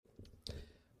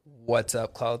What's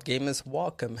up, Cloud Gamers?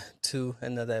 Welcome to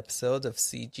another episode of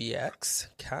CGX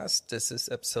Cast. This is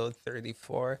episode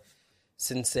 34.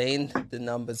 It's insane. The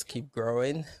numbers keep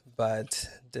growing, but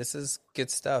this is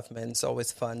good stuff, man. It's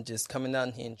always fun just coming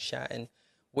down here and chatting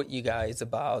with you guys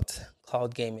about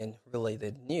cloud gaming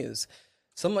related news.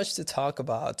 So much to talk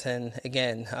about. And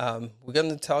again, we're going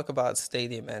to talk about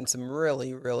Stadia, man. Some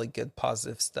really, really good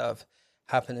positive stuff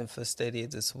happening for Stadia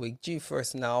this week.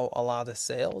 GeForce Now, a lot of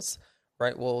sales.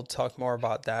 Right, we'll talk more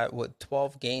about that with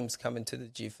 12 games coming to the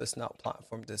GeForce Now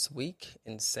platform this week.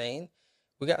 Insane.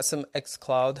 We got some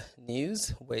xCloud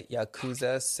news with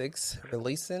Yakuza 6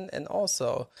 releasing, and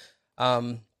also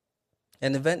an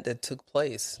event that took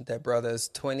place that brought us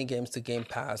 20 games to Game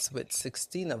Pass, with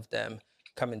 16 of them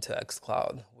coming to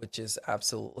xCloud, which is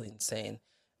absolutely insane.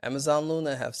 Amazon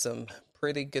Luna have some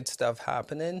pretty good stuff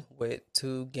happening with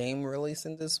 2 games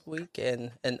releasing this week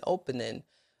and an opening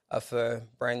of a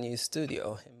brand new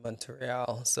studio in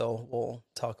Montreal. So we'll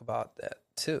talk about that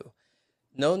too.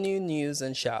 No new news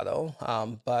in Shadow,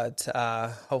 but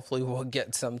hopefully we'll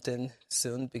get something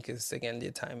soon because, again,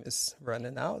 the time is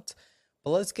running out. But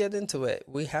let's get into it.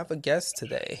 We have a guest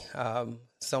today,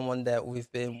 someone that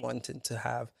we've been wanting to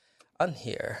have on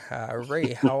here.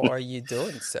 Ray, how are you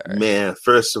doing, sir? Man,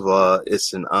 first of all,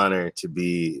 it's an honor to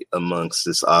be amongst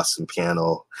this awesome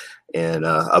panel. And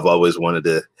I've always wanted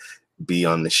to be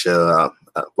on the show.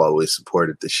 I've always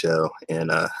supported the show,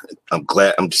 and I'm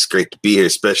glad. I'm just great to be here,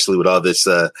 especially with all this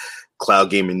cloud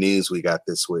gaming news we got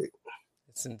this week.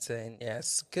 It's insane.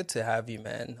 Yes, good to have you,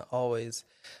 man. Always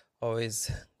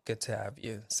good to have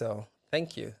you. So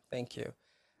thank you. All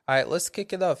right, let's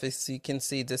kick it off. As you can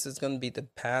see, this is going to be the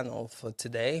panel for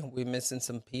today. We're missing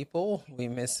some people. We're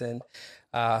missing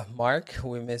Mark.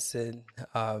 We're missing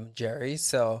Jerry.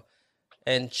 So,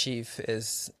 and Chief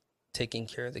is taking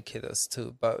care of the kiddos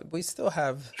too, but we still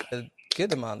have a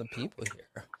good amount of people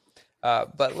here.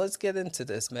 But let's get into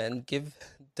this, man. Give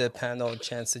the panel a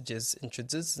chance to just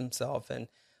introduce themselves and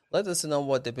let us know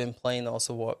what they've been playing,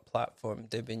 also what platform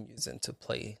they've been using to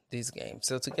play these games.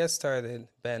 So to get started,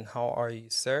 Ben, how are you,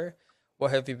 sir?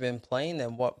 What have you been playing,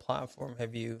 and what platform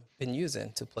have you been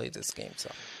using to play this game?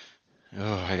 So,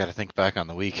 I got to think back on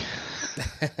the week.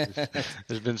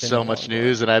 There's been so much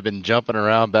news, and I've been jumping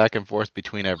around back and forth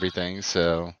between everything.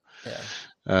 So,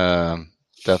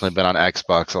 definitely been on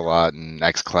Xbox a lot and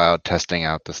xCloud, testing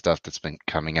out the stuff that's been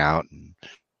coming out, and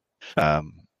a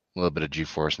little bit of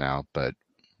GeForce Now, but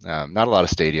not a lot of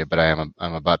Stadia. But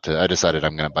I decided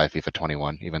I'm going to buy FIFA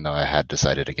 21, even though I had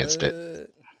decided against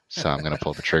it. So I'm going to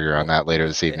pull the trigger on that later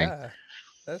this evening. Yeah.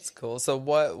 That's cool. So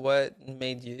what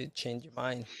made you change your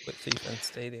mind with FIFA and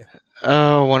Stadia?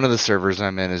 One of the servers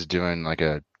I'm in is doing like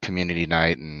a community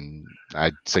night, and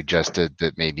I suggested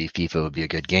that maybe FIFA would be a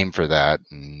good game for that,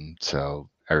 and so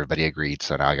everybody agreed.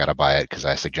 So now I got to buy it because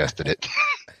I suggested it.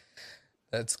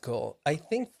 That's cool. I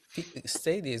think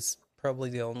Stadia is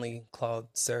probably the only cloud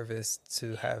service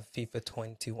to have FIFA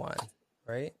 21,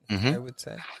 right? Mm-hmm. I would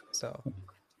say. So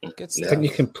good stuff. I think you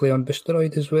can play on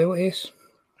Boosteroid as well, Ace.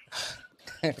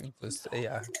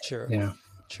 Yeah, true. Yeah,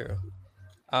 true.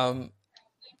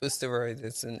 Boosteroid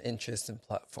is an interesting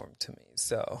platform to me.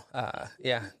 So,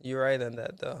 yeah, you're right on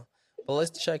that though. But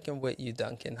let's check in with you,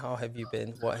 Duncan. How have you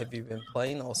been? What have you been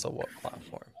playing? Also, what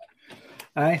platform?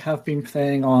 I have been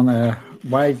playing on a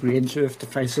wide range of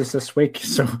devices this week.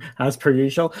 So, as per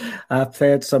usual, I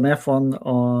played some F1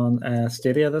 on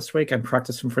Stadia this week. I'm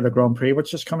practicing for the Grand Prix,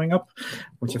 which is coming up,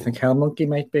 which I think Hellmonkey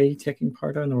might be taking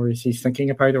part in, or is he thinking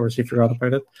about it, or has he forgot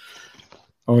about it?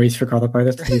 Oh, he's forgot about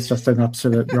it. He's just an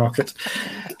absolute rocket.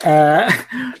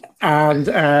 And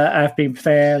I've been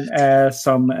playing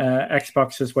some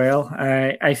Xbox as well.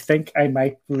 I think I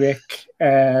might break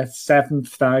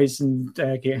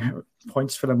 7,000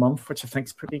 points for the month, which I think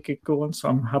is pretty good going. So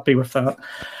I'm happy with that.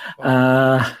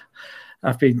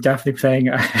 I've been definitely playing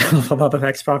a lot of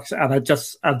Xbox, and I'm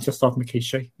just off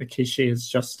Mikishi. Mikishi is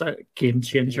just a game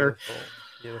changer.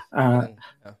 Beautiful.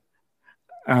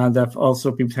 And I've also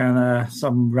been playing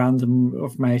some random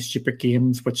of my stupid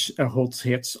games, which Holtz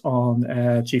hates on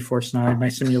GeForce Now, my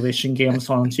simulation games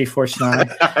on GeForce Now.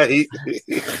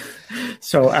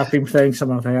 So I've been playing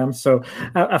some of them. So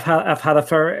I've had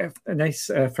a nice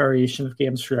variation of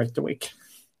games throughout the week.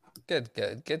 Good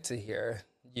to hear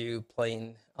you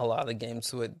playing a lot of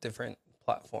games with different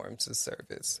platforms of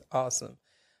service. Awesome.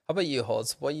 How about you,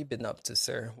 Holtz? What have you been up to,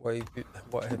 sir? What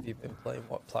have you been playing?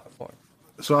 What platform?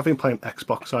 So I've been playing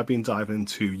Xbox. I've been diving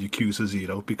into Yakuza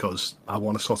 0 because I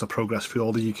want to sort of progress through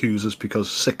all the Yakuzas,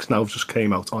 because 6 now just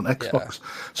came out on Xbox.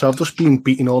 So I've just been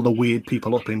beating all the weird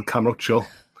people up in Kamurocho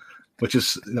which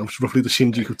is roughly the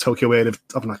Shinjuku Tokyo way of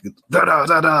like da da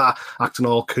da da, acting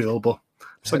all cool, but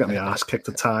still get my ass kicked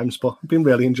at times. But I've been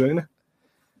really enjoying it.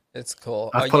 It's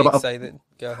cool. Are you excited?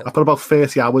 Go ahead. I put about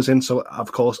 30 hours in, so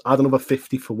of course add another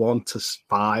 50 for 1 to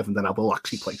 5, and then I will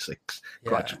actually play 6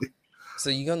 gradually. So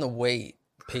you're gonna wait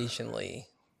patiently.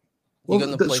 You're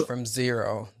gonna play from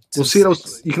 0. Well,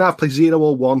 zeros, you can have play 0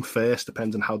 or 1 first,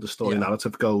 depending on how the story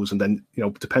narrative goes, and then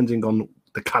depending on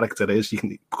the character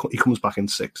he comes back in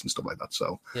 6 and stuff like that.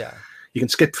 So you can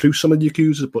skip through some of the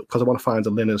Yakuza, but because I want to find a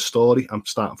linear story, I'm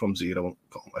starting from 0 and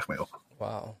going my way up.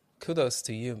 Wow. Kudos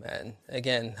to you, man.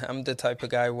 Again, I'm the type of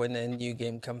guy when a new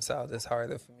game comes out, it's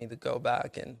harder for me to go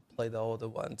back and play the older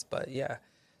ones. But yeah,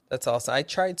 that's awesome. I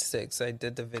tried 6. I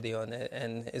did the video on it,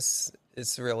 and it's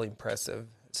really impressive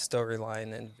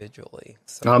storyline and visually.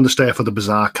 So I'm just there for the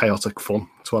bizarre, chaotic fun.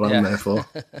 That's what I'm there for.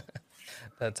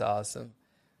 That's awesome.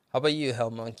 How about you, Hell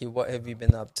Monkey? What have you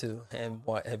been up to, and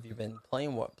what have you been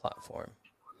playing? What platform?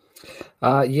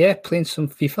 Playing some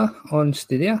FIFA on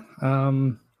Stadia.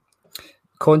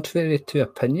 Contrary to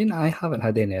opinion, I haven't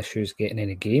had any issues getting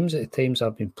any games at the times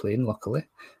I've been playing, luckily.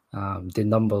 The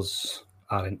numbers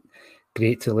aren't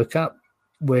great to look at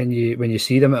when you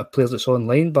see them at players that's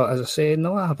online, but as I say,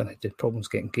 no, I haven't had any problems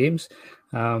getting games.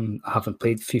 I haven't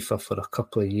played FIFA for a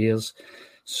couple of years,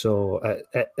 so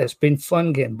it's been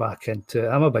fun getting back into it.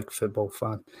 I'm a big football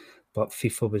fan, but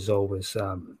FIFA was always...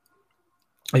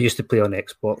 I used to play on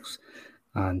Xbox,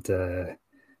 and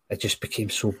it just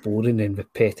became so boring and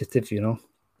repetitive, You're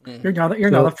not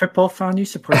a football fan. You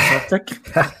support Celtic.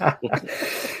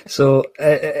 So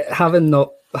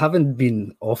having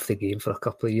been off the game for a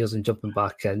couple of years and jumping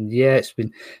back in, it's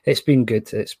been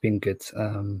good. It's been good.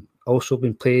 Also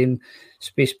been playing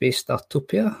Space-Based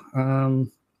Startopia on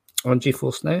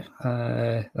GeForce Now.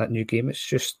 That new game, it's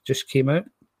just came out.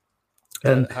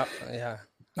 And how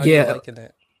are you liking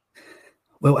it?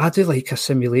 Well, I do like a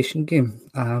simulation game,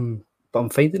 but I'm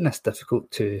finding this difficult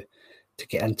to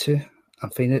get into. I'm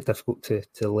finding it difficult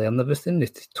to learn everything. The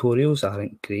tutorials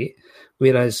aren't great.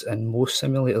 Whereas in most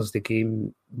simulators, the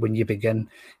game, when you begin,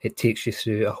 it takes you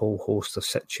through a whole host of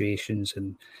situations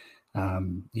and,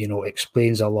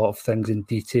 explains a lot of things in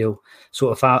detail.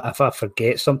 So if I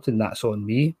forget something, that's on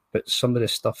me. But some of the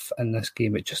stuff in this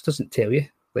game, it just doesn't tell you,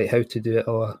 like how to do it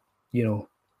or,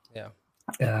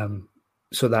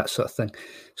 so that sort of thing.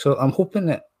 So I'm hoping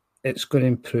that it's going to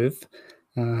improve,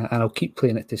 and I'll keep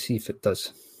playing it to see if it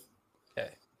does.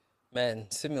 Okay. Man,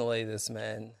 simulators,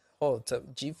 man. Oh,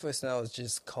 GeForce Now is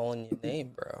just calling your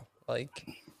name, bro. Like,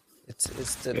 it's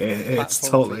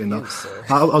totally enough.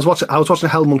 I was watching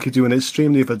Hell Monkey doing his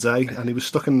stream the other day, and he was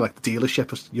stuck in like the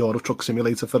dealership of Euro Truck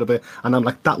Simulator for a bit, and I'm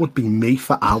like, that would be me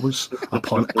for hours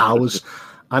upon hours.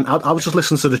 And I was just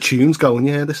listening to the tunes going,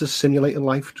 this is simulating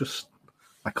life. Just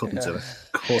I couldn't do it.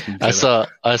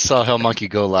 I saw Hell Monkey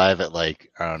go live at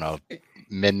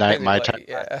midnight my time,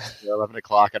 11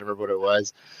 o'clock. I don't remember what it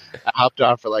was. I hopped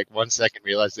on for 1 second,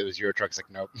 realized it was Euro Truck.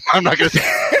 Like, nope, I'm not gonna.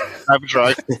 I'm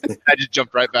drunk. I just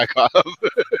jumped right back off.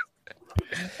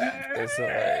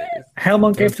 Hell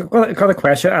Monkey, got a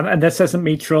question, and this isn't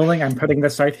me trolling. I'm putting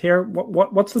this out here.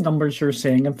 What's the numbers you're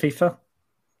seeing in FIFA?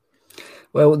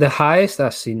 Well, the highest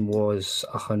I've seen was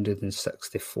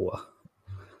 164.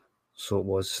 So it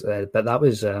was, but that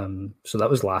was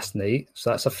last night. So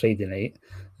that's a Friday night.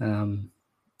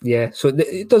 So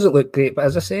it doesn't look great, but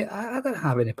as I say, I don't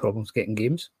have any problems getting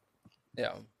games.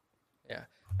 Yeah.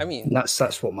 I mean,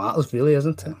 that's what matters, really,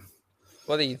 isn't it?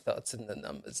 What are your thoughts on the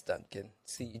numbers, Duncan?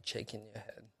 See you shaking your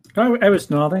head. I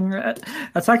was nodding.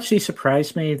 It's actually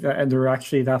surprised me that they're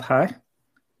actually that high,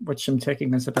 which I'm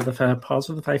taking as a bit of a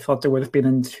positive. I thought they would have been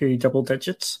into double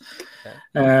digits,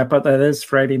 but it is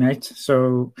Friday night,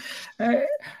 so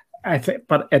I think.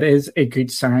 But it is a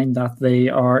good sign that they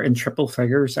are in triple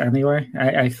figures. Anyway,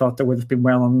 I thought they would have been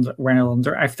well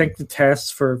under. I think the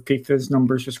test for FIFA's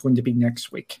numbers is going to be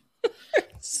next week.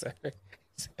 Sorry.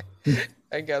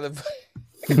 I gotta.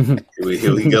 Here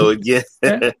we go again.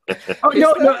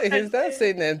 He's not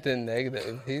saying anything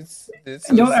negative. This is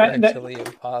actually a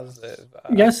positive.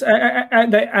 Yes,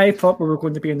 I thought we were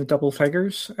going to be in the double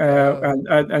figures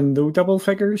and no double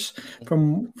figures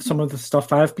from some of the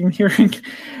stuff I've been hearing,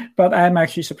 but I'm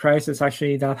actually surprised it's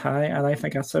actually that high, and I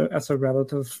think that's a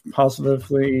relative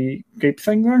positively good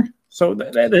thing there. So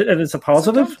it is a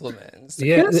positive. Compliments.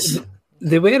 Yeah, yes.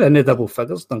 They were in the double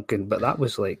figures, Duncan, but that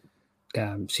was see,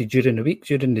 during the week,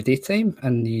 during the daytime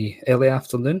and the early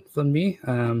afternoon for me,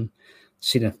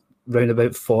 seen around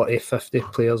about 40, 50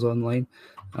 players online.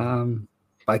 But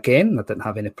again, I didn't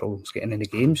have any problems getting any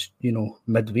games,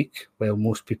 midweek, while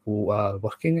most people are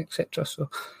working, etc. So,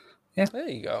 yeah. There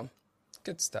you go.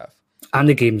 Good stuff. And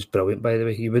the game's brilliant, by the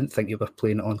way. You wouldn't think you were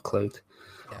playing it on cloud.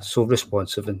 Yeah. So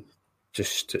responsive and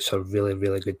just it's a really,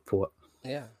 really good port.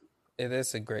 Yeah, it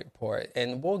is a great port.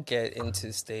 And we'll get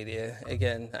into Stadia.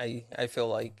 Again, I feel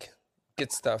like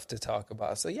good stuff to talk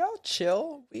about. So y'all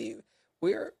chill.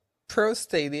 We're pro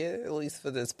Stadia, at least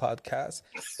for this podcast.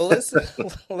 But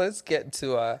let's get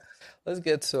to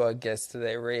our guest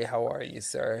today. Ray, how are you,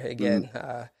 sir? Again,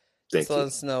 just let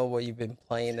us know what you've been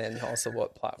playing and also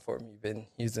what platform you've been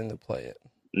using to play it.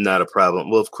 Not a problem.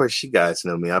 Well, of course, you guys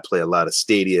know me. I play a lot of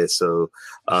Stadia, so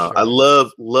I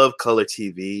love color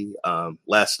TV.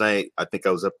 Last night, I think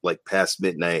I was up like past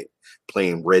midnight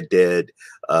playing Red Dead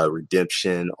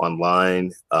Redemption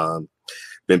online.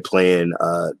 Been playing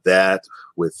that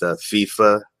with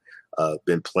FIFA.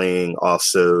 Been playing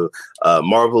also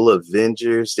Marvel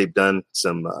Avengers. They've done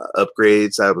some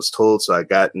upgrades, I was told, so I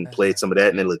got and played some of that,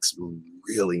 and it looks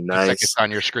really nice. Looks like it's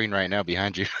on your screen right now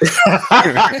behind you.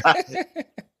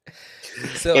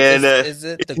 So is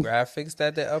it the graphics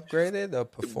that they upgraded, the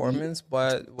performance?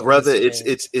 What brother?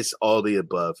 It's all the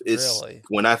above. It's really?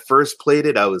 When I first played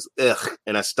it, I was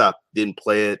and I stopped, didn't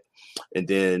play it, and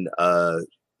then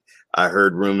I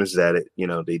heard rumors that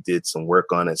they did some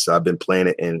work on it, so I've been playing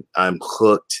it and I'm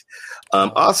hooked.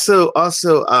 Also,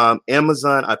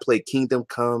 Amazon. I played Kingdom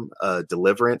Come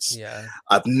Deliverance. Yeah,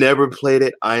 I've never played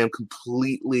it. I am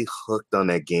completely hooked on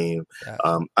that game.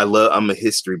 Yeah. I'm a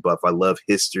history buff. I love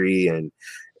history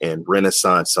and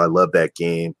Renaissance, so I love that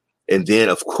game. And then,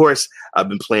 of course, I've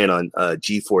been playing on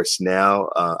GeForce Now.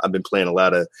 I've been playing a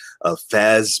lot of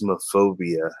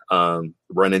Phasmophobia,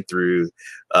 running through,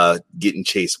 getting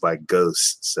chased by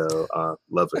ghosts. So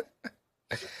love it.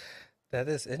 That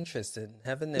is interesting.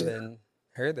 Haven't even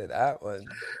heard of that one.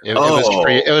 It was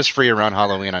free. It was free around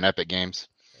Halloween on Epic Games.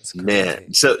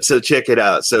 Man, so check it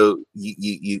out. So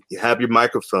you have your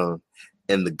microphone,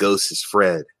 and the ghost is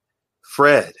Fred.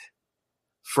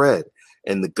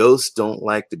 And the ghosts don't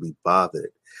like to be bothered.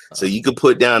 So you can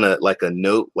put down a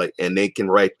note, and they can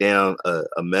write down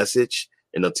a message,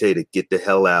 and they'll tell you to get the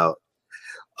hell out.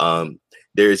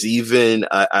 There's even,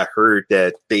 I heard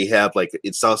that they have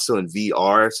it's also in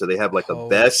VR. So they have a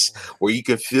vest where you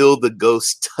can feel the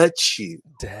ghost touch you.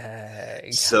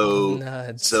 Dang. So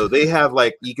they have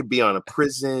you could be on a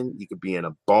prison, you could be in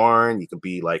a barn, you could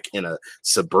be in a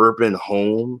suburban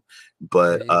home.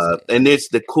 But and it's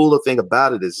the cooler thing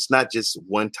about it is it's not just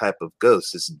one type of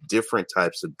ghost, it's different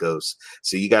types of ghosts.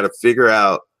 So you got to figure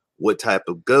out what type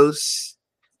of ghosts,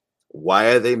 why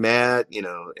are they mad,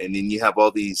 and then you have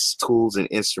all these tools and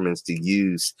instruments to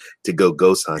use to go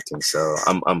ghost hunting. So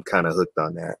I'm kind of hooked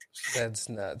on that. That's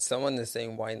nuts. Someone is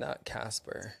saying, why not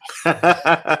Casper?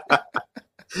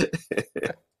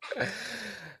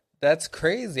 That's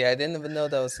crazy. I didn't even know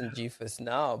that was in GeForce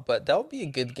Now, but that would be a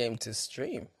good game to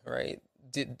stream, right?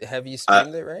 Have you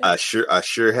streamed it, right? I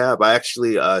sure have. I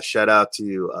actually shout out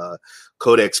to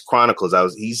Codex Chronicles.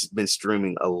 He's been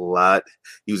streaming a lot.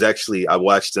 I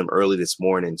watched him early this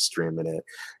morning streaming it,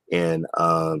 and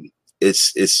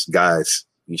it's guys,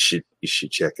 you should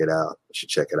check it out.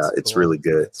 It's really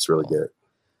good. It's really good.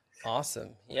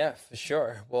 Awesome. Yeah, for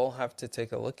sure. We'll have to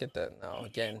take a look at that now.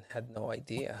 Again, had no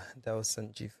idea that was in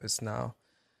GeForce Now.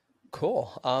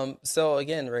 Cool. So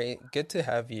again, Ray, good to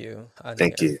have you on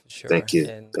Thank here, you. for sure. Thank you.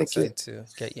 And Thank you. excited to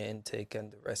get your intake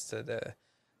and the rest of the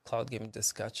cloud gaming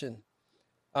discussion.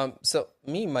 So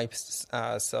me,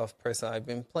 myself personally, I've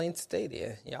been playing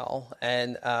Stadia, y'all.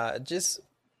 And I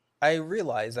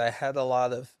realized I had a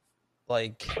lot of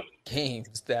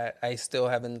games that I still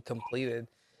haven't completed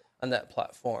on that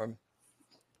platform.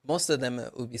 Most of them are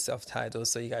Ubisoft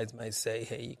titles, so you guys might say,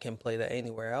 hey, you can play that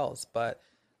anywhere else. But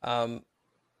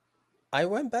I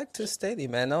went back to Stadia,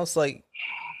 man. I was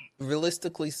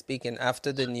realistically speaking,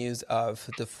 after the news of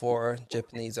the 4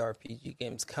 Japanese RPG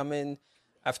games coming,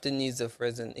 after news of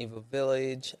Resident Evil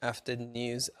Village, after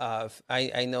news of,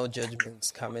 I know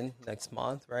Judgment's coming next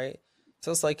month, right?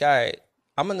 So it's all right,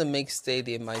 I'm going to make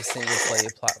Stadia my single player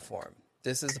platform.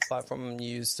 This is the platform I'm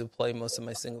used to play most of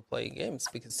my single player games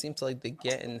because it seems like they're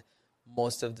getting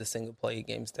most of the single player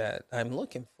games that I'm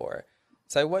looking for.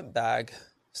 So I went back,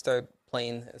 started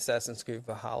playing Assassin's Creed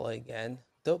Valhalla again.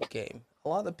 Dope game. A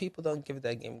lot of people don't give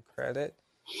that game credit.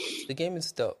 The game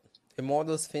is dope.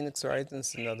 Immortals Phoenix Rising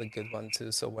is another good one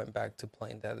too, so went back to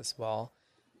playing that as well.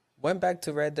 Went back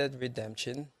to Red Dead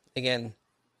Redemption. Again,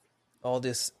 all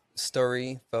this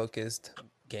story-focused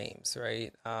games,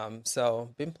 right?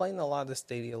 So been playing a lot of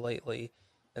Stadia lately,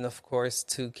 and of course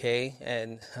 2K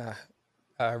and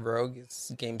Rogue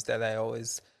is games that I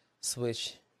always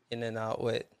switch in and out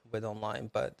with online,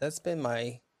 but that's been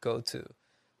my go-to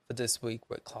for this week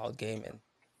with cloud gaming.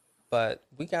 but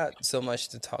we got so much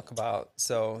to talk about.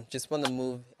 So just want to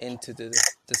move into the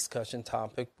discussion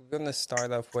topic. We're going to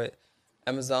start off with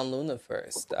Amazon Luna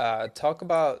first. Talk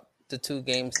about the 2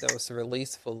 games that was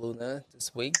released for Luna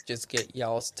this week. Just get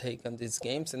y'all's take on these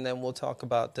games, and then we'll talk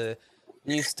about the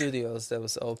new studios that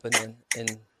was open in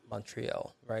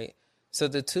Montreal, right? So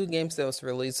the 2 games that was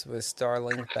released was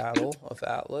Starlink Battle of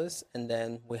Atlas, and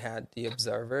then we had The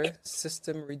Observer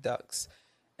System Redux.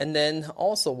 And then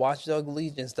also Watch Dogs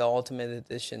Legions, the Ultimate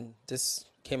Edition. This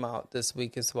came out this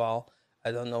week as well.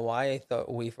 I don't know why. I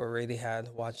thought we've already had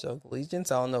Watch Dogs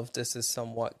Legions. I don't know if this is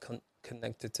somewhat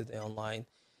connected to the online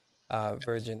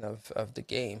version of the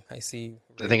game. I see.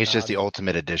 I think it's just the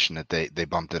Ultimate Edition that they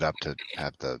bumped it up to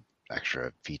have the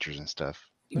extra features and stuff.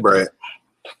 Okay. Right.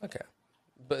 Okay.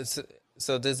 But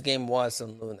so this game was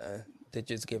on Luna. They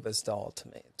just give us the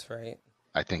Ultimate, right?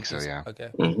 I think so, yeah. Okay.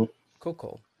 Mm-hmm.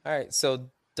 Cool. All right. So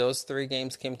those 3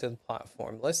 games came to the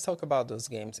platform. Let's talk about those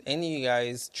games. Any of you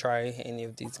guys try any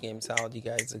of these games out? You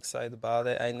guys excited about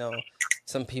it? I know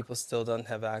some people still don't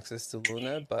have access to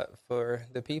Luna, but for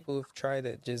the people who've tried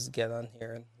it, just get on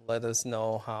here and let us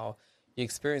know how your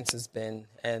experience has been.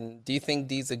 And do you think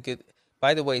these are good?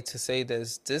 By the way, to say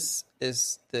this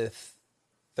is the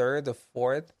 3rd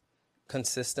or 4th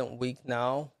consistent week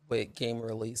now with game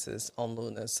releases on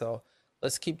Luna. So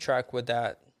let's keep track with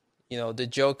that. You know, the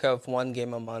joke of 1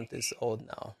 game a month is old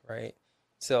now, right?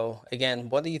 So again,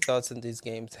 what are your thoughts on these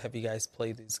games? Have you guys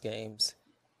played these games?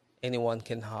 Anyone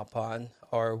can hop on,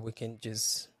 or we can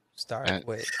just start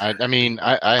with. I mean,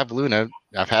 I have Luna.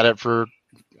 I've had it for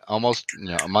almost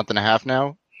a month and a half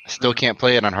now. I still can't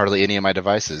play it on hardly any of my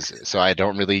devices, so I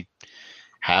don't really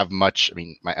have much. I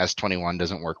mean, my S21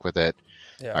 doesn't work with it.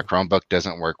 Yeah. My Chromebook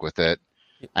doesn't work with it.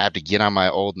 I have to get on my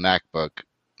old MacBook,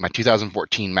 my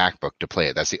 2014 MacBook, to play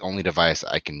it. That's the only device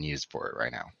I can use for it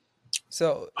right now.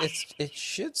 So it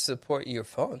should support your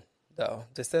phone, though.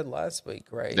 They said last week,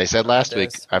 right? They said last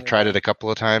week. I've tried it a couple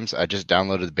of times. I just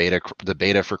downloaded the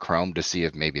beta for Chrome to see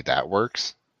if maybe that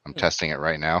works. I'm testing it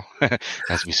right now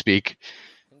as we speak.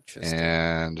 Interesting.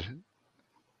 And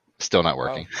still not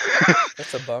working. Wow.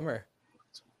 That's a bummer.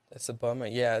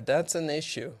 Yeah, that's an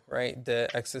issue, right? The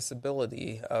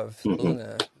accessibility of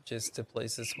Luna just to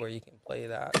places where you can play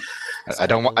that. I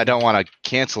don't want to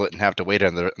cancel it and have to wait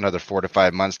another 4 to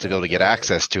 5 months to be able to get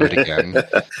access to it again.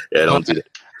 Yeah, don't do that.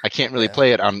 I can't really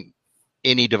play it on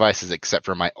any devices except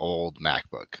for my old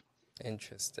MacBook.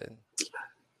 Interesting.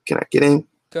 Can I get in?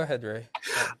 Go ahead, Ray.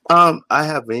 I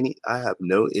have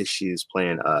no issues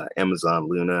playing Amazon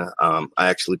Luna. I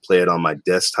actually play it on my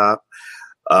desktop.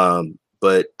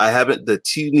 But I haven't. The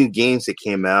 2 new games that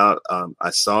came out,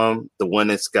 I saw them. The one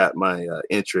that's got my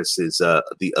interest is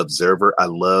The Observer. I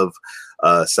love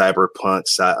cyberpunk,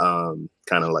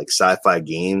 kind of like sci-fi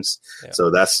games. Yeah. So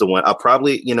that's the one. I'll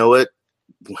probably, you know what,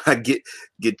 when I get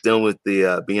done with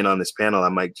the being on this panel, I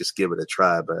might just give it a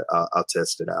try. But I'll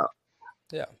test it out.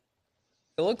 Yeah,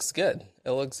 it looks good.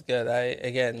 I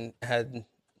again had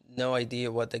no idea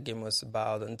what the game was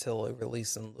about until it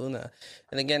released on Luna.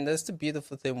 And again, that's the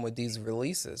beautiful thing with these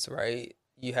releases, right?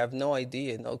 You have no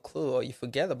idea, no clue, or you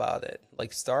forget about it.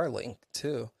 Like Starlink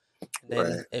too. And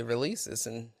then it releases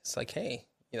and it's like, hey,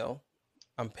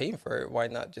 I'm paying for it. Why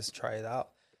not just try it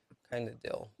out? Kind of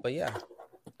deal. But yeah.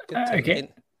 Okay.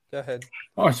 Go ahead.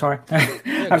 Oh, sorry.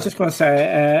 I was just going to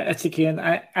say, it's again,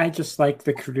 I just like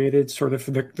the created sort of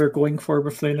they're going for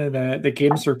with Luna. The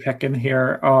games they're picking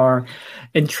here are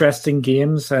interesting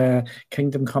games.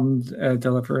 Kingdom Come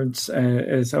Deliverance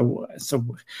is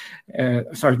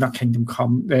sorry, not Kingdom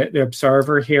Come. The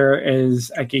Observer here is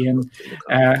again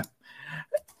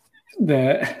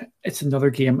it's another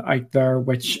game out there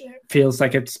which feels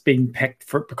like it's being picked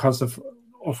for because of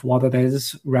what it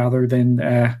is rather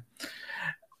than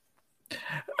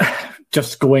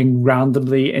just going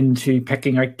randomly into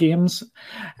picking out games.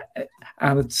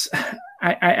 And it's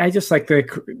I just like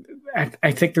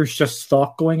I think there's just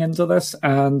thought going into this,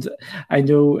 and I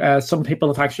know some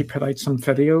people have actually put out some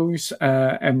videos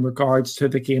in regards to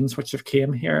the games which have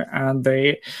came here, and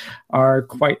they are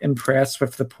quite impressed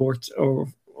with the port or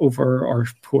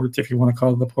port, if you want to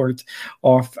call it the port,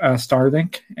 of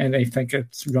Starlink, and I think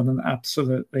it's running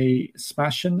absolutely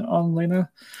smashing on Luna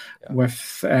with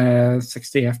 60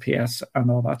 FPS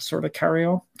and all that sort of carry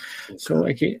on. Okay. So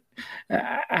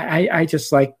I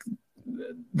just like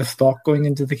the thought going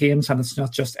into the games, and it's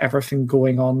not just everything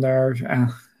going on there,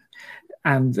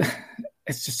 and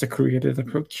it's just a creative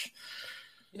approach.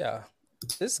 Yeah,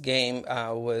 this game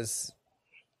was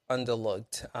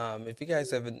underlooked. If you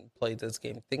guys haven't played this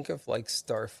game, think of like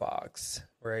Star Fox,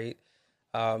 right?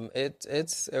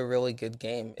 It's a really good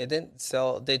game. It didn't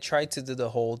sell. They tried to do the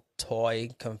whole toy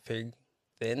config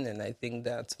thing, and I think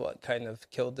that's what kind of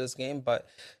killed this game. But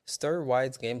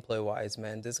story-wise, gameplay-wise,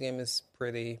 man, this game is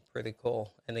pretty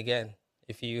cool. And again,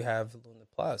 if you have Luna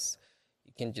Plus,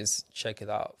 you can just check it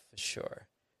out for sure.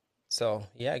 So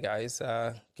yeah, guys,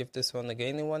 give this one a go.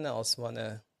 Anyone else want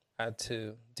to add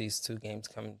to these three games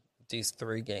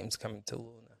coming to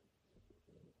Luna?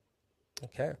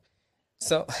 Okay,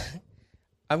 so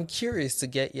I'm curious to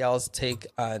get y'all's take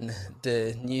on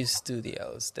the new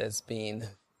studios that's being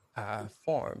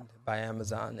formed by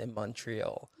Amazon in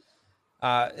Montreal.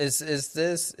 Is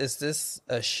this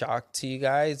a shock to you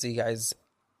guys? Are you guys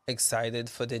excited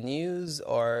for the news,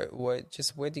 or where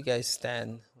do you guys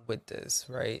stand with this?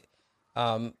 Right?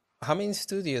 How many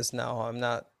studios now? I'm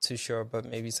not too sure, but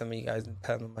maybe some of you guys in the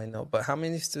panel might know. But how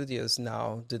many studios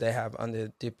now do they have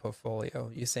under the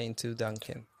portfolio? You're saying two,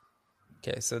 Duncan.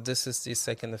 Okay, so this is the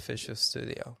second official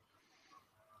studio,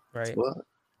 right? Well,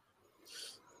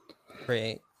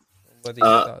 Great. What are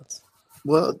your thoughts?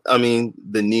 Well, I mean,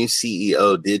 the new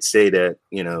CEO did say that,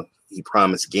 he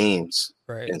promised games.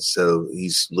 Right. And so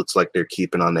looks like they're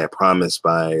keeping on that promise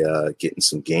by getting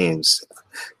some games,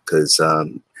 because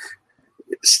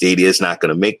Stadia is not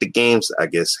going to make the games. I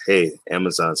guess, hey,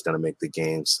 Amazon's going to make the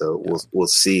games. So we'll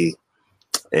see.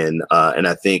 And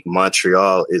I think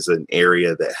Montreal is an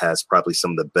area that has probably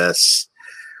some of the best,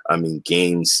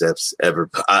 games that's ever,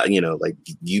 like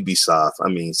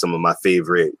Ubisoft. Some of my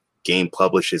favorite game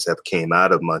publishers have came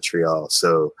out of Montreal.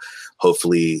 So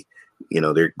hopefully,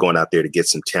 they're going out there to get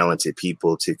some talented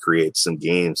people to create some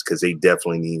games, because they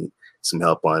definitely need some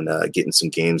help on getting some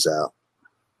games out.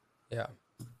 Yeah,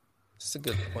 it's a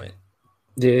good point.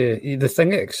 The thing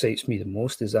that excites me the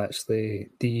most is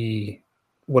actually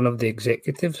one of the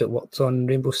executives that worked on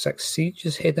Rainbow Six Siege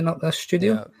is heading up this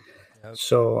studio. Yeah.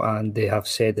 So, and they have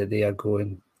said that they are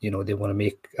going, they want to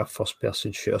make a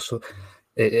first-person shooter. So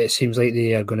it seems like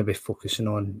they are going to be focusing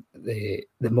on the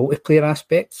multiplayer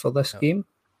aspect for this game.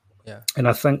 Yeah. And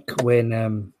I think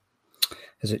when,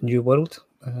 is it New World?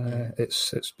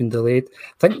 It's been delayed.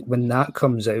 I think when that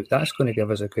comes out, that's going to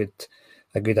give us a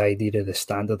good idea of the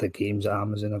standard of games that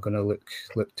Amazon are going to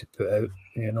look to put out,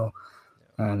 and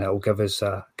it will give us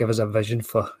a vision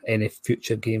for any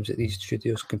future games that these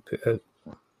studios can put out.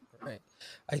 Right.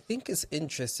 I think it's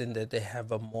interesting that they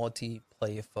have a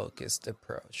multiplayer focused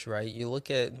approach, right? You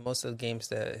look at most of the games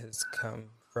that has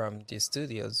come from these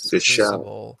studios.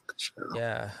 Crucible.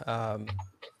 Yeah.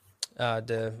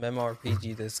 The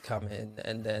MMORPG that's coming,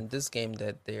 and then this game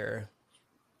that they're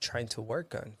trying to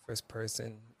work on, first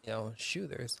person,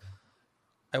 shooters.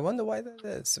 I wonder why that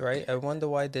is, right? I wonder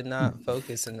why they're not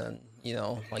focusing on,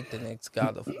 like the next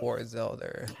God of War,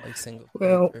 Zelda, like single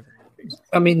player. Well,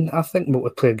 I think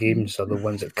multiplayer games are the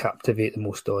ones that captivate the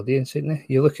most audience, isn't they?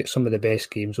 You look at some of the best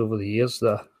games over the years,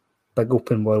 the big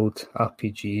open world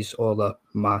RPGs or the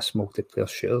mass multiplayer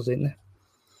shooters, isn't they?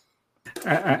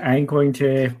 I'm going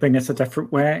to bring this a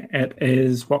different way. It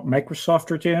is what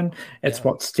Microsoft are doing. It's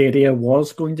what Stadia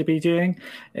was going to be doing.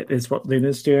 It is what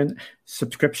Luna's doing.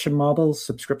 Subscription model.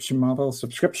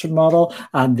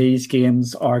 And these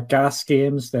games are gas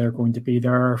games. They're going to be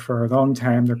there for a long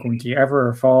time. They're going to ever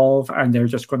evolve, and they're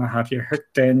just going to have you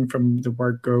hooked in from the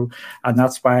word go. And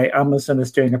that's why Amazon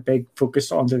is doing a big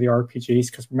focus onto the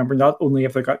RPGs, because remember, not only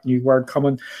have they got New World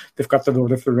coming, they've got the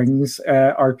Lord of the Rings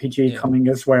RPG coming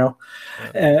as well.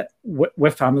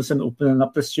 With Amazon opening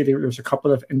up the studio, there's a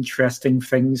couple of interesting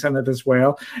things in it as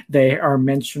well. They are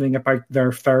mentioning about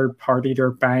their third party,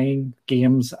 they're buying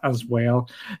games as well.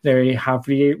 They have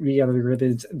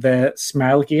reiterated the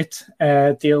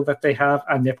Smilegate deal that they have,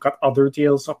 and they've got other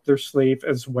deals up their sleeve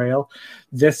as well.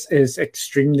 This is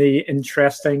extremely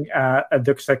interesting. It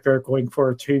looks like they're going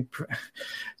for a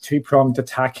two-pronged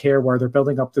attack here, where they're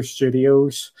building up their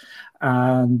studios,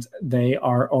 and they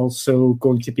are also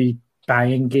going to be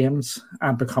buying games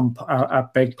and become a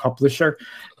big publisher.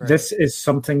 Right. This is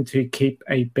something to keep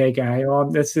a big eye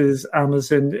on. This is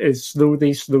Amazon is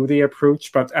slowly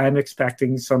approach, but I'm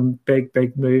expecting some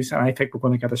big moves, and I think we're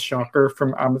going to get a shocker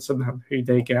from Amazon who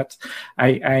they get.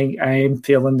 I am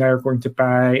feeling they're going to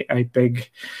buy a big.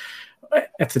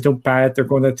 If they don't buy it, they're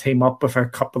going to team up with a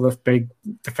couple of big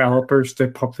developers to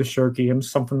publish their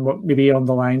games. Something maybe on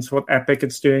the lines of what Epic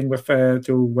is doing with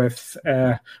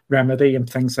Remedy and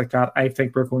things like that. I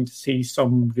think we're going to see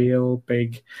some real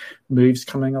big moves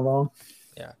coming along.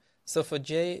 Yeah. So for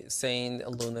Jay saying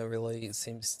Luna really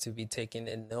seems to be taking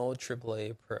a no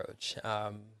AAA approach,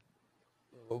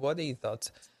 what are your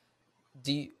thoughts?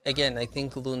 I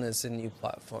think Luna is a new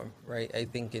platform, right? I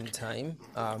think in time,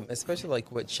 especially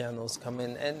like with channels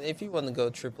coming, and if you want to go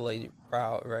AAA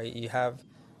route, right, you have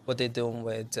what they're doing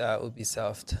with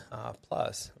Ubisoft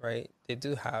Plus, right? They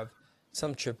do have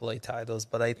some AAA titles,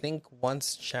 but I think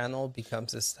once channel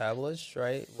becomes established,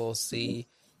 right, we'll see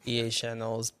EA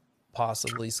channels,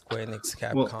 possibly Square Enix,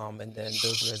 Capcom, and then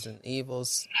those Resident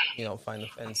Evils, Final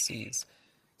Fantasies.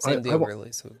 Same deal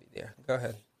release would be there. Go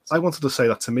ahead. I wanted to say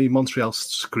that to me, Montreal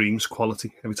screams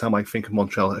quality. Every time I think of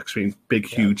Montreal, it screams big,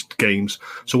 huge games.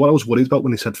 So what I was worried about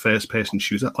when they said first-person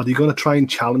shooter, are they going to try and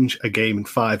challenge a game in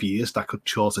 5 years that could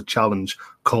sort of challenge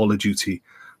Call of Duty,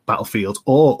 Battlefield,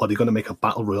 or are they going to make a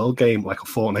Battle Royale game like a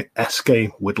Fortnite-esque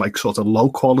game with like sort of low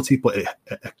quality, but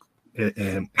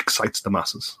it excites the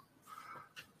masses?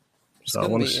 It's going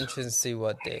to be interesting to see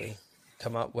what they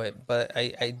come up with, but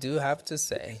I do have to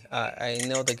say, I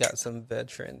know they got some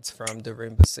veterans from the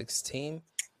Rainbow Six team,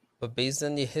 but based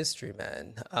on the history,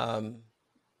 man, I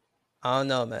don't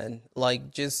know, man.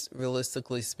 Like, just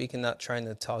realistically speaking, not trying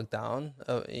to talk down,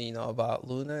 about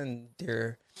Luna and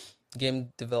their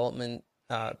game development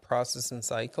process and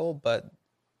cycle, but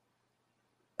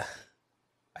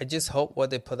I just hope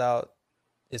what they put out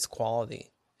is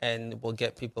quality and will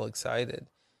get people excited.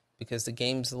 Because the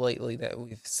games lately that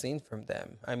we've seen from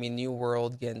them, I mean, New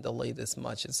World getting delayed as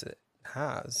much as it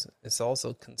has, it's also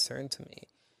a concern to me.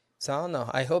 So I don't know.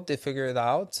 I hope they figure it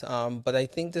out. But I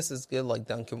think this is good, like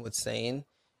Duncan was saying.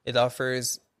 It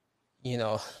offers,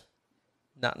 not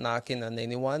knocking on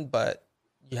anyone, but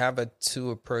you have a two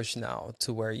approach now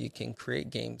to where you can create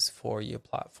games for your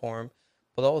platform,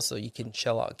 but also you can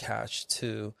shell out cash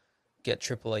to get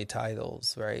AAA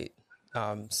titles, right?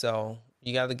 So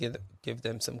you got to give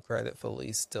them some credit for at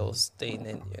least still staying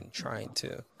in and trying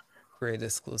to create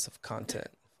exclusive content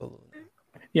for Luna.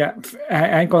 Yeah,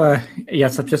 I ain't gonna.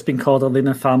 Yes, I've just been called a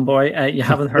Luna fanboy. You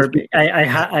haven't heard me.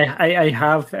 I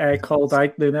have called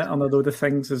out Luna on a load of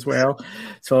things as well.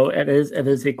 So it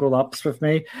is equal ups with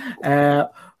me.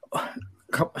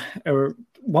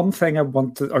 One thing I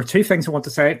want to, or two things I want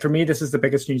to say. For me, this is the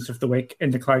biggest news of the week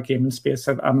in the cloud gaming space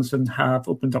that Amazon have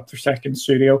opened up their second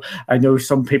studio. I know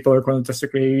some people are going to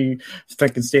disagree,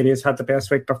 thinking Stadia's had the best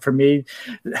week, but for me,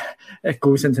 it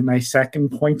goes into my second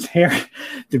point here.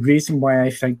 The reason why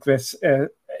I think this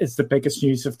is the biggest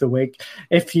news of the week.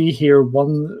 If you hear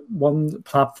one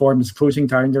platform is closing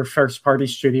down their first party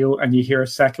studio, and you hear a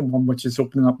second one which is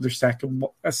opening up their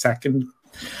second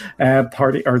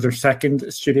party or their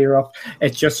second studio up,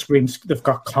 it just screams they've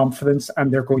got confidence and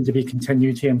they're going to be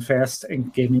continuing to invest in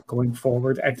gaming going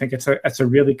forward. I think it's a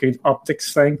really good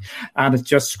optics thing, and it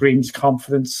just screams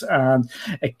confidence, and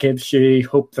it gives you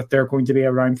hope that they're going to be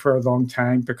around for a long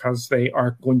time because they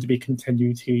are going to be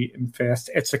continuing to invest.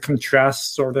 It's a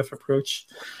contrast sort of approach,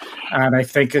 and I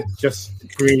think it just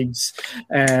breeds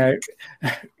that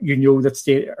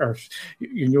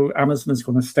Amazon is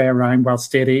going to stay around while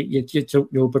Stadia, you don't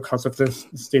know because of the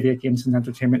Stadia Games and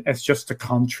Entertainment. It's just a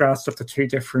contrast of the two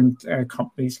different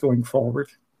companies going forward.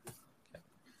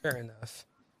 Fair enough.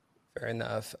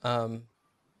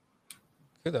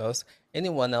 Kudos.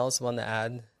 Anyone else want to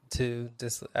add to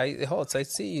this? I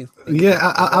see you.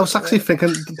 I was actually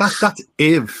thinking that's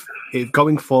if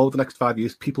going forward the next 5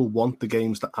 years, people want the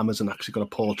games that Amazon actually going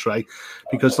to portray,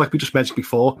 because like we just mentioned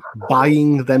before,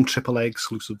 buying them AAA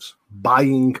exclusives,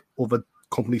 buying other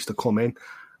companies to come in.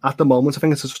 At the moment, I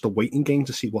think it's just a waiting game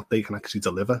to see what they can actually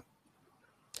deliver.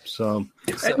 So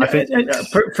I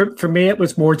think for me, it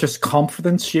was more just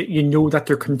confidence. You know that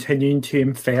they're continuing to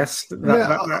invest.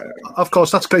 Of course,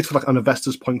 that's great for like an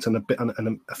investor's point and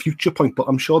a future point. But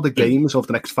I'm sure the games over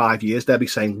the next 5 years, they'll be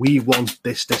saying we want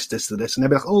this, and they'll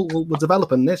be like, oh, well, we're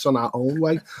developing this on our own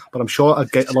way. But I'm sure a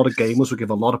lot of gamers will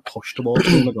give a lot of push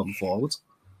towards them going forward.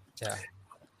 Yeah.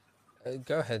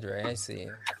 Go ahead, Ray. I see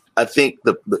you. I think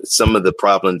some of the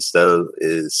problems though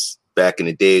is back in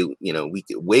the day, we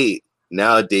could wait.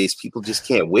 Nowadays, people just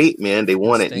can't wait, man. They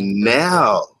want it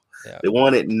now. Yeah. They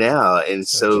want it now. And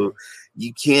so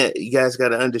you guys got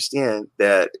to understand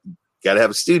that you got to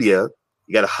have a studio.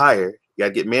 You got to hire. You got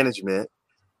to get management.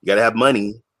 You got to have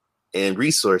money and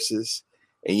resources.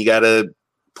 And you got to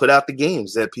put out the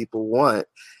games that people want.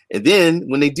 And then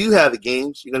when they do have the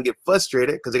games, you're going to get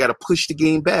frustrated because they got to push the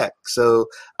game back. So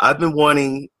I've been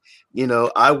wanting,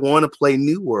 I want to play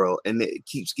New World, and it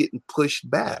keeps getting pushed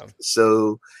back. Yeah.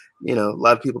 So, a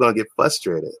lot of people are going to get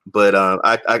frustrated. But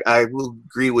I will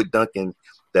agree with Duncan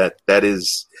that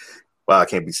is, well, I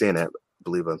can't be saying that. I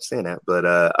believe I'm saying that. But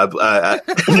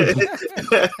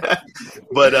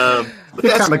you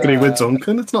can't agree with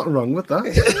Duncan. It's not wrong with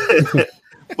that.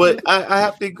 But I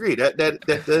have to agree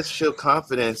that does show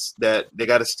confidence that they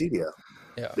got a studio.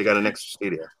 Yeah. They got an extra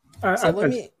studio. So let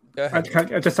me go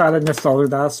ahead. I just added this other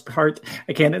last part.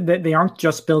 Again, they aren't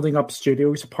just building up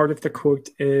studios. Part of the quote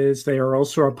is they are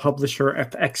also a publisher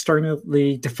of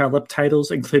externally developed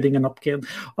titles, including an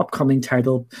upcoming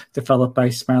title developed by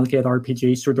Smilegate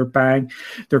RPG. So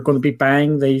they're going to be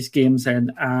buying these games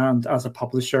in, and as a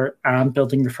publisher and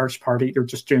building the first party, they're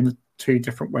just doing it two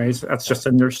different ways. That's just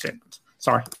in their statement.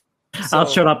 Sorry. So, I'll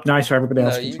shut up now so everybody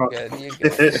else can talk. You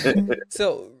good.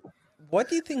 So what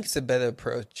do you think is a better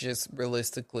approach, just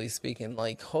realistically speaking?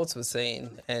 Like Holtz was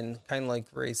saying, and kind of like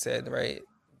Ray said, right?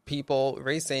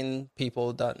 Ray saying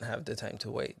people don't have the time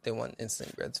to wait. They want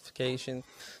instant gratification.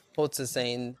 Holtz is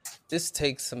saying this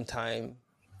takes some time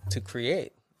to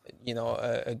create,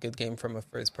 a good game from a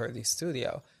first-party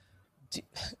studio.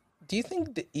 Do you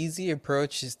think the easy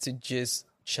approach is to just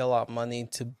shell out money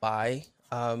to buy?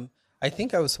 I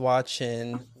think I was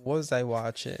watching. What was I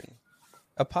watching?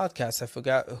 A podcast. I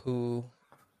forgot who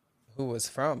was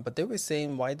from, but they were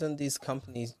saying, why don't these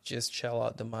companies just shell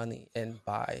out the money and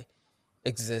buy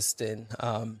existing?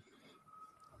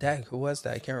 Who was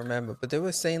that? I can't remember. But they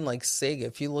were saying like Sega.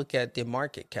 If you look at the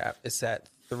market cap, it's at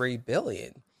 $3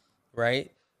 billion,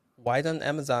 right? Why don't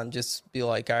Amazon just be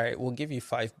like, all right, we'll give you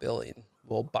 $5 billion.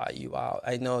 We'll buy you out.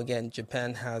 I know, again,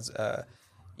 Japan has a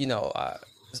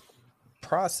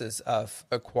process of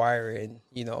acquiring,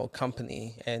 a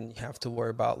company, and you have to worry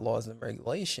about laws and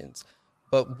regulations.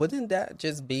 But wouldn't that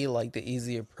just be like the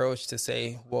easy approach to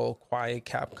say, we'll acquire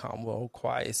Capcom, we'll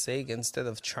acquire Sega, instead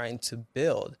of trying to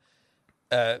build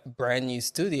a brand new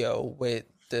studio with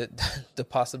the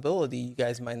possibility you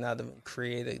guys might not even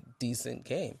create a decent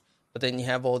game. But then you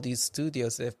have all these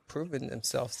studios that have proven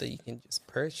themselves that you can just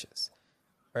purchase.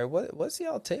 Right? What's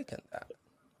y'all take on that?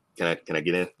 Can I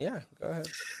get in? Yeah, go ahead.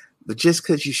 But just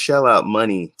because you shell out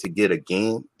money to get a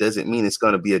game doesn't mean it's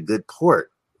going to be a good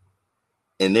port.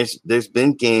 And there's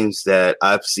been games that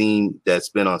I've seen that's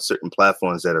been on certain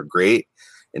platforms that are great,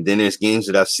 and then there's games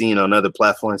that I've seen on other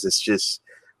platforms that's just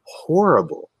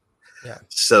horrible. Yeah.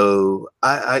 So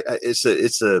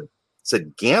it's a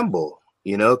gamble,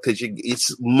 because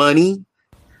it's money,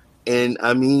 and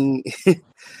I mean,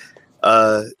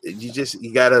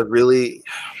 you gotta really,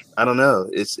 I don't know.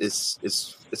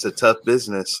 It's a tough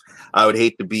business. I would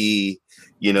hate to be,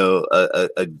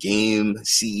 a game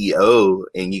CEO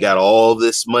and you got all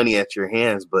this money at your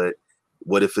hands, but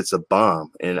what if it's a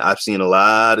bomb? And I've seen a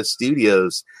lot of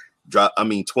studios drop. I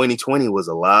mean, 2020 was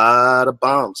a lot of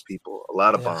bombs, people, a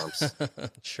lot of bombs.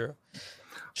 Sure.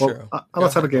 Well, I'm the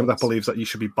type of game that believes that you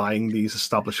should be buying these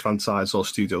established franchises or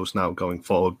studios now going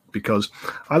forward, because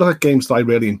I look at games that I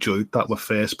really enjoyed that were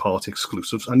first-party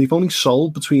exclusives, and they've only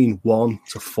sold between 1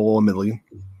 to 4 million,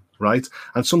 right?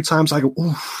 And sometimes I go,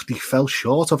 oof, they fell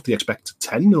short of the expected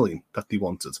 10 million that they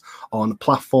wanted on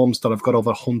platforms that have got over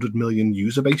 100 million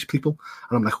user base people.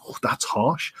 And I'm like, oh, that's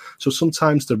harsh. So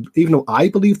sometimes, even though I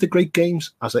believe they're great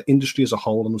games, as an industry as a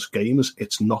whole and as gamers,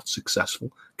 it's not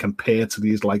successful compared to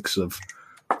these likes of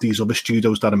these other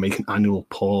studios that are making annual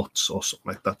ports or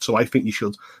something like that. So I think you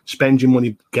should spend your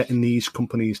money getting these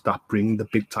companies that bring the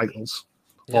big titles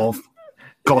of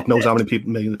God knows how many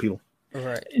millions of people.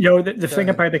 Right. The thing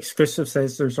about exclusives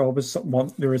is there is always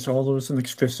an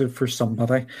exclusive for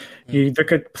somebody. You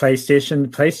look at PlayStation.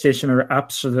 PlayStation are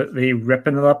absolutely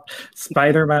ripping it up.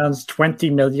 Spider-Man's 20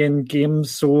 million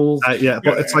games sold. But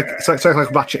it's like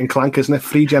Ratchet and Clank, isn't it?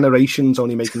 3 generations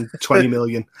only making 20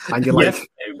 million, and you're like,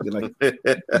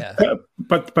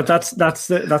 But that's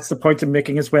the point I'm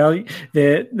making as well.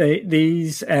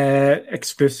 These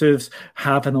exclusives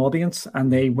have an audience,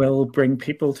 and they will bring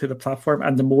people to the platform.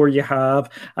 And the more you have,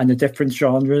 and the different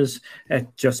genres, it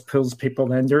just pulls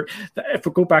people in there. If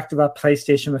we go back to that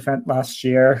PlayStation event last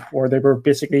year, where they were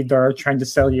basically there trying to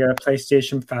sell you a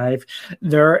PlayStation 5,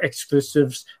 their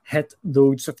exclusives hit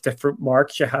loads of different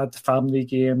marks. You had the family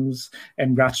games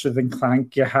in Ratchet and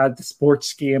Clank. You had the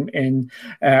sports game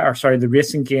the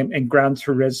racing game in Gran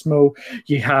Turismo.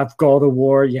 You have God of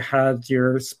War. You had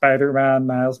your Spider-Man,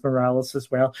 Miles Morales as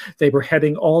well. They were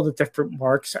hitting all the different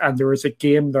marks, and there was a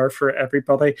game there for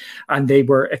everybody. And they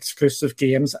were exclusive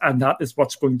games, and that is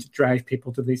what's going to drive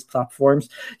people to these platforms.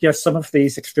 Yes, some of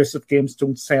these exclusive games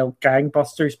don't sell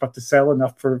gangbusters, but they sell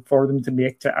enough for them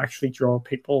to actually draw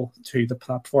people to the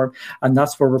platform. And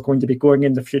that's where we're going to be going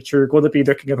in the future. We're going to be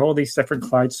looking at all these different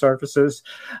cloud services,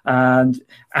 and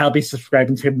I'll be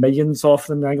subscribing to millions of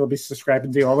them. I'm going to be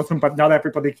subscribing to all of them, but not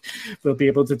everybody will be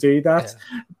able to do that.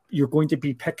 Yeah. You're going to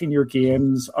be picking your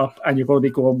games up, and you're going to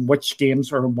be going which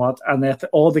games are what. And if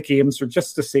all the games are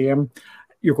just the same,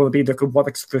 you're going to be looking what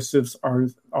exclusives are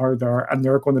there, and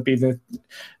they're going to be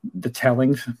the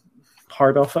telling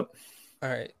part of it. All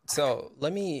right, so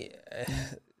let me.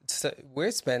 So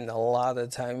we're spending a lot of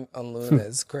time on Luna.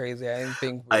 It's crazy. I didn't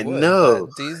think we I would, know.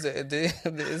 but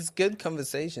it's good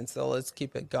conversation. So let's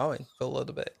keep it going for a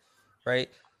little bit, right?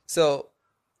 So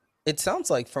it sounds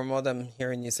like from what I'm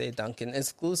hearing you say, Duncan,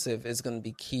 exclusive is going to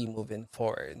be key moving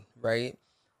forward, right?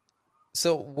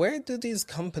 So where do these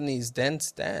companies then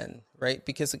stand, right?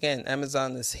 Because again,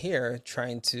 Amazon is here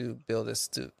trying to build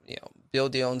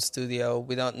build their own studio.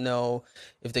 We don't know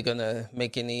if they're gonna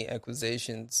make any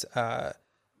acquisitions.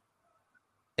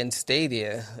 In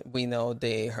Stadia, we know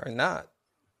they are not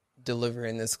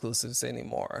delivering exclusives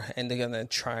anymore, and they're gonna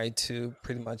try to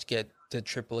pretty much get the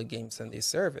AAA games on their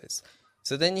service.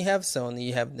 So then you have Sony,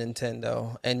 you have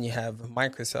Nintendo, and you have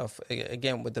Microsoft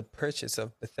again with the purchase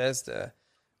of Bethesda.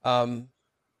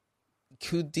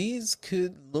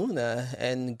 Could Luna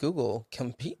and Google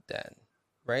compete then,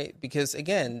 right? Because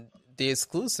again, the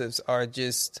exclusives are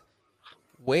just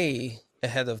way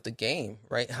ahead of the game,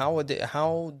 right? How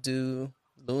do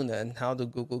Luna and how do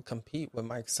Google compete with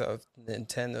Microsoft,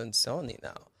 Nintendo, and Sony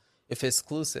now? If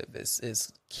exclusive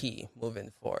is key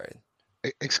moving forward.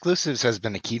 Exclusives has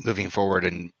been a key moving forward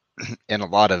in a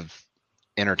lot of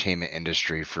entertainment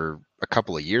industry for a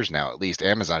couple of years now. At least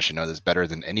Amazon should know this better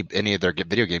than any of their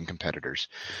video game competitors.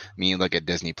 I mean, you look at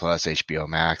Disney Plus, HBO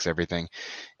Max, everything.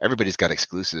 Everybody's got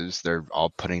exclusives. They're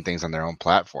all putting things on their own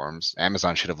platforms.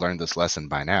 Amazon should have learned this lesson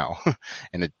by now,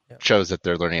 and it shows that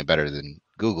they're learning it better than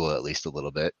Google at least a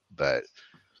little bit. But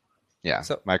yeah,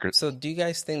 so do you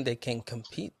guys think they can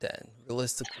compete then,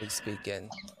 realistically speaking?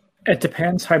 It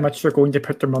depends how much they're going to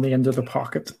put their money into the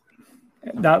pocket.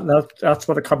 That's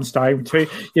what it comes down to.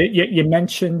 You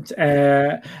mentioned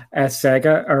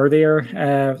Sega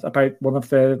earlier about one of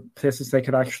the places they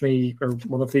could actually, or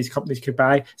one of these companies could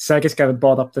buy. Sega's getting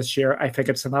bought up this year. I think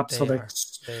it's an absolute.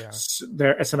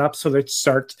 It's an absolute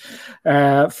start.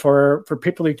 For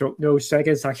people who don't know, Sega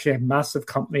is actually a massive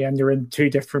company, and they're in two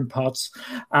different pots.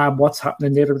 What's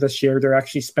happening later this year? They're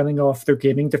actually spinning off their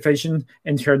gaming division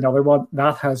into another one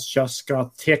that has just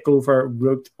got takeover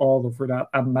wrote all over that,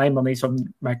 and my money's on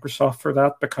Microsoft for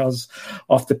that because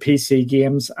of the PC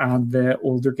games and the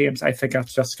older games. I think I've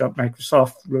just got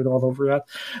Microsoft wrote all over that.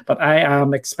 But I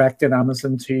am expecting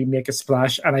Amazon to make a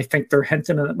splash, and I think they're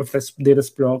hinting at it with this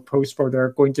latest blog post where they're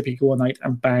going to be going out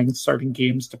and buying certain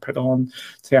games to put on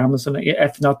to Amazon.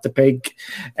 If not the big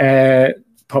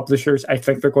publishers, I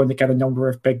think they're going to get a number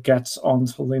of big gets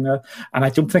onto Luna, and I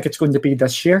don't think it's going to be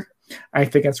this year. I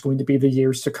think it's going to be the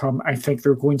years to come. I think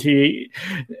they're going to,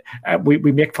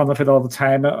 we make fun of it all the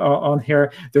time on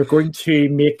here, they're going to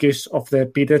make use of the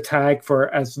beta tag for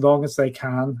as long as they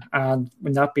can. And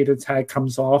when that beta tag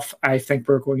comes off, I think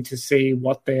we're going to see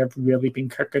what they have really been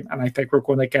cooking. And I think we're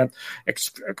going to get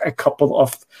a couple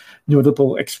of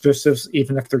notable exclusives,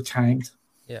 even if they're timed.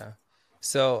 Yeah.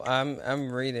 So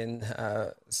I'm reading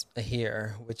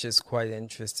here, which is quite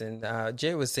interesting.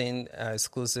 Jay was saying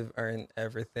exclusive aren't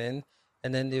everything,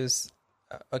 and then there's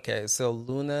okay. So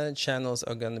Luna channels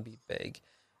are gonna be big.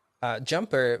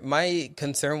 Jumper, my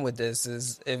concern with this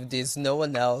is if there's no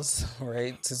one else,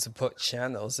 right, to support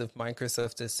channels, if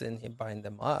Microsoft is in here buying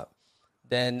them up,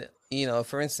 then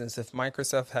for instance, if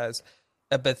Microsoft has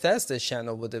a Bethesda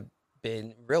channel, would have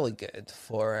been really good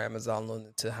for Amazon Luna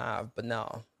to have, but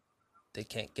no. They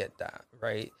can't get that,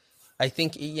 right? I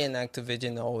think EA and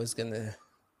Activision are always going to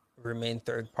remain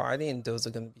third party, and those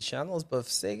are going to be channels. But if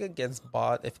Sega gets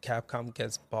bought, if Capcom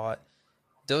gets bought,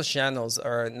 those channels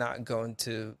are not going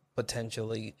to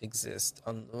potentially exist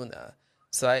on Luna.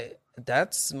 So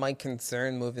that's my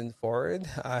concern moving forward.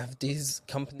 If these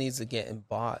companies are getting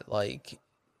bought, like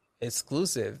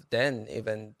exclusive, then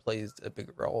even plays a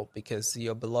big role because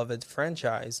your beloved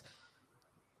franchise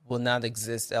will not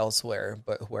exist elsewhere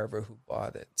but whoever who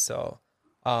bought it. So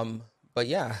but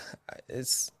yeah,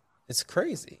 it's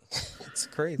crazy. It's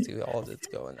crazy all that's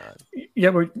going on. Yeah,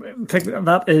 we think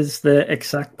that is the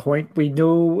exact point. We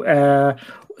know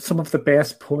some of the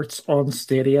best ports on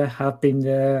Stadia have been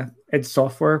id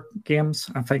Software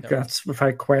games. I think that's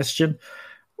without question.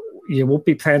 You won't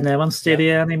be playing them on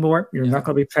Stadia anymore. You're not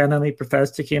going to be playing any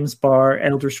Bethesda games, bar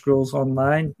Elder Scrolls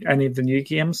Online, any of the new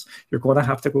games. You're going to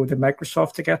have to go to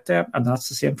Microsoft to get them, and that's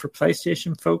the same for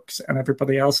PlayStation folks and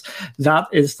everybody else. That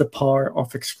is the power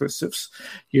of exclusives.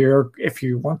 If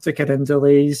you want to get into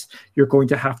these, you're going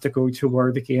to have to go to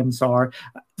where the games are.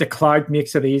 The cloud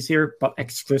makes it easier, but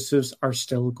exclusives are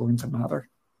still going to matter.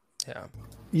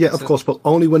 Yeah, of course, but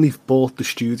only when they've bought the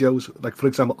studios. Like, for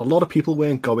example, a lot of people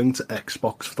weren't going to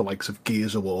Xbox for the likes of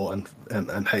Gears of War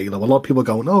and Halo. A lot of people are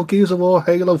going, oh, Gears of War,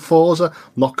 Halo, Forza,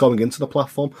 not going into the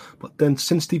platform. But then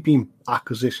since they've been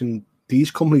acquisition these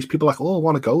companies, people are like, oh, I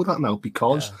want to go that now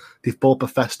because they've bought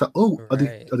Bethesda. Oh, are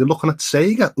they looking at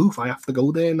Sega? Oof, I have to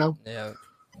go there now. Yeah.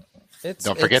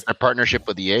 Don't forget their partnership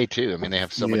with EA too. I mean, they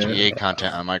have so much EA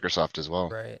content on Microsoft as well.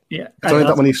 Right. Yeah. It's only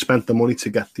that when you spent the money to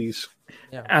get these.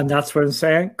 Yeah. And that's what I'm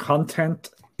saying. Content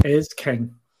is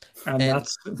king. And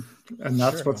that's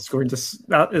what's going to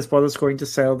that is what is going to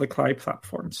sell the cloud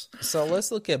platforms. So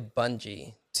let's look at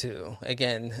Bungie too.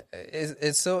 Again,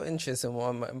 it's so interesting.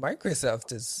 Well,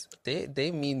 Microsoft is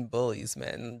they mean bullies,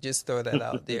 man. Just throw that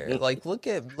out there. Like look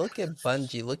at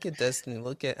Bungie, look at Destiny,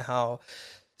 look at how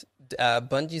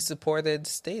Bungie supported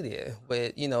Stadia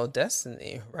with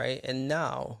Destiny, right? And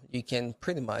now you can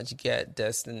pretty much get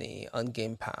Destiny on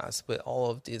Game Pass with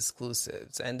all of the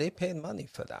exclusives, and they paid money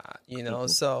for that,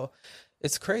 So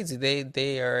it's crazy.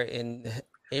 They are in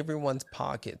everyone's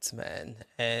pockets, man.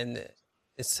 And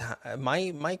it's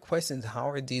my question is, how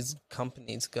are these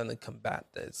companies gonna combat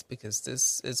this? Because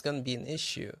this is gonna be an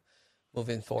issue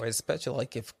moving forward, especially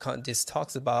like if this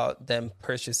talks about them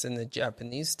purchasing the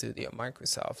Japanese studio,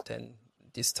 Microsoft, and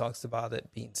this talks about it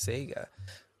being Sega,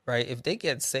 right? If they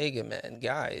get Sega, man,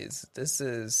 guys,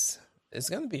 it's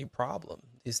going to be a problem.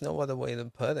 There's no other way to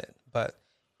put it. But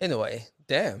anyway,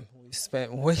 damn, we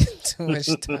spent way too much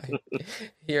time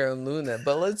here on Luna.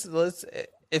 But let's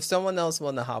if someone else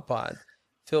want to hop on,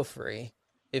 feel free.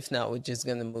 If not, we're just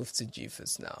going to move to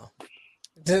GeForce Now.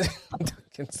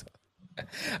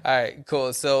 All right,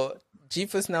 cool. So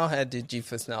GeForce Now had the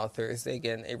GeForce Now Thursday.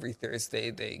 Again, every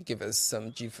Thursday they give us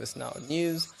some GeForce Now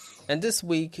news. And this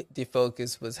week, the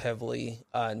focus was heavily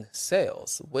on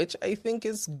sales, which I think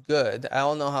is good. I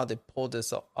don't know how they pulled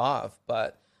this off,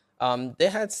 but they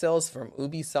had sales from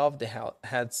Ubisoft. They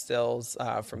had sales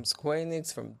from Square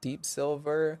Enix, from Deep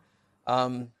Silver,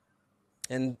 and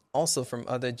also from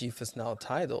other GeForce Now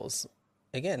titles.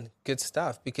 Again, good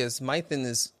stuff, because my thing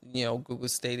is, Google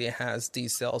Stadia has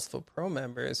these sales for pro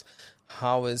members.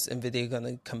 How is NVIDIA going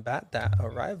to combat that or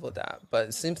rival that? But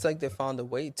it seems like they found a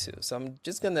way to. So I'm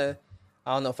just going to,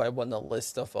 I don't know if I want a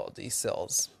list of all these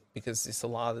sales because there's a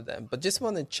lot of them, but just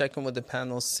want to check in with the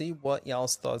panel, see what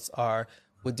y'all's thoughts are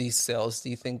with these sales. Do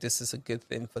you think this is a good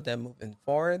thing for them moving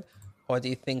forward? Or do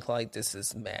you think like this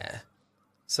is meh?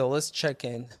 So let's check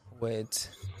in with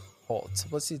Holt.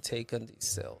 What's your take on these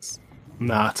sales?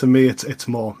 Nah, to me, it's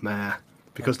more meh.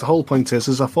 Because the whole point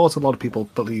is I thought a lot of people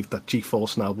believed that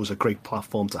GeForce Now was a great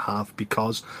platform to have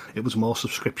because it was more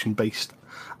subscription based.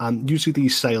 And usually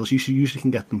these sales, you usually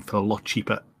can get them for a lot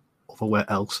cheaper everywhere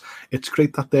else. It's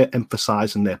great that they're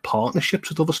emphasising their partnerships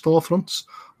with other storefronts,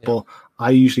 but I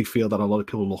usually feel that a lot of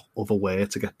people look otherwhere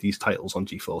to get these titles on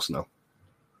GeForce Now.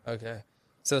 Okay.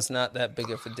 So it's not that big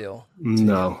of a deal?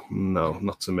 No,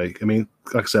 not to me. I mean,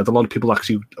 like I said, a lot of people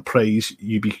actually praise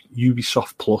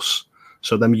Ubisoft Plus.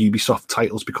 So them Ubisoft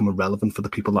titles become irrelevant for the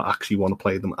people that actually want to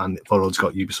play them and have already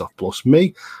got Ubisoft Plus.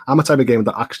 Me, I'm a type of gamer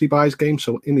that actually buys games.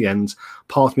 So in the end,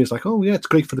 part of me is like, oh yeah, it's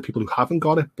great for the people who haven't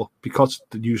got it. But because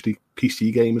they're usually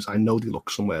PC gamers, I know they look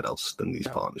somewhere else than these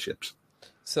partnerships.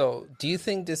 So do you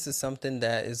think this is something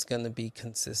that is going to be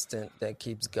consistent, that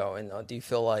keeps going? Or do you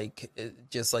feel like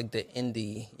just like the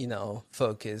indie,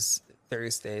 focus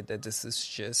Thursday, that this is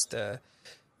just a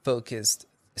focused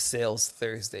sales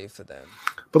Thursday for them?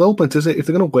 But the whole point is, if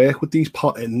they're going to work with these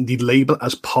and they label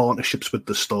as partnerships with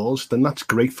the stores, then that's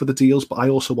great for the deals. But I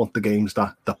also want the games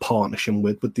that they're partnering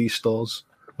with these stores,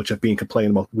 which I've been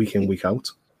complaining about week in, week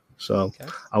out. So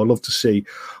I would love to see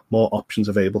more options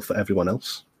available for everyone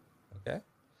else. Okay.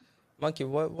 Monkey,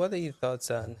 what are your thoughts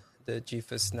on the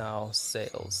GeForce Now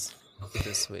sales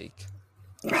this week?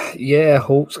 Yeah,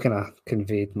 Holt's kind of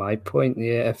conveyed my point.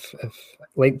 Yeah, if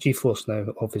like GeForce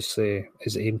Now obviously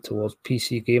is aimed towards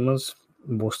PC gamers,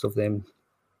 most of them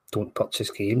don't purchase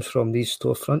games from these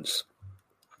storefronts.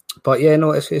 But yeah,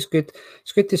 no, it's good.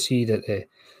 It's good to see that they're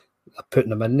putting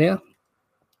them in there.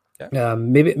 Yeah.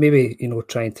 Maybe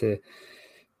trying to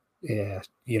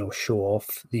show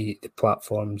off the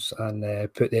platforms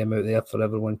and put them out there for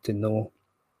everyone to know.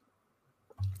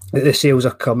 The sales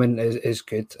are coming is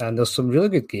good, and there's some really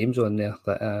good games on there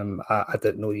that I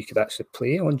didn't know you could actually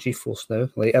play on GeForce Now.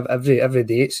 Like every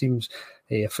day, it seems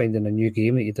finding a new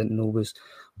game that you didn't know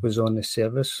was on the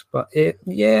service. But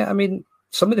I mean,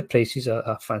 some of the prices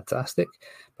are fantastic.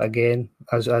 But again,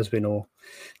 as we know,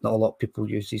 not a lot of people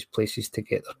use these places to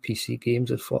get their PC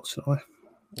games, unfortunately.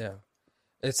 Yeah.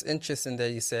 It's interesting that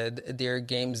you said there are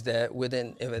games that we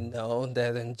didn't even know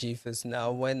that in GeForce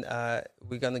Now. When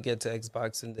we're going to get to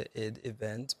Xbox in the id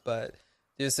event, but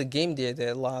there's a game there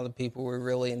that a lot of people were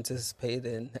really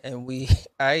anticipating, and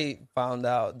I found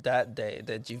out that day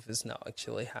that GeForce Now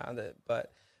actually had it.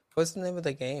 But what's the name of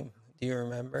the game? Do you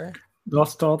remember?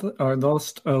 Lost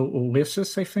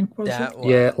Oasis, I think, was that it? one.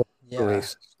 Yeah,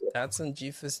 Oasis. that's on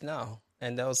GeForce Now,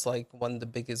 and that was like one of the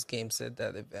biggest games at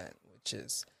that event, which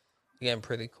is again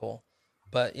pretty cool.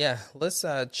 But yeah, let's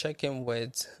check in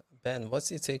with Ben.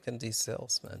 What's your take on these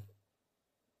sales, man?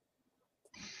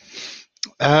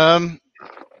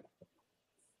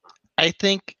 I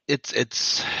think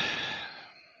it's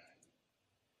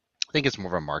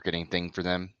more of a marketing thing for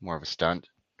them, more of a stunt.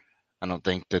 I don't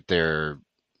think that they're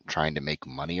trying to make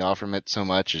money off from it so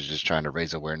much as just trying to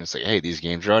raise awareness. Like, hey, these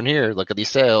games are on here. Look at these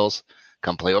sales.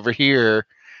 Come play over here.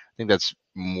 I think that's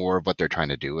more of what they're trying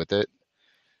to do with it,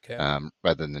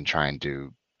 rather than trying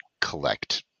to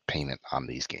collect payment on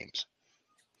these games.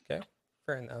 Okay,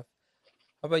 fair enough.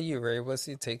 How about you, Ray? What's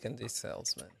your take on these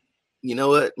sales, man? You know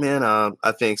what, man?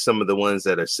 I think some of the ones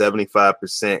that are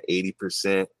 75%,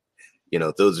 80%,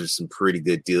 those are some pretty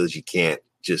good deals. You can't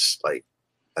just I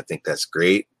think that's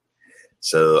great.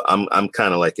 So I'm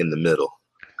kind of like in the middle,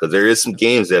 because there is some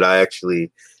games that I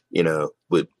actually,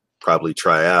 would probably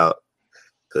try out,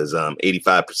 because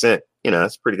 85%,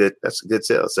 that's pretty good. That's a good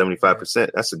sale.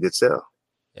 75%, that's a good sale.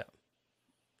 Yeah,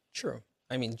 true.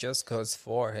 I mean, Just Cause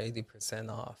 4, 80%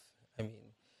 off. I mean,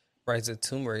 Rise of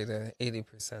Tomb Raider,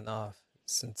 80% off.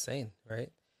 It's insane,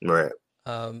 right? Right.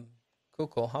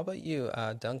 Cool. How about you,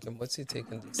 Duncan? What's your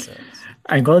take on these sales?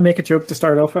 I'm going to make a joke to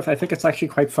start off with. I think it's actually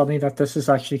quite funny that this is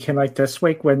actually came out this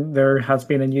week when there has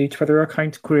been a new Twitter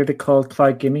account created called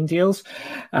Cloud Gaming Deals.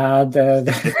 And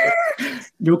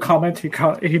no comment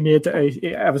who made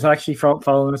I was actually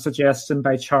following a suggestion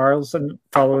by Charles and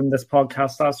following this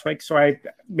podcast last week, so I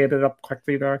made it up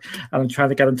quickly there, and I'm trying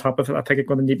to get on top of it. I think I'm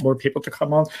going to need more people to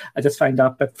come on. I just find that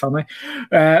a bit funny.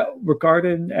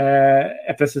 Regarding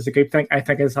if this is a good thing, I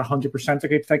think it's 100% a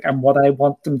good thing, and what I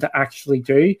want them to actually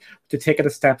do to take it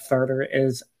a step further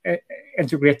is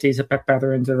integrate these a bit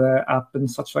better into the app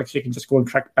and such, like so you can just go and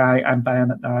click buy. I'm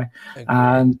buying it now.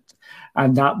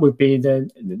 And that would be the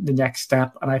next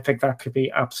step. And I think that could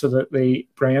be absolutely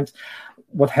brilliant.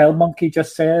 What Hell Monkey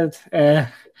just said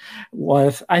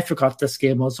was, I forgot this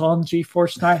game was on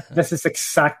GeForce Now. This is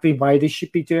exactly why they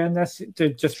should be doing this,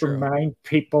 to just remind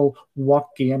people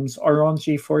what games are on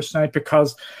GeForce Now,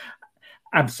 because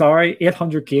I'm sorry,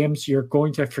 800 games, you're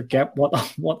going to forget what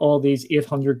all these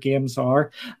 800 games are,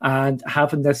 and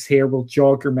having this here will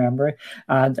jog your memory.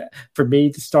 And for me,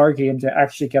 the star game to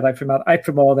actually get out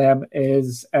from all them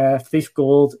is Thief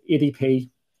Gold 80p,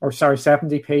 or sorry,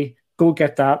 70p. Go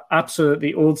get that.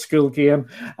 Absolutely old school game,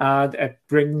 and it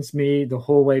brings me the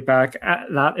whole way back.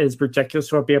 That is ridiculous.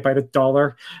 So it'll be about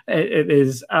 $1. It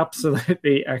is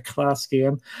absolutely a class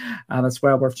game, and it's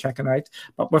well worth checking out.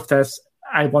 But with this,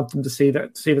 I want them to see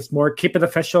this more. Keep it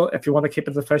official if you want to keep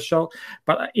it official,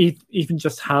 but even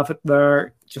just have it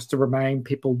there just to remind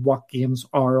people what games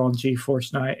are on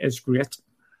GeForce Now is great.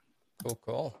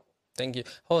 Cool. Thank you.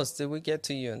 Host, did we get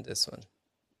to you on this one?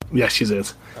 Yes, she did.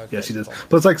 Okay, yes, she did.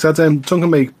 But it's like I said, Duncan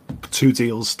made 2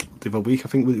 deals the other week. I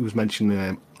think he was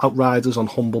mentioning Outriders on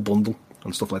Humble Bundle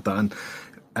and stuff like that.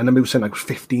 And then we were saying like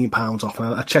 £15 off.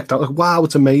 And I checked out, like, wow,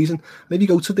 it's amazing. And then you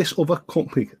go to this other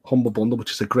company, Humble Bundle,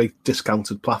 which is a great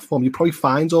discounted platform. You probably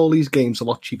find all these games a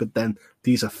lot cheaper than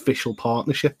these official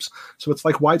partnerships. So it's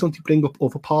like, why don't you bring up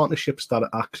other partnerships that are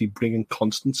actually bringing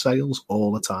constant sales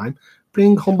all the time?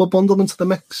 Bring Humble Bundle into the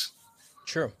mix.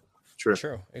 True.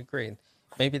 Agreed.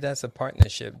 Maybe that's a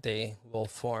partnership they will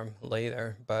form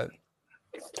later, but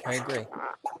I agree.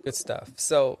 Good stuff.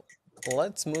 So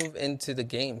let's move into the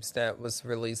games that was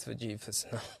released for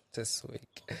GeForce Now this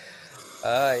week.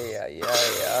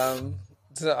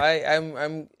 So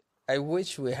I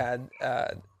wish we had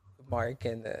Mark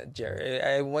and Jerry.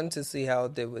 I want to see how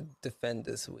they would defend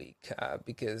this week,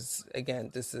 because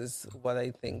again, this is what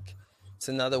I think. It's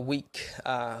another week,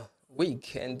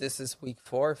 and this is week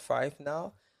 4 or 5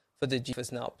 now for the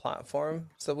GeForce Now platform.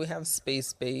 So we have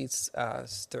Space Base,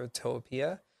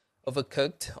 Startopia,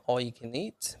 Overcooked, All You Can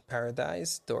Eat,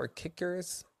 Paradise, Door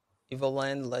Kickers,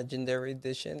 Evoland Legendary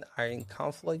Edition, Iron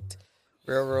Conflict,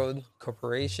 Railroad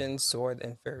Corporation, Sword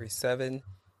and Fairy 7,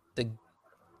 The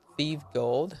Thief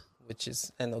Gold, which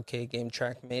is NOK Game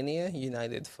Trackmania,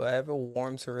 United Forever,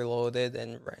 Worms Reloaded,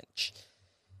 and Wrench.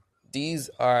 These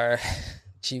are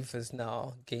GeForce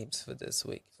Now games for this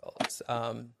week, fellas.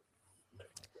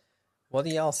 What are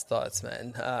y'all's thoughts,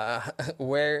 man?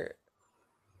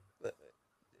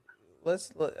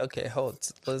 Let's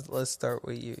start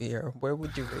with you here. Where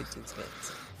would you rate these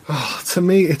games? To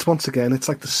me, it's once again, it's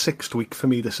like the 6th week for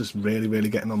me. This is really, really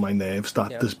getting on my nerves.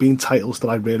 That there's been titles that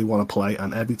I really want to play,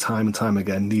 and every time and time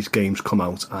again, these games come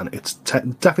out, and it's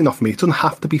definitely not for me. It doesn't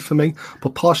have to be for me,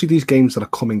 but partially these games that are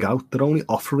coming out, they're only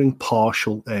offering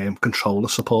partial controller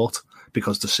support.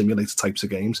 because the simulator types of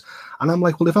games. And I'm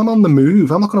like, well, if I'm on the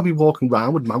move, I'm not going to be walking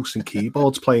around with mouse and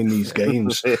keyboards playing these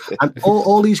games. And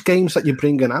all these games that you're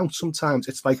bringing out, sometimes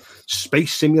it's like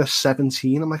Space Simulator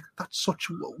 17. I'm like, that's such...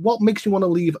 What makes me want to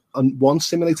leave one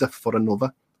simulator for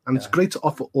another? And it's great to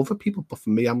offer other people, but for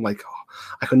me, I'm like,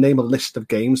 I can name a list of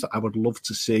games that I would love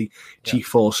to see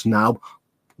GeForce Now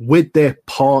with their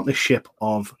partnership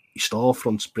of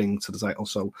storefronts bring to the title.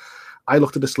 So I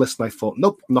looked at this list and I thought,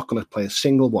 nope, I'm not going to play a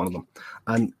single one of them.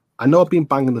 And I know I've been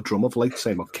banging the drum of late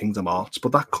saying about Kingdom Hearts,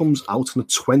 but that comes out on the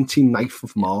 29th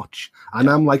of March. And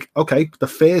I'm like, okay, the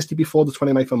Thursday before the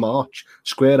 29th of March,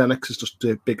 Square Enix has just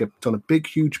done a big,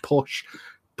 huge push.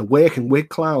 The working with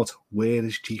cloud, where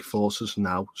is GeForce's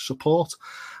Now support?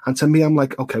 And to me, I'm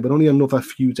like, okay, we're only another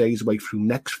few days away through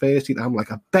next Thursday. And I'm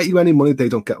like, I bet you any money they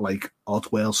don't get like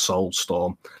Oddworld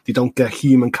Soulstorm. They don't get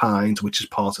Humankind, which is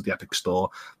part of the Epic Store.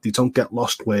 They don't get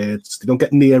Lost Words. They don't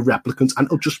get Nier Replicant. And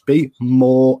it'll just be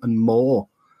more and more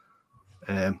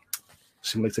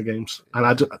simulator games.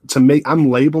 And to me,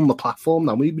 I'm labeling the platform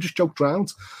now. We just joked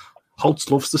around.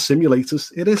 Holtz loves the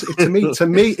simulators. It is to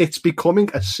me, it's becoming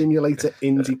a simulator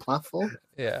indie platform.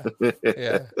 Yeah.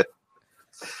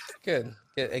 Good.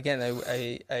 Again,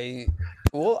 I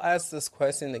will ask this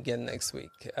question again next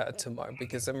week to Mark,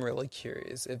 because I'm really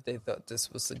curious if they thought this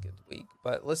was a good week.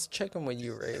 But let's check in with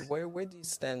you, Ray. Where do you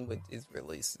stand with these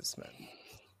releases,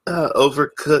 man?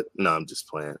 Overcooked? No, I'm just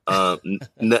playing. None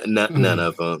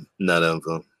of them.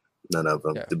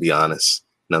 Yeah. To be honest,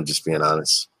 no, I'm just being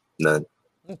honest. None.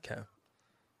 Okay.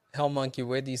 Hell Monkey,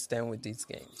 where do you stand with these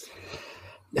games?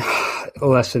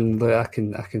 Listen, I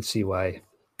can see why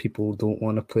people don't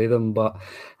want to play them, but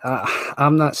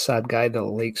I'm that sad guy that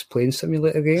likes playing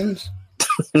simulator games.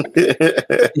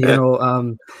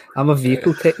 I'm a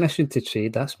vehicle technician to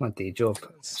trade. That's my day job.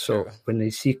 So when I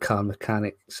see car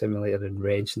mechanic simulator and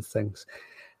wrench and things,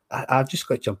 I've just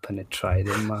got to jump in and try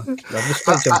them, man. I've just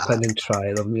got to jump in and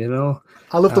try them,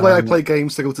 I love the way I play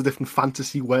games to go to different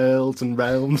fantasy worlds and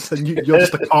realms, and you're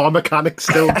just a car mechanic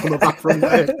still coming back from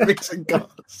there, fixing cars.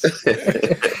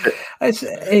 But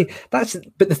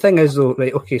the thing is, though,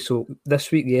 right? Okay, so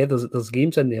this week, there's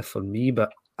games in there for me,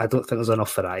 but I don't think there's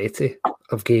enough variety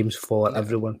of games for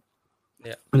everyone.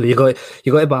 Yeah, you got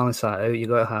to balance that out. You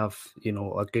got to have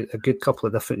a good couple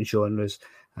of different genres.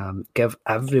 Give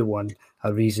everyone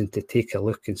a reason to take a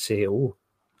look and say, "Oh,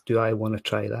 do I want to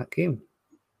try that game?"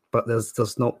 But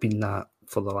there's not been that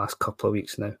for the last couple of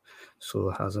weeks now, so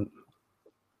there hasn't.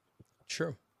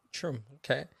 True.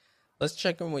 Okay, let's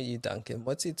check in with you, Duncan.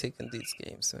 What's your take on these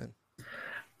games, man?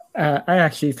 I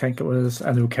actually think it was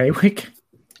an okay week.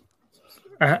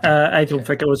 I don't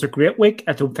think it was a great week.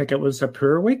 I don't think it was a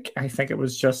poor week. I think it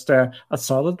was just a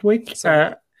solid week.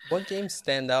 So what games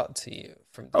stand out to you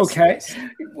from this list?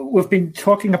 We've been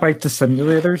talking about the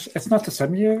simulators. It's not the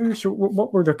simulators.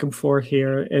 What we're looking for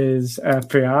here is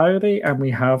variety, and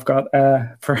we have got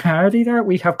variety there.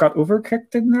 We have got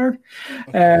Overcooked in there.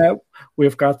 Okay.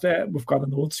 We've got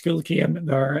an old school game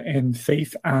there in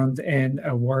Thief and in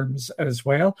Worms as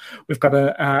well. We've got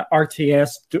a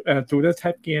RTS Dota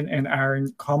type game in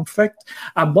Iron Conflict.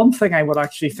 And one thing I would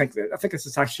actually think this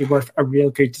is actually worth a real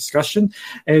good discussion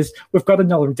is we've got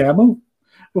another demo.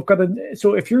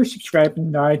 So if you're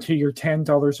subscribing now to your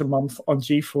 $10 a month on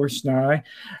GeForce Now,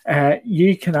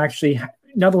 you can actually.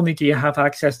 Not only do you have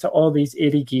access to all these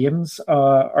 80 games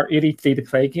or 80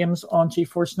 free-to-play games on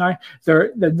GeForce Now,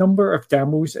 the number of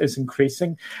demos is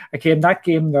increasing. Again, that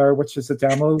game there, which is a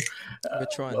demo,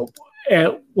 which one?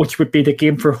 Which would be the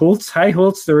game for Holtz. Hi,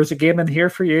 Holtz. There is a game in here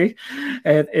for you.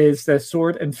 It is the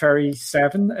Sword and Fairy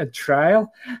 7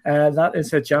 Trial. That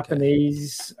is a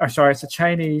Japanese, it's a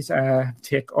Chinese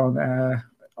take on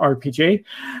RPG.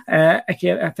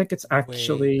 Again, I think it's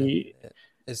actually.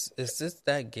 Is this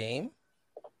that game?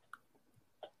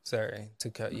 Sorry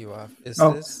to cut you off. Is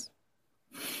this?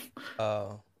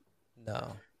 Oh,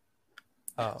 no.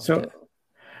 Oh, okay.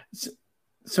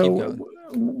 So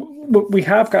we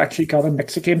have actually got a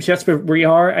mix of games. Yes, but we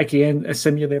are again a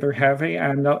simulator heavy.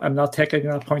 I'm not taking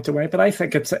that point away, but I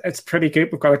think it's pretty good.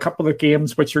 We've got a couple of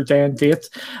games which are day and date,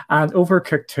 and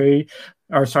Overcooked 2.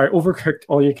 Overcooked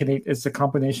All You Can Eat is the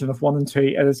combination of 1 and 2.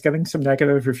 It is getting some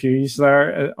negative reviews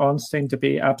there on Steam, to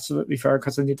be absolutely fair,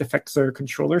 because they need to fix their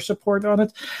controller support on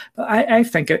it. But I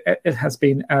think it has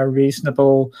been a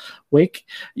reasonable week.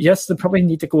 Yes, they probably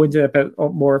need to go into a bit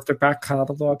more of their back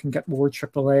catalogue and get more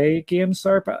AAA games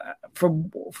there. But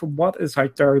from what is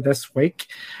out there this week,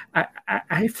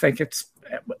 I think it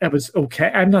was okay.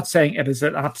 I'm not saying it is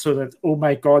an absolute, oh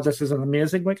my God, this is an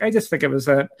amazing week. I just think it was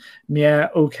a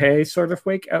okay sort of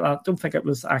week. I don't think it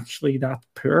was actually that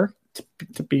poor,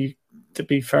 to be to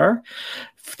be fair.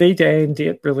 3-day and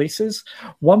date releases.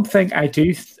 One thing I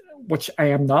do, which I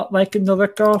am not liking the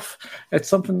look of, it's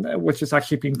something which is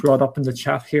actually being brought up in the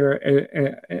chat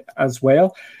here as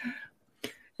well,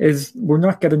 is we're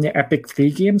not getting the Epic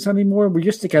free games anymore. We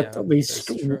used to get at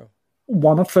least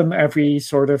one of them every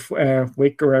sort of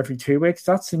week or every 2 weeks.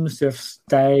 That seems to have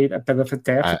died a bit of a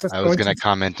death at this point. I was going to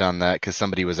comment on that because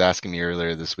somebody was asking me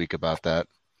earlier this week about that.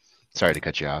 Sorry to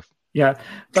cut you off. Yeah,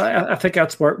 but I think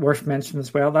that's worth mentioning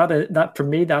as well. That for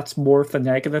me, that's more of the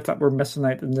negative that we're missing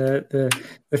out in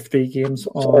the free games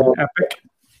on Epic.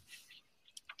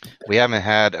 We haven't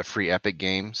had a free Epic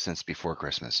game since before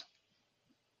Christmas.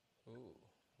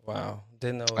 Wow,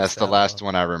 didn't know. That's the last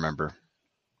one I remember.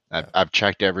 I've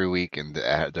checked every week, and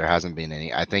there hasn't been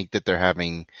any. I think that they're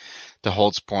having, to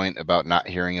Holt's point about not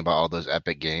hearing about all those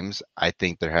Epic games, I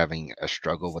think they're having a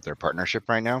struggle with their partnership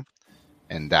right now,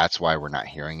 and that's why we're not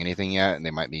hearing anything yet. And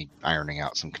they might be ironing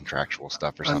out some contractual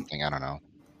stuff or something. I don't know.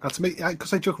 That's me,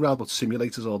 because I joke around about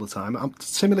simulators all the time.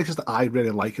 Simulators that I really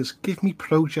like is give me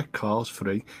Project Cars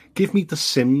free, give me The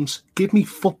Sims, give me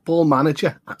Football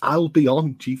Manager. I'll be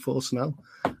on GeForce Now,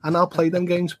 and I'll play them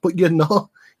games. But you're not.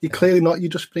 You're clearly not.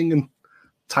 You're just bringing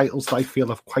titles that I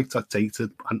feel are quite outdated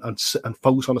and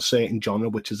focus on a certain genre,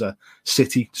 which is a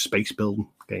city space building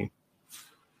game.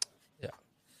 Yeah.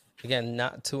 Again,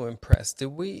 not too impressed. Who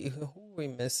were we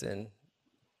missing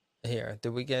here?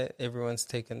 Did we get everyone's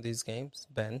take on these games,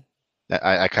 Ben?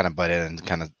 I kind of butt in and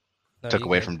kind of took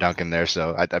away from Duncan there,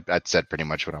 so I said pretty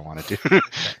much what I wanted to.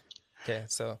 Okay,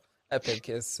 so Epic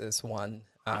is one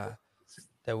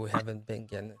that we haven't been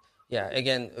getting. Yeah,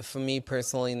 again, for me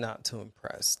personally, not too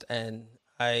impressed, and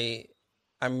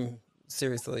I'm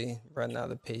seriously running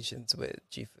out of patience with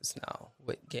GeForce Now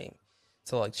with game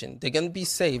selection. They're gonna be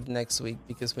saved next week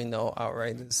because we know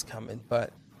Outriders is coming,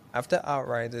 but after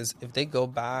Outriders, if they go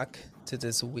back to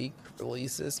this week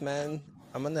releases, man,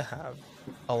 I'm gonna have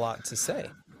a lot to say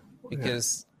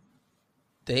because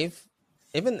they've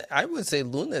even, I would say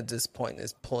Luna at this point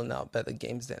is pulling out better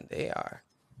games than they are.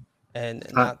 And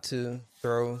not to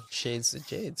throw shades at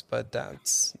Jades, but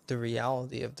that's the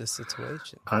reality of the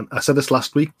situation. And I said this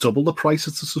last week, double the price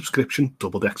of the subscription,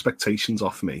 double the expectations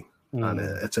off me. And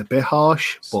it's a bit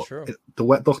harsh, but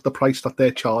the price that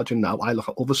they're charging now, I look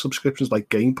at other subscriptions like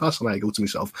Game Pass and I go to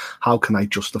myself, how can I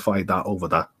justify that over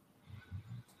that?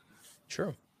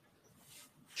 True.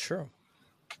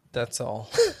 That's all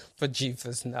for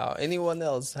GeForce Now. Anyone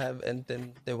else have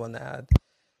anything they want to add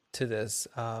to this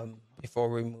before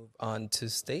we move on to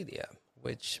Stadia,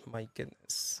 which, my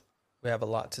goodness, we have a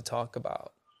lot to talk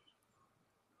about.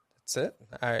 That's it.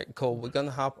 All right, cool. We're going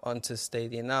to hop onto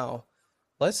Stadia now.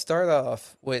 Let's start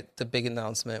off with the big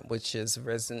announcement, which is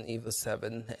Resident Evil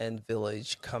 7 and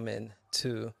Village coming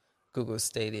to Google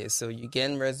Stadia. So you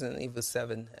get Resident Evil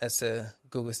 7 as a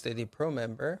Google Stadia Pro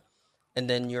member, and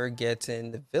then you're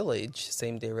getting the Village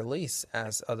same-day release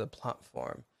as other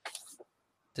platform.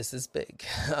 This is big.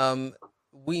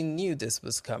 We knew this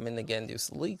was coming. Again,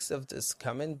 there's leaks of this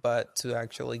coming, but to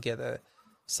actually get a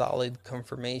solid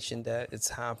confirmation that it's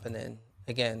happening,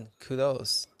 again,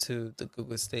 kudos to the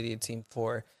Google Stadia team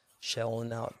for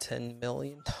shelling out $10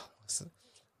 million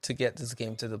to get this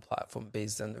game to the platform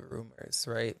based on the rumors,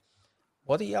 right?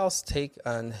 What do y'all's take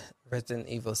on Resident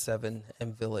Evil 7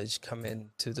 and Village coming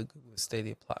to the Google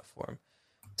Stadia platform?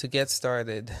 To get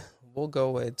started, we'll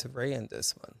go with Ray on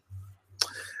this one.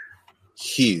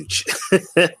 Huge.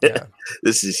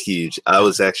 This is huge. I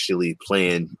was actually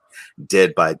playing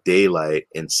Dead by Daylight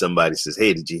and somebody says,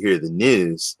 hey, did you hear the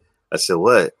news? I said,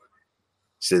 what?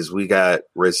 He says, we got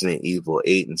Resident Evil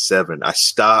 8 and 7. I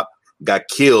stopped, got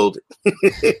killed.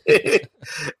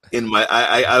 In my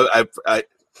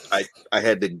I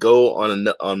had to go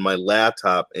on my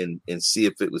laptop and see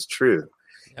if it was true.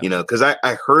 You know, because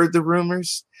I heard the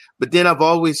rumors, but then I've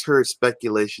always heard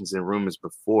speculations and rumors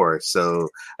before, so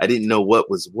I didn't know what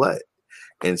was what.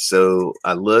 And so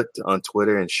I looked on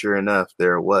Twitter, and sure enough,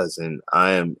 there it was. And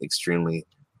I am extremely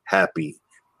happy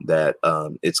that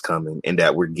it's coming and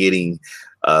that we're getting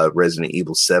Resident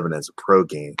Evil 7 as a pro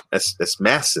game. That's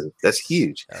massive. That's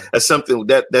huge. That's something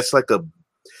that's like a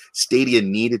Stadia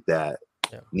needed that.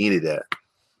 Needed that.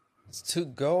 To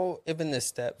go even a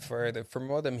step further, from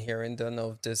what I'm hearing, don't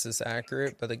know if this is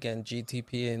accurate, but again,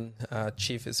 GTP and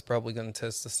Chief is probably going to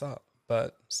test this out.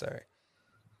 But sorry,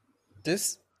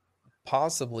 this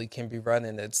possibly can be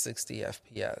running at 60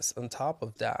 FPS. On top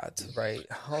of that, right?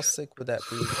 How sick would that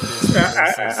be if this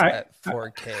releases at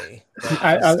 4K?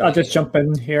 Right, I'll just jump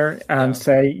in here and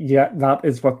say, that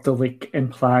is what the leak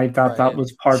implied, that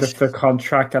was part of the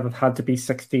contract, that it had to be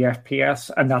 60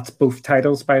 FPS, and that's both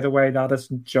titles, by the way. That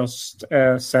isn't just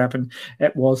 7.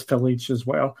 It was Village as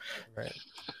well. Right.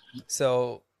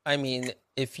 So, I mean,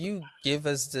 if you give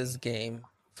us this game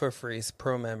for free as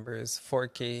pro members,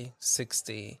 4K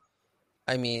 60,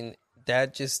 I mean,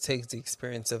 that just takes the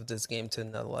experience of this game to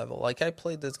another level. Like, I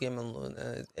played this game on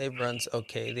Luna. It runs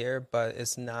okay there, but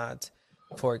it's not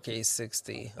 4K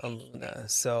 60 on Luna.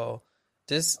 So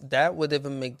that would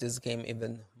even make this game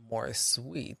even more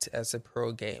sweet as a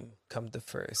pro game come the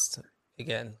first.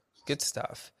 Again, good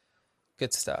stuff.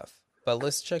 Good stuff. But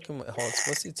let's check in with Holtz.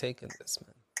 What's your take on this,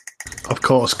 man? Of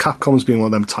course, Capcom's been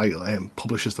one of them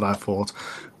publishers that I thought,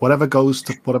 whatever goes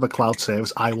to whatever cloud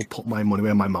service, I will put my money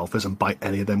where my mouth is and buy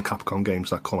any of them Capcom games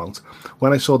that come out.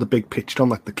 When I saw the big pitched on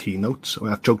like the keynotes,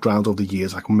 I've joked around over the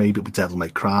years, like maybe it'll be Devil May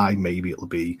Cry, maybe it'll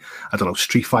be, I don't know,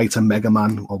 Street Fighter, Mega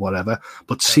Man or whatever.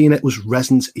 But seeing it was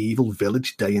Resident Evil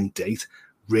Village day and date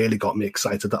really got me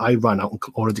excited that I ran out and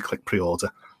already clicked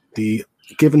pre-order.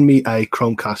 Giving me a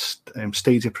Chromecast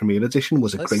Stadia Premier Edition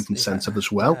was a great incentive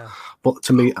as well. Yeah. But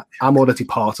to me, I'm already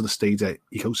part of the Stadia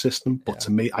ecosystem. But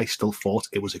to me, I still thought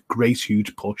it was a great,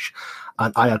 huge push.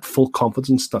 And I had full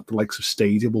confidence that the likes of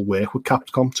Stadia will work with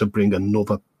Capcom to bring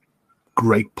another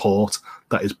great port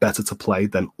that is better to play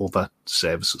than other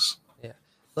services.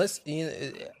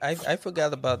 I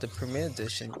forgot about the Premier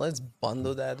Edition. Let's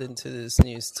bundle that into this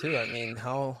news too. I mean,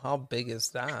 how big is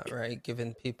that, right?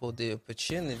 Giving people the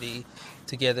opportunity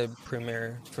to get a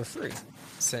Premier for free,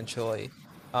 essentially.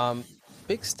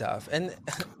 Big stuff. And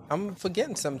I'm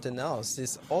forgetting something else.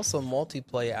 There's also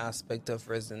multiplayer aspect of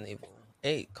Resident Evil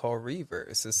 8 called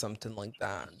Reverse or something like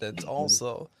that. That's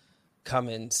also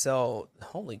coming. So,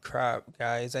 holy crap,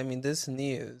 guys. I mean, this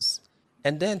news...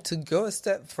 And then to go a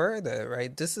step further,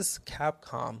 right? This is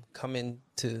Capcom coming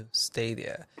to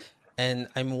Stadia. And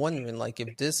I'm wondering, like,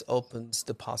 if this opens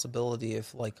the possibility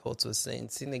of, like Holtz was saying,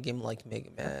 seeing a game like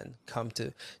Mega Man come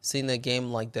to, seeing a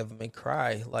game like Devil May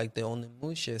Cry, like the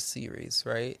Onimusha series,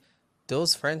 right?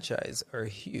 Those franchises are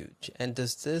huge. And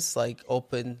does this, like,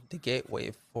 open the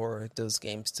gateway for those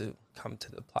games to come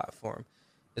to the platform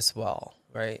as well,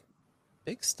 right?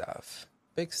 Big stuff.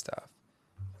 Big stuff.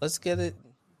 Let's get it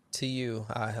to you,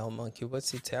 Hell Monkey.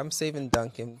 What's your take? I'm saving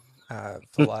Duncan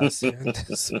for last year.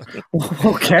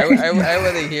 Okay. I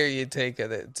want to hear your take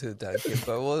on it too, Duncan,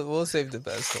 but we'll save the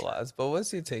best for last. But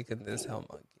what's your take on this, Hell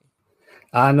Monkey?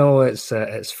 I know it's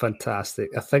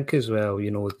fantastic. I think as well,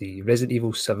 you know, the Resident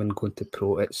Evil 7 going to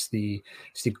Pro, it's the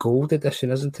gold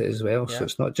edition, isn't it, as well? Yeah. So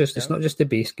it's not just the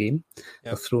base game. Yeah.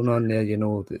 They're thrown on there, you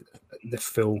know, the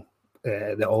full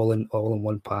the all in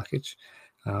one package.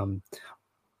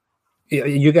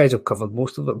 You guys have covered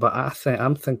most of it, but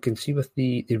I'm thinking, see, with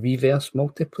the reverse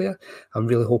multiplayer, I'm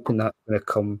really hoping that's going to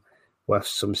come with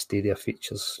some Stadia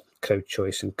features, crowd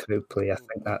choice and crowd play. I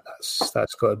think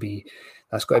that's got to be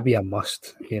a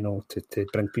must, you know, to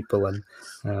bring people in,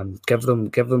 give them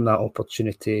that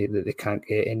opportunity that they can't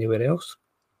get anywhere else.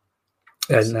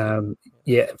 And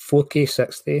 4K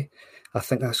 60. I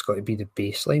think that's got to be the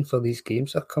baseline for these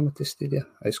games that are coming to Stadia.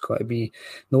 It's got to be.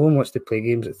 No one wants to play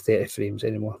games at 30 frames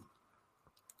anymore.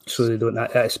 So they don't.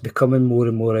 It's becoming more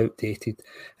and more outdated.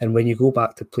 And when you go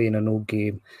back to playing an old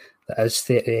game that is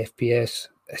 30 FPS,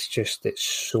 it's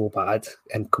so bad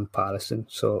in comparison.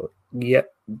 So give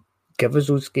us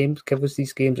those games. Give us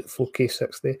these games at 4K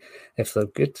 60 if they're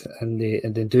good and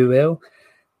they do well.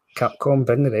 Capcom,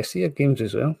 bring the rest of your games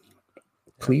as well,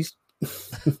 please.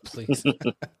 Please.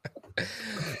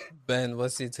 Ben,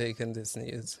 what's your take on this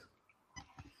news?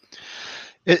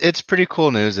 It's pretty cool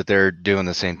news that they're doing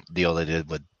the same deal they did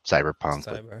with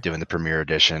Cyberpunk, doing the Premier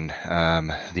Edition.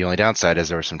 The only downside is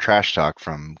there was some trash talk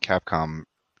from Capcom,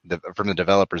 from the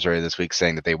developers earlier this week,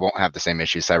 saying that they won't have the same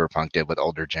issues Cyberpunk did with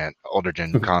older gen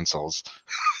consoles.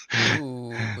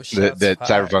 Ooh, that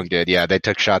Cyberpunk did. Yeah, they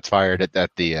took shots fired at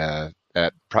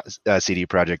CD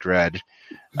Projekt Red.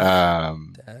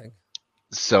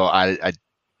 So I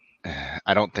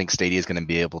don't think Stadia is going to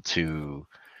be able to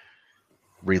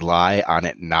rely on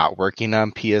it not working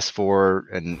on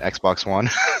PS4 and Xbox One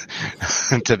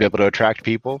to be able to attract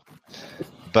people.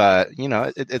 But, you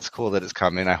know, it's cool that it's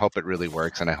coming. I hope it really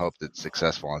works, and I hope it's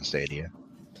successful on Stadia.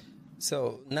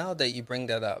 So now that you bring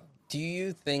that up, do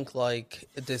you think, like,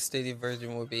 the Stadia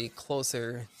version will be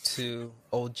closer to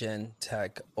old gen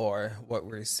tech or what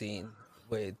we're seeing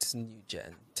with new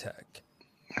gen tech?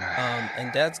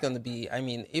 And that's going to be, I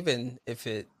mean, even if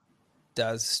it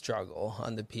does struggle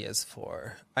on the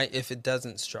PS4, if it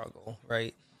doesn't struggle,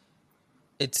 right,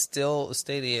 it's still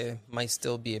Stadia might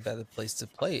still be a better place to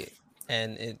play it,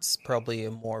 and it's probably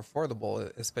a more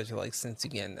affordable, especially like since you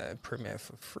get Premiere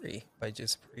for free by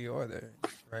just pre-order,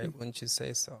 right? Wouldn't you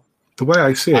say so? The way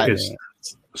I see it is,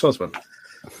 Sosman.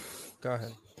 Go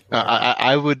ahead.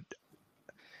 I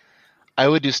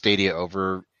would do Stadia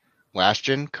over last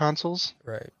gen consoles,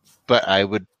 right? But I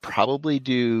would probably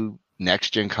do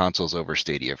next gen consoles over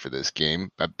Stadia for this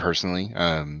game, personally.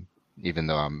 Even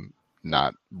though I'm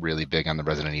not really big on the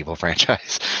Resident Evil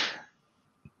franchise.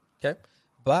 Okay,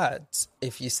 but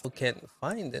if you still can't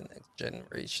find the next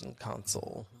generation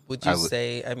console, would you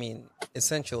say? I mean,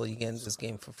 essentially, you get this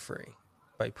game for free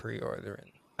by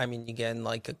pre-ordering. I mean, you get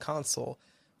like a console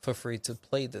for free to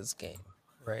play this game,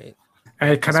 right?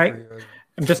 I'm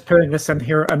just putting this in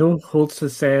here. I know Holtz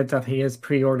has said that he has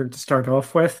pre-ordered to start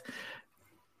off with.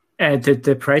 Did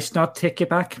the price not take you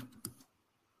back?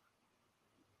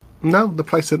 No, the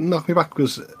price didn't knock me back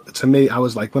because to me, I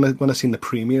was like, when I seen the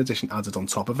Premier Edition added on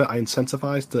top of it, I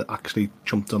incentivized to actually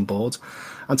jumped on board.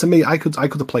 And to me, I could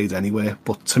have played anywhere,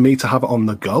 but to me, to have it on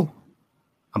the go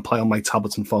and play on my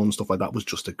tablets and phone and stuff like that was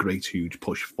just a great, huge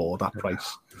push for that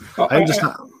price. I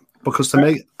understand. Because to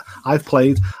me, I've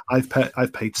paid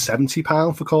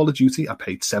 £70 for Call of Duty. I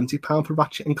paid £70 for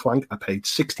Ratchet and Clank. I paid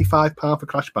 £65 for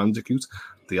Crash Bandicoot.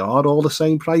 They are all the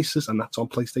same prices, and that's on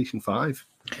PlayStation 5.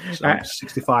 So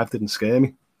 65 didn't scare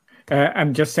me.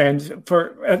 I'm just saying,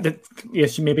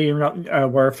 yes, maybe you're not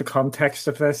aware of the context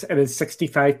of this. It is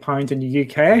 £65 in the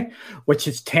UK, which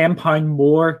is £10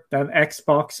 more than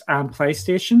Xbox and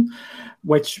PlayStation,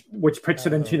 which puts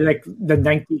it into like the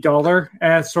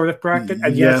 $90 sort of bracket.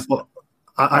 And yes, but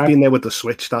I've been there with the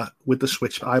Switch.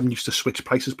 I'm used to Switch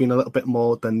prices being a little bit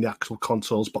more than the actual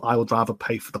consoles, but I would rather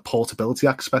pay for the portability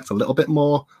aspect a little bit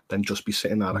more than just be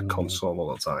sitting at a console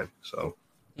all the time. So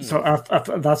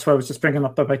that's why I was just bringing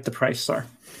up about the price there.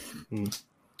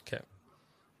 Okay,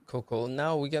 cool.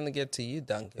 Now we're gonna get to you,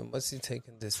 Duncan. What's your take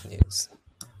on this news?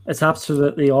 It's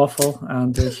absolutely awful,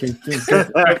 and they should give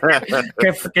their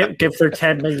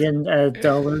 $10 million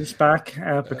back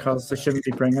because they shouldn't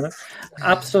be bringing it.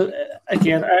 Absolutely.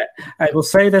 Again, I will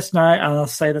say this now, and I'll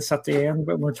say this at the end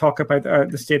when we're talking about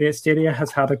the Stadia. Stadia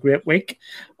has had a great week,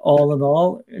 all in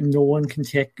all. No one can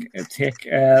take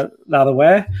that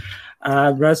away.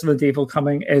 Resident Evil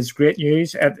coming is great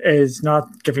news. It is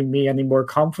not giving me any more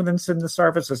confidence in the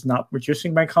service. It's not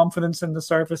reducing my confidence in the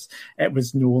service. It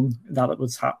was known that it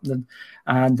was happening,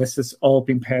 and this has all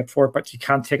been paid for, but you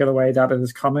can't take it away that it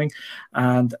is coming,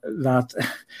 and that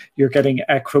you're getting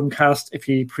a Chromecast if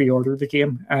you pre-order the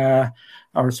game.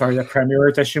 The Premier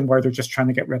Edition, where they're just trying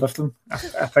to get rid of them. I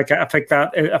think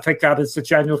that is the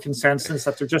general consensus,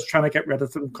 that they're just trying to get rid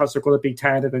of them because they're going to be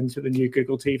tied into the new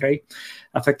Google TV.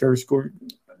 I think they're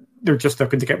just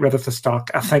looking to get rid of the stock.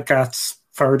 I think that's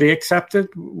fairly accepted.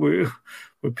 Would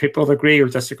people agree or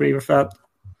disagree with that?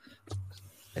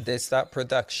 They stop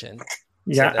production.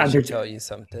 Yeah, so that should tell you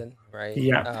something, right?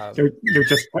 Yeah, they're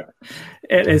just.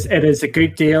 It is a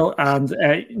good deal, and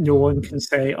no one can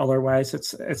say otherwise.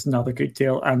 It's not a good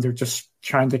deal, and they're just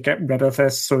trying to get rid of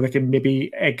this so they can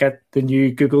maybe get the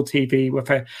new Google TV with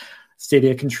a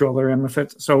Stadia controller in with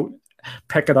it. So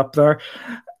pick it up there.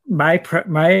 My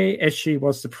issue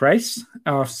was the price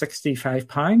of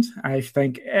 £65. I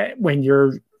think when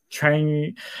you're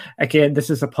trying, again, this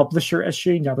is a publisher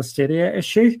issue, not a Stadia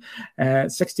issue.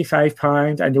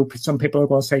 £65. I know some people are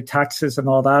going to say taxes and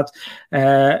all that.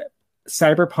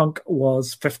 Cyberpunk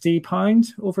was £50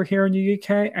 over here in the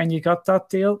UK, and you got that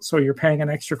deal. So you're paying an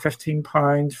extra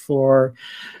 £15 for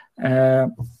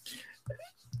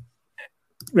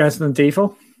Resident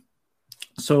Evil.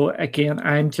 So again,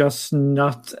 I'm just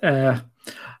not.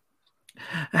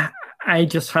 I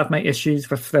just have my issues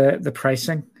with the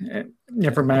pricing.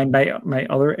 Never mind my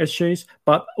other issues,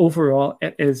 but overall,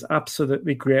 it is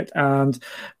absolutely great. And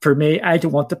for me, I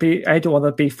don't want to be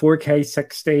 4K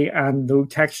 60 and no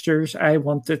textures. I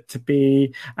want it to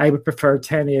be. I would prefer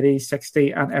 1080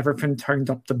 60 and everything turned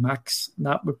up to max.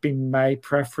 That would be my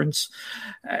preference.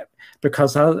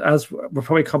 Because as we'll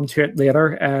probably come to it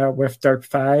later with Dirt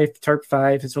 5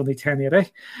 is only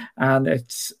 1080, and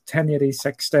it's 1080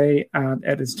 60, and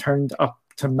it is turned up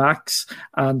to max,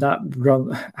 and that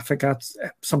run. I think that's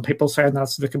some people saying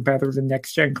that's looking better than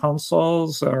next gen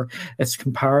consoles, or it's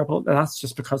comparable. That's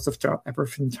just because they've got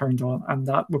everything turned on, and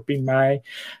that would be my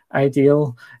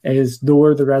ideal: is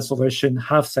lower the resolution,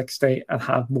 have 60, and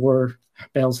have more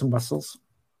bells and whistles.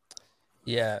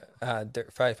 Yeah,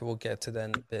 Dirt 5, we'll get to that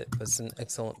in a bit, but it's an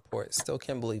excellent port. Still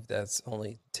can't believe that's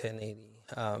only 1080.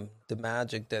 The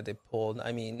magic that they pulled,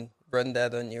 I mean, run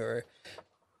that on your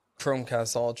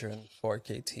Chromecast Ultra and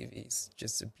 4K TVs.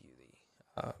 Just a beauty.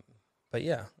 But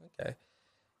yeah, okay.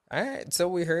 All right, so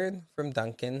we heard from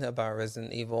Duncan about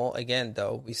Resident Evil. Again,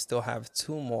 though, we still have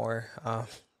 2 more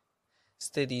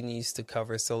Stadia news to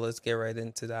cover, so let's get right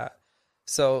into that.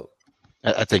 So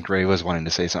I think Ray was wanting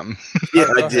to say something. Yeah,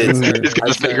 I did.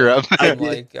 Just figure up. I'm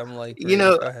like, You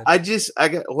know, go ahead. I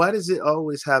got. Why does it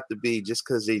always have to be just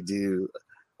because they do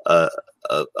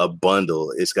a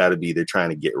bundle? It's got to be they're trying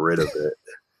to get rid of it.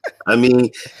 I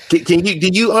mean, do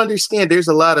you understand? There's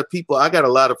a lot of people. I got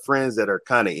a lot of friends that are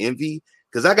kind of envy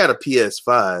because I got a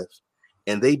PS5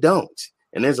 and they don't.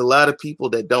 And there's a lot of people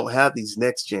that don't have these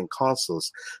next gen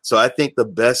consoles. So I think the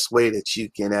best way that you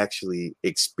can actually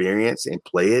experience and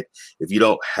play it, if you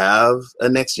don't have a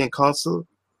next gen console,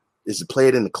 is to play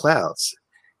it in the clouds.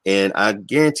 And I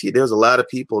guarantee you, there's a lot of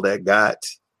people that got,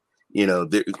 you know,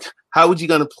 how would you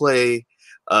going to play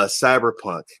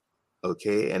Cyberpunk?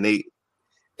 Okay. And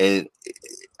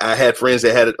I had friends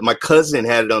that had it. My cousin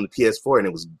had it on the PS4 and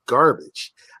it was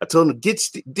garbage. I told him, get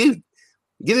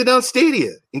it on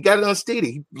Stadia, and got it on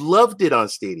Stadia. He loved it on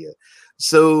Stadia.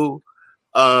 So,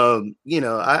 you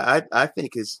know, I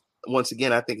think once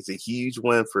again, I think it's a huge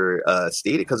win for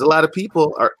Stadia because a lot of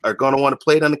people are going to want to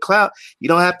play it on the cloud. You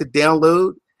don't have to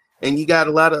download, and you got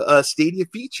a lot of Stadia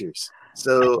features.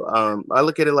 So I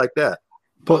look at it like that.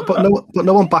 But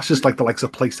no one bashes like the likes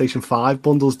of PlayStation 5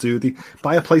 bundles, do they?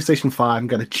 Buy a PlayStation 5 and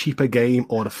get a cheaper game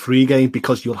or a free game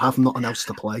because you'll have nothing else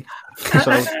to play.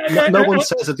 So no one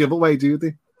says it the other way, do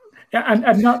they? Yeah,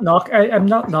 I'm not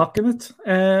knocking it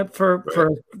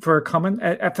for a comment.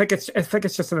 I think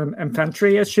it's just an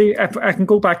inventory issue. I can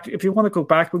go back if you want to go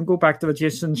back. We can go back to the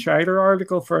Jason Schreider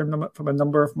article from a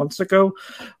number of months ago,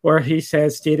 where he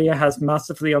says Stadia has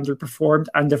massively underperformed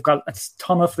and they've got a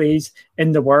ton of these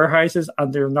in the warehouses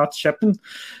and they're not shipping.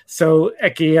 So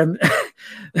again,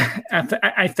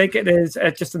 I think it is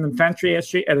just an inventory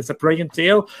issue. It is a brilliant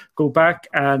deal. Go back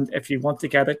and if you want to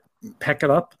get it, pick it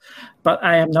up. But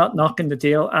I am not knocking the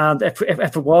deal. And if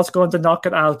it was going to knock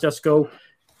it, I'll just go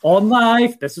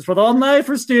OnLive. This is what OnLive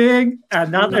is doing,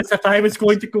 and not as if I was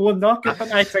going to go and knock it.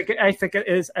 But I think it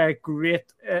is a great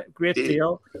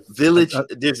deal. Village,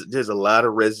 there's a lot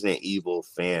of Resident Evil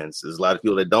fans. There's a lot of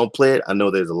people that don't play it. I know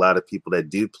there's a lot of people that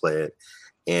do play it,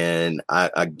 and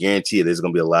I guarantee you, there's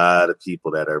going to be a lot of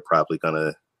people that are probably going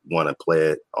to want to play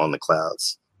it on the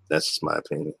clouds. That's just my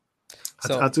opinion.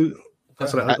 So, I do.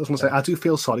 That's what I was going to say. I do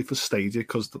feel sorry for Stadia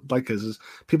because, like, is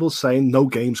people saying no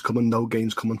games coming,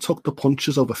 took the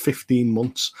punches over 15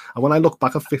 months. And when I look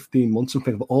back at 15 months and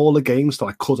think of all the games that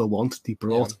I could have wanted, they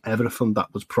brought everything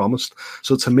that was promised.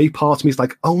 So to me, part of me is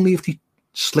like, only if they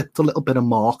slipped a little bit of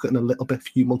marketing a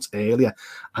few months earlier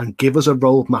and give us a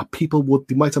roadmap,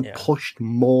 they might have pushed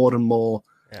more and more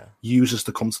users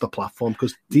to come to the platform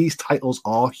because these titles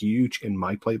are huge in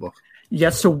my playbook.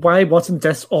 Yes, so why wasn't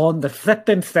this on the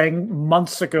flipping thing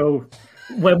months ago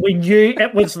when we knew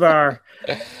it was there?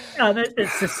 And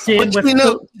it's the same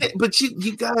but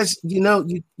you guys,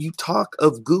 you talk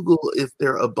of Google if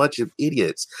they're a bunch of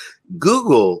idiots.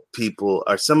 Google people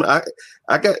are some.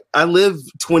 I live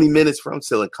 20 minutes from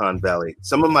Silicon Valley.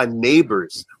 Some of my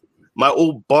neighbors, my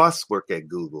old boss work at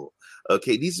Google.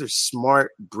 Okay, these are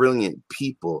smart, brilliant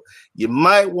people. You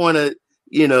might want to.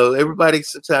 Everybody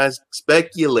sometimes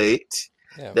speculate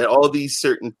that all these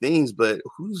certain things, but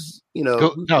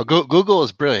Google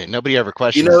is brilliant. Nobody ever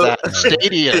questions that.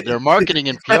 Stadia, their marketing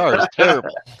and PR is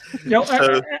terrible.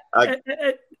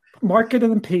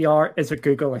 Marketing and PR is a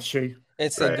Google issue.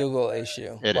 It's a Google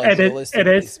issue. It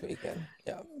is. Speaking.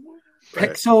 Yeah.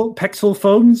 Pixel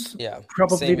phones. Yeah.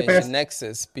 Probably same the best.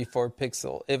 Nexus before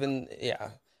Pixel. Even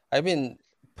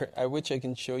I wish I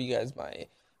can show you guys my.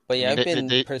 But yeah, I've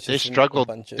been purchasing a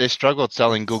bunch of... They struggled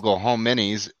selling Google Home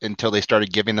Minis until they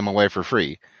started giving them away for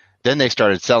free. Then they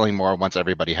started selling more once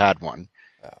everybody had one.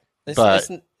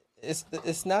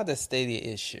 It's not a Stadia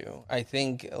issue. I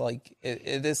think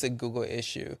it is a Google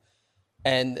issue,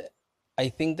 and I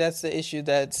think that's the issue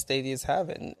that Stadia is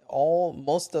having.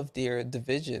 Most of their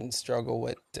divisions struggle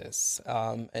with this,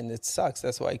 and it sucks.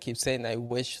 That's why I keep saying I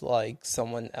wish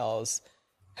someone else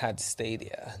had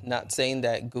Stadia. Not saying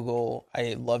that Google,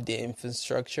 I love the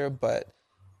infrastructure, but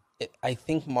I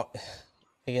think,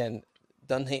 again,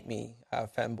 don't hate me,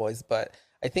 fanboys, but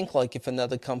I think if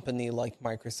another company like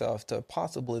Microsoft or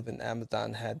possibly even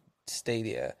Amazon had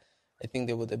Stadia, I think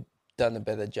they would have done a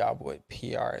better job with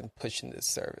PR and pushing this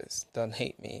service. Don't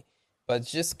hate me. But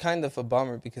it's just kind of a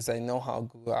bummer because I know how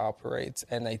Google operates,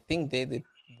 and I think they're the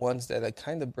ones that are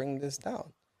kind of bringing this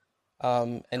down.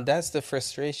 And that's the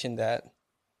frustration that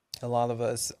a lot of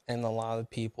us and a lot of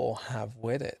people have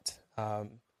with it.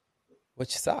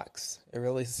 which sucks. It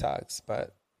really sucks,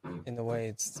 but in a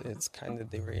way, it's kind of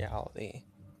the reality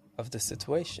of the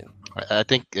situation. I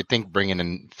think bringing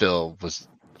in Phil was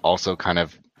also kind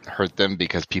of hurt them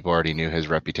because people already knew his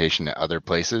reputation at other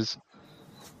places,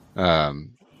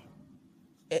 and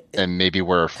maybe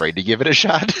were afraid to give it a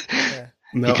shot. Yeah.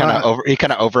 No, he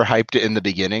kind of overhyped it in the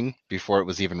beginning before it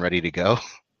was even ready to go.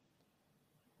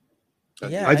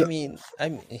 Yeah, I mean,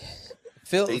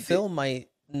 Phil might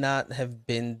not have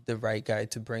been the right guy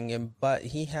to bring in, but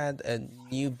he had a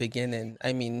new beginning.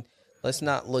 I mean, let's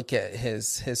not look at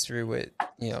his history with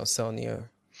Sony.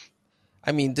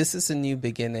 I mean, this is a new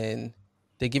beginning.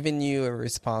 They're giving you a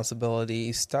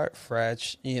responsibility, start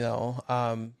fresh,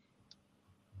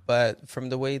 but from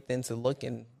the way things are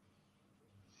looking,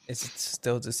 it's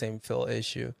still the same Phil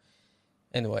issue.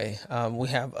 Anyway, we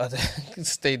have other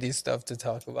Stadia stuff to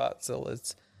talk about, so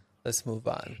let's move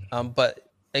on. But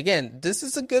again, this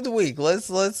is a good week. Let's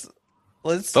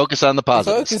focus on the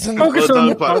positives. Focus on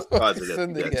the positive.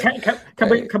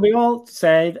 Can we all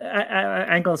say?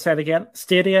 I'm going to say it again.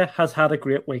 Stadia has had a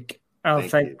great week.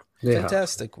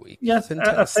 Fantastic week. Yes,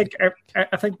 fantastic.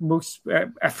 I think most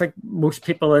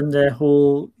people in the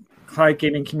whole cloud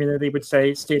gaming community would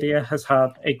say Stadia has had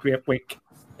a great week.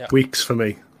 Yep. Weeks for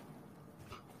me.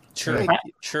 True.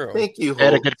 Thank you, Holt.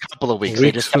 Had a good couple of weeks.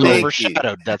 They just got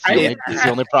overshadowed. That's the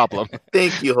only problem.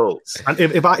 Thank you, Holt. And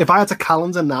if I had a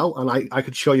calendar now and I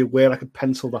could show you where I could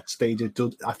pencil that stage,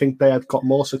 I think they had got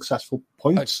more successful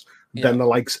points than the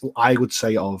likes, I would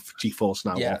say, of GeForce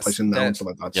Now or PlayStation Now and stuff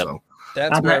like that. Yep. So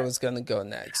that's where I was going to go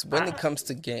next. When it comes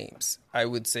to games, I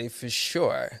would say for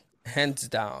sure, hands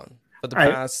down, for the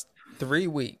past 3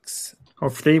 weeks. Or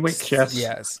 3 weeks, yes.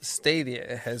 Yes,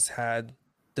 Stadia has had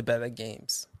the better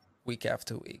games week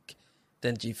after week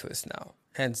than GeForce Now,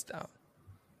 hands down.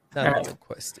 Not even a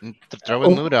question. Throw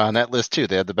in Luna on that list too.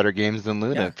 They had the better games than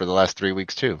Luna for the last 3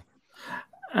 weeks too.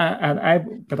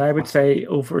 But I would say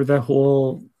over the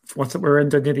whole, we're in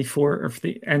the nearly 4 of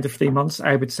the end of 3 months,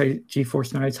 I would say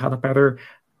GeForce Now has had a better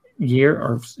year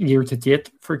or year to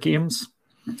date for games.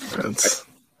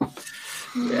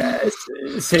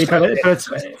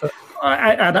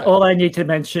 And all I need to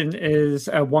mention is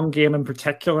one game in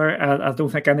particular. I don't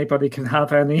think anybody can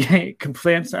have any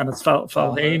complaints, and it's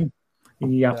Valheim.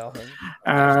 Yeah,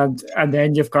 and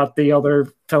then you've got the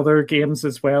other filler games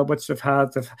as well, which they've had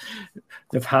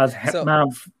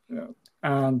Hitman,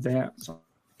 and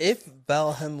if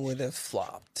Valheim would have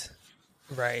flopped,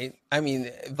 right? I mean,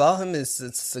 Valheim is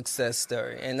a success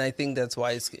story, and I think that's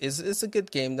why it's a good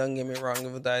game. Don't get me wrong.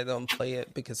 If I don't play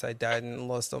it because I died and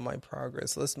lost all my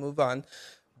progress, let's move on.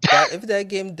 But if that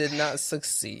game did not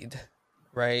succeed,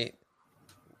 right?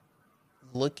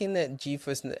 Looking at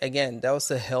GeForce, again, that was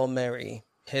a Hail Mary,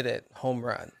 hit it, home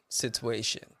run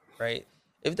situation, right?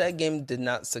 If that game did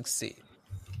not succeed,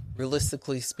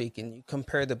 realistically speaking, you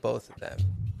compare the both of them,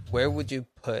 where would you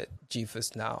put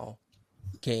GeForce Now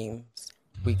games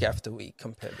week after week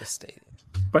compared to Stadia?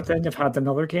 But then you've had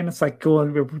another game. It's like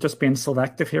we're just being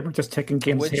selective here. We're just taking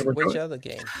games here. Which other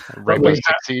game? Rainbow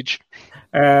Six Siege.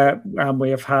 And we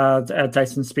have had a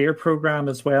Dyson Sphere program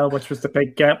as well, which was the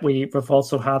big get. We've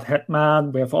also had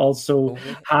Hitman. We've also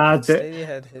had Stadia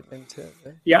had Hitman too.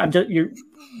 Yeah, and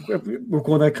we're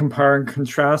going to compare and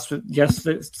contrast. Yes,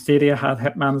 Stadia had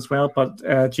Hitman as well, but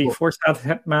GeForce had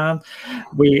Hitman.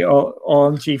 We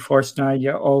on GeForce Now,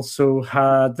 you also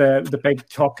had the big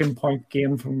talking point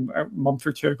game from a month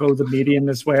or two ago, the Medium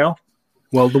as well.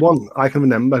 Well, the one I can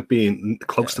remember being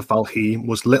close to Valheim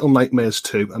was Little Nightmares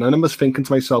 2. And I remember thinking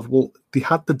to myself, well, they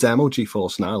had the demo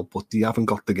GeForce Now, but they haven't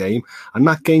got the game. And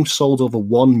that game sold over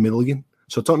 1 million.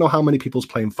 So I don't know how many people's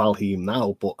playing Valheim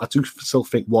now, but I do still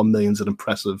think 1 million is an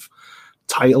impressive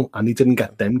title, and he didn't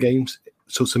get them games.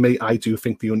 So to me, I do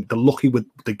think they're lucky with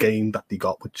the game that they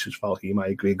got, which is Valheim. I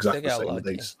agree exactly the same with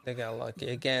these. They got lucky.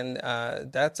 Again,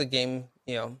 that's a game,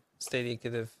 Stadia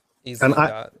could have and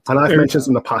I've mentioned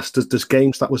in the past, there's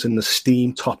games that was in the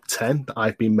Steam top 10 that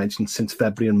I've been mentioning since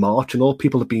February and March, and all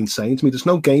people have been saying to me, there's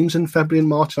no games in February and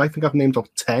March, and I think I've named up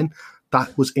 10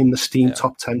 that was in the Steam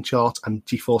top 10 chart, and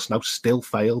GeForce Now still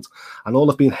failed. And all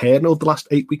I've been hearing over the last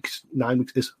 8 weeks, 9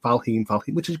 weeks is Valheim,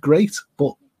 which is great,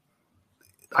 but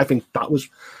I think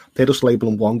they're just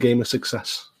labeling one game a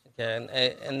success. Yeah,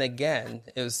 and again,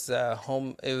 it was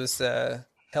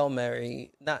Hail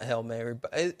Mary, not Hail Mary,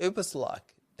 but it was luck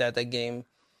that the game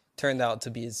turned out to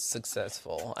be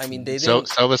successful. I mean, they didn't.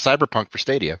 So was Cyberpunk for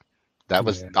Stadia. That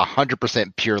was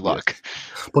 100% pure luck.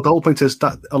 Yes. But the whole point is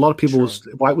that a lot of people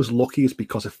why it was lucky is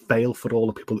because it failed for all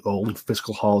the people who own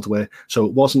physical hardware. So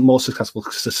it wasn't more successful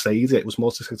to Stadia. It was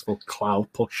more successful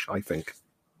cloud push, I think,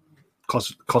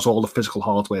 because all the physical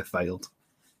hardware failed.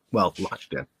 Well,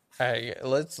 last year. All right,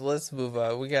 let's move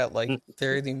on. We got like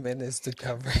 30 minutes to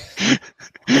cover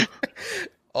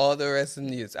all the rest of the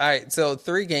news. All right, so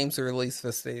 3 games were released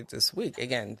for Stadia this week.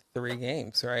 Again, 3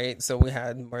 games, right? So we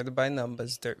had Murder by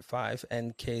Numbers, Dirt 5,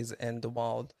 NK's, and The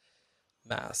Wild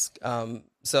Mask.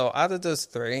 So out of those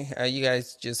 3, you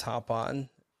guys just hop on.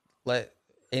 Let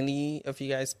any of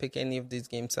you guys pick any of these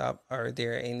games up. Are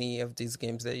there any of these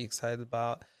games that you're excited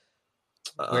about?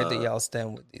 Where do y'all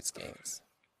stand with these games?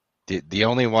 The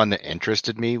only one that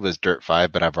interested me was Dirt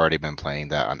 5, but I've already been playing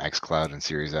that on xCloud and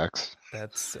Series X.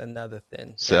 That's another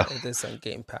thing. So yeah, it is on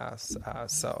Game Pass.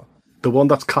 So the one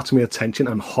that's catching my attention,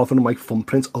 I'm hovering my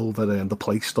thumbprint over the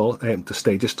Play Store, the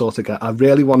Stadia Store to get. I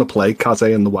really want to play Kaze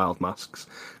and the Wild Masks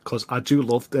because I do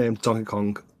love Donkey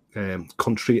Kong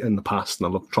Country in the past, and I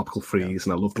love Tropical Freeze,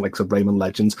 and I love the likes of Rayman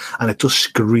Legends, and it just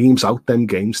screams out them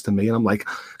games to me. And I'm like,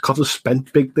 because I've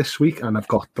spent big this week, and I've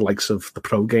got the likes of the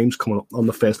pro games coming up on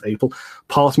the 1st April.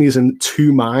 Part of me is in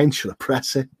 2 minds: should I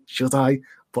press it? Should I?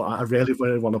 But I really,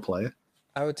 really want to play it.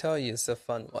 I would tell you it's a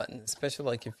fun one, especially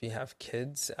like if you have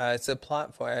kids. It's a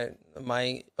platform.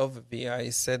 My overview, I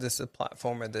said it's a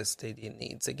platformer that Stadia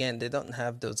needs. Again, they don't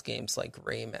have those games like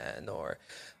Rayman or,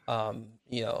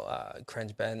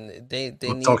 Crunch Band. They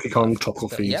need Donkey Kong, Tropical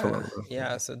Freeze.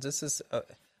 Yeah. So this is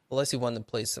unless you want to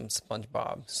play some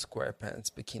SpongeBob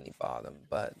SquarePants Bikini Bottom,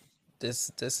 but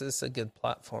this is a good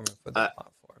platformer for the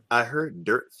platform. I heard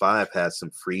Dirt 5 has some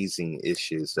freezing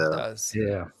issues though. It does.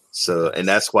 Yeah. So, and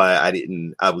that's why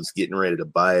I was getting ready to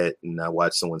buy it, and I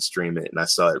watched someone stream it, and I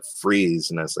saw it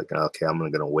freeze, and I was like, okay, I'm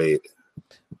going to wait.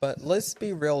 But let's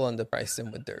be real on the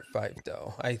pricing with Dirt 5,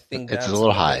 though. I think that's a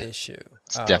little high. The issue.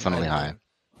 It's definitely high.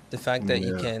 The fact that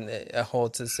you can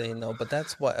hold to say no, but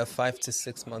that's what a 5 to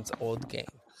 6 months old game,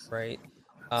 right?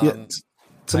 I'm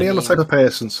the type of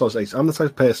person. I'm the type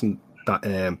of person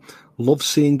that loves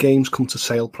seeing games come to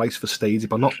sale price for Stadia,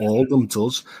 but not all of them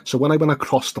does. So when I went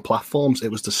across the platforms, it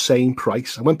was the same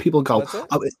price. And when people go,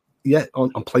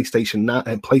 on PlayStation,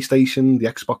 PlayStation, the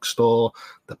Xbox Store,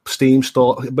 the Steam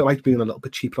Store, it might be a little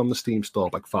bit cheaper on the Steam Store,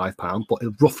 like £5, but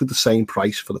it's roughly the same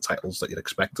price for the titles that you're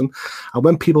expecting. And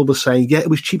when people were saying, it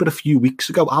was cheaper a few weeks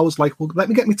ago, I was like, well, let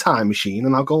me get my time machine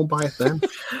and I'll go and buy it then.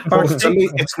 But to me,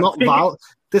 it's not valid.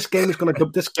 This game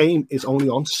is only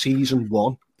on season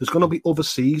 1. There's going to be other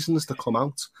seasons to come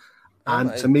out.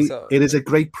 And to me, it is a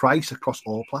great price across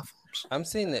all platforms. I'm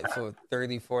seeing it for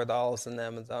 $34 on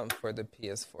Amazon for the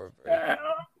PS4 version.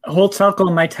 Holtz, I'll go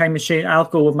with my time machine.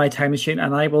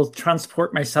 And I will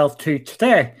transport myself to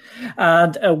today.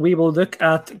 And we will look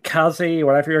at Kaze,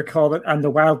 whatever you call it, and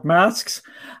the Wild Masks.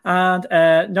 And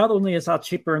not only is that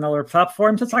cheaper on other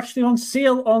platforms, it's actually on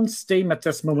sale on Steam at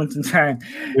this moment in time.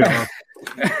 Yeah.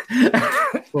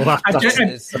 Well, that's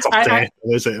updated,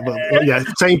 is it? But, yeah,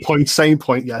 same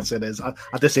point. Yes, it is. At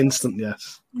this instant,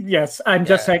 yes. Yes, I'm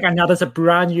just saying, and that is a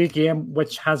brand new game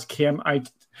which has came out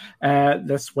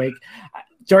this week.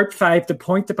 Dirt 5, the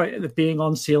point about it being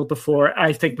on sale before,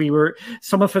 I think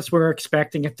some of us were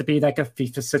expecting it to be like a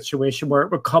FIFA situation where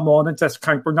it would come on at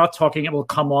discount. We're not talking it will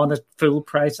come on at full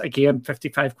price, again,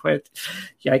 55 quid.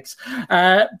 Yikes.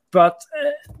 But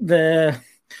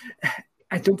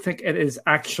I don't think it is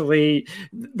actually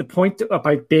the point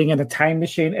about being in a time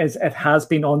machine is it has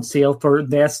been on sale for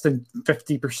less than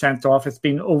 50% off. It's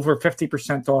been over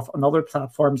 50% off on other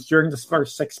platforms during this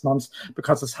first 6 months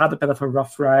because it's had a bit of a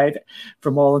rough ride.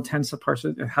 From all intents and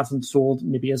purposes, it hasn't sold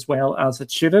maybe as well as it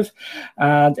should have.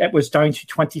 And it was down to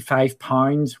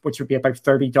 £25, which would be about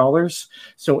 $30.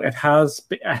 So it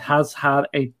has had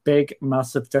a big,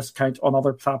 massive discount on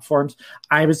other platforms.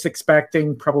 I was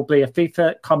expecting probably a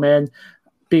FIFA come in,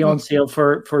 be on sale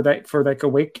for like a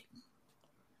week.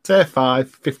 Tier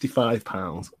 5,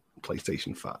 £55.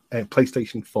 PlayStation 5,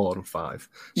 PlayStation 4 and 5.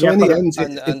 So yeah, in the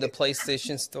end, on the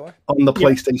PlayStation Store. On the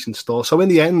PlayStation Store. So in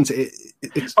the end,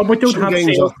 it's. But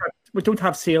we don't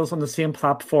have sales on the same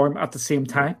platform at the same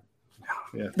time.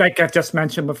 Yeah. Like I just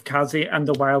mentioned with Kaze and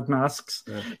the Wild Masks.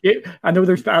 Yeah, I know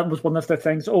that was one of the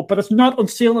things. But it's not on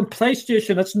sale on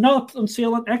PlayStation. It's not on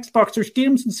sale on Xbox. There's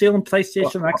games on sale on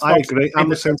PlayStation and Xbox. I agree.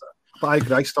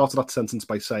 I started that sentence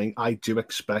by saying I do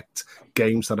expect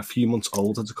games that are a few months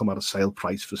older to come at a sale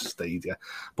price for Stadia.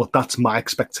 But that's my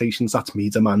expectations. That's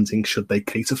me demanding, should they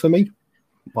cater for me?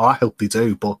 Well, I hope they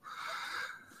do, but...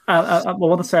 I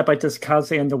want to say about this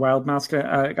Kaze and the Wild Mask,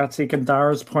 at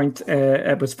Gandara's point,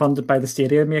 it was funded by the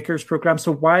Stadia Makers program.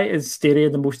 So why is Stadia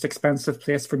the most expensive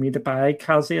place for me to buy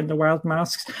Kaze and the Wild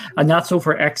Masks? And that's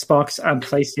over Xbox and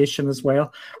PlayStation as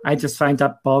well. I just find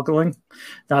that boggling.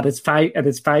 That it is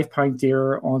 £5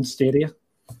 dearer on Stadia.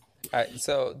 All right,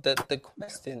 so the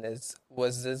question is,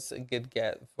 was this a good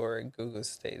get for Google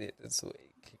Stadia this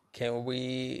week? Can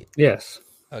we? Yes.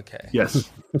 Okay. Yes.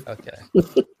 Okay.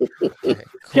 Okay, cool.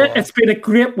 Yeah, it's been a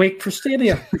great week for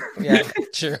Stadia. Yeah,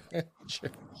 true.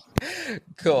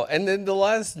 Cool. And then the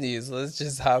last news, let's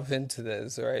just hop into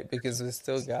this, right? Because we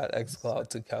still got xCloud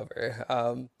to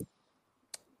cover.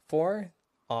 4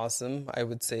 awesome, I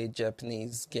would say,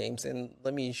 Japanese games. And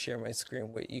let me share my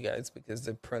screen with you guys because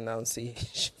the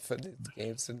pronunciation for these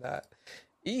games are not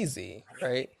easy,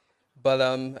 right? But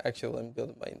actually, let me go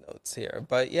to my notes here.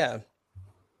 But yeah,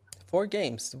 4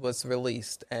 games was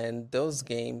released, and those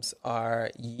games are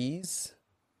Ys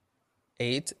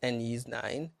 8 and Ys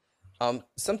 9.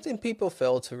 Something people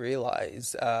fail to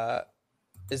realize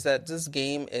is that this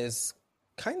game is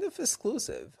kind of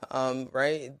exclusive,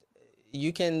 right?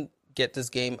 You can get this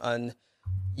game on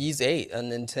Ys 8 on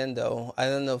Nintendo. I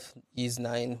don't know if Ys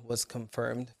 9 was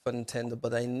confirmed for Nintendo,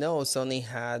 but I know Sony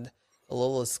had a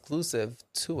little exclusive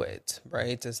to it,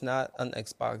 right? It's not on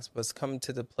Xbox, but it's coming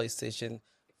to the PlayStation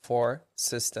 4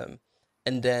 system.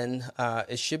 And then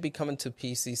it should be coming to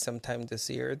PC sometime this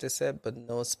year, they said, but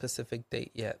no specific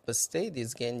date yet. But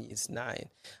Stadia's game Ys 9.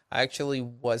 I actually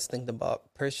was thinking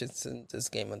about purchasing this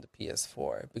game on the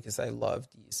PS4 because I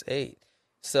loved Ys 8.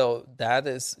 So that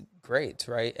is great,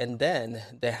 right? And then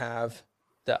they have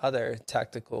the other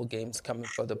tactical games coming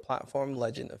for the platform,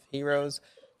 Legend of Heroes,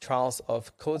 Trials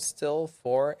of Cold Steel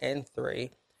 4 and 3.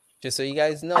 Just so you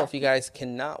guys know, if you guys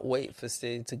cannot wait for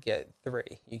Stadia to get 3,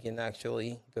 you can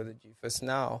actually go to GeForce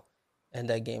Now, and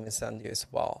that game is on there as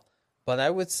well. But I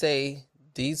would say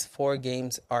these 4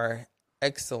 games are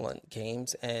excellent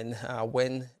games, and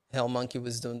when Hellmonkey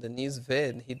was doing the news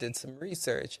vid, he did some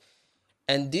research,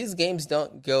 and these games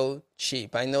don't go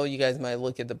cheap. I know you guys might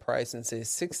look at the price and say,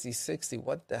 60,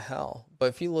 what the hell? But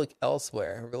if you look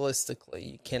elsewhere, realistically,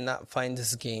 you cannot find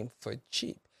this game for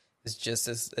cheap. It's just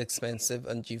as expensive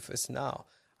on GeForce Now.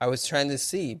 I was trying to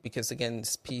see, because again,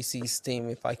 it's PC, Steam,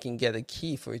 if I can get a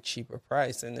key for a cheaper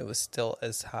price, and it was still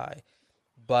as high.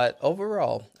 But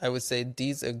overall, I would say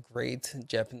these are great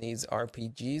Japanese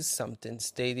RPGs, something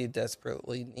Stadia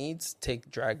desperately needs. Take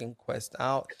Dragon Quest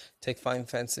out, take Final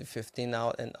Fantasy 15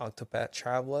 out, and Octopath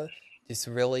Traveler. Just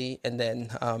really, and then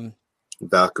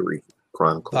Valkyrie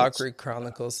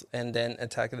Chronicles, and then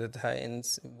Attack of the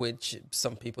Titans, which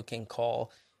some people can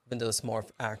call, even though it's more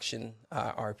of action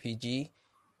RPG,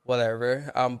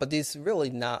 whatever. But there's really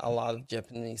not a lot of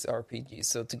Japanese RPGs,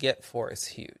 so to get 4 is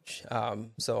huge.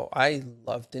 So I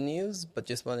love the news, but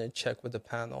just wanted to check with the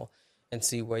panel and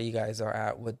see where you guys are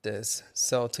at with this.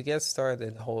 So to get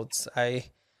started, Holtz,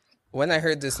 when I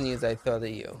heard this news, I thought of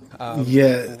you.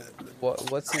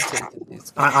 What's your take on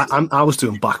these games? I was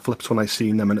doing backflips when I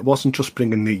seen them, and it wasn't just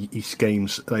bringing the Ys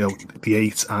games, the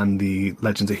 8 and the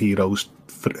Legends of Heroes,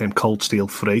 Cold Steel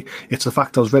 3. It's the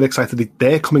fact I was very excited that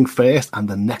they're coming first, and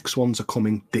the next ones are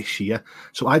coming this year.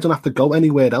 So I don't have to go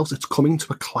anywhere else. It's coming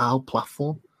to a cloud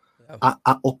platform. At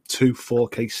up to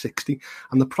 4K 60,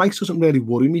 and the price doesn't really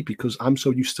worry me because I'm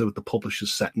so used to the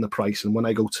publishers setting the price, and when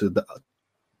I go to the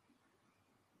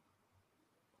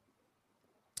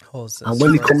and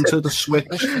when they come to the Switch,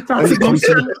 that's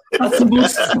the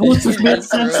most made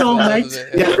sense all night.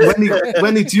 Yeah,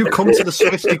 when they do come to the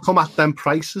Switch, they come at them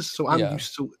prices. So I'm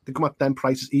used to they come at them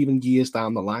prices even years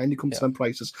down the line. They come to them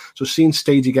prices. So seeing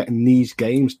Stadia getting these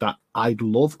games that I'd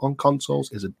love on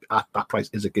consoles at that price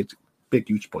is a big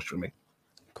huge push for me.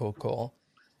 Cool.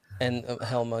 And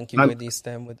Hellmonkey, where do you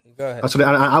stand with? Go ahead.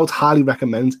 I would highly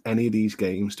recommend any of these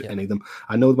games to any of them.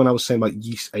 I know when I was saying about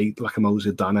Ys 8,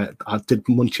 Lacrimosa, Dana, I did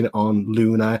munching it on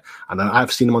Luna, and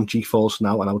I've seen them on GeForce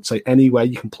Now, and I would say anywhere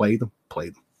you can play them, play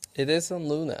them. It is on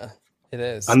Luna. It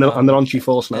is. And they're on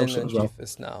GeForce Now as well.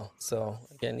 GeForce Now. So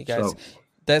again, you guys,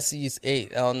 that's Ys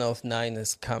 8. I don't know if 9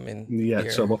 is coming. Yeah, here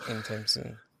so anytime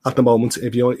soon. At the moment,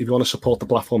 if you want to support the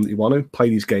platform that you want to play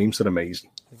these games, they're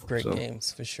amazing. Great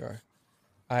games for sure.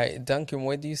 All right, Duncan,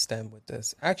 where do you stand with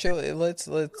this? Actually, let's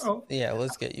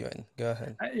get you in. Go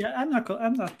ahead. I'm not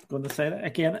going to say that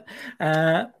again.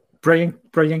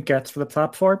 Brilliant gets for the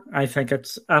platform. I think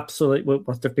it's absolutely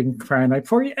what they've been crying out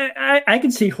for. I can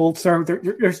see Holtz there.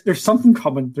 There's something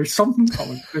coming. There's something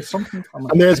coming.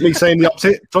 And there's me saying the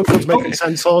opposite. Duncan's making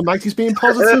sense all night. He's being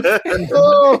positive.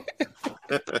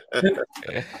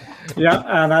 Yeah,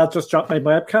 and I'll just drop my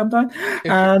webcam down.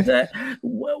 And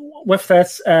with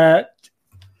this,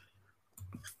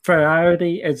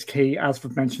 variety is key, as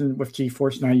we've mentioned with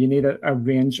GeForce Now. You need a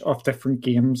range of different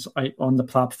games out on the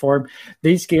platform.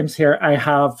 These games here, I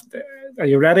have. Are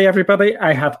you ready, everybody?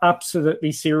 I have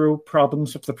absolutely zero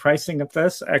problems with the pricing of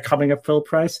this coming at full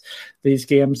price. These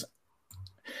games,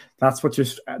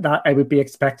 that I would be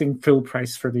expecting full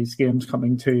price for these games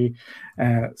coming to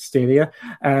Stadia.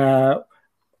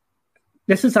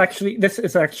 This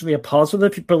is actually a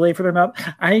positive, believe it or not.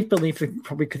 I believe they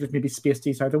probably could have maybe spaced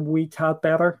these out a wee tad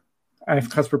better.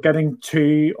 Because we're getting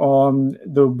 2 on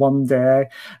the one day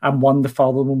and 1 the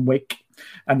following week.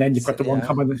 And then you've got the one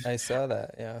coming. I saw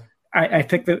that, yeah. I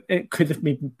think that it could have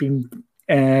maybe been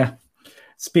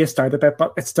spaced out a bit,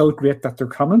 but it's still great that they're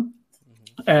coming.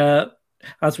 As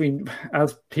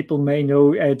people may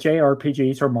know,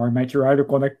 JRPGs or Marmite, you're either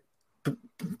going to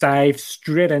dive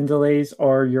straight into these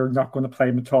or you're not going to play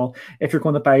them at all. If you're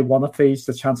going to buy one of these,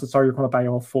 the chances are you're going to buy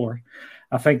all 4.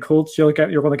 I think, Colts, you're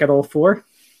going to get all 4.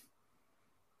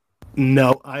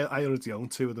 No, I already own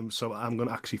 2 of them, so I'm going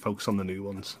to actually focus on the new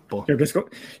ones. But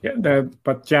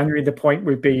but generally the point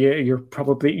would be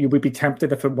you would be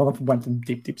tempted if one of them went in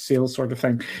deep sales sort of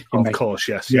thing. Of course,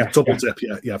 yes, double dip,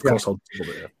 of course I'll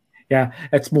double it. Yeah,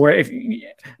 it's more if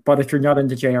you're not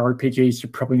into JRPGs, you're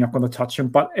probably not going to touch them.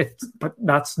 But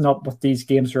that's not what these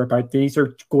games are about. These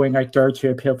are going out there to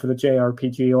appeal for the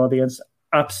JRPG audience.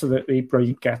 Absolutely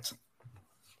brilliant get.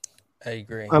 I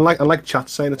agree. And like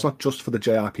chat's saying, it's not just for the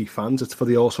JRP fans; it's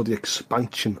for also the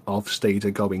expansion of Stadia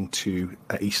going to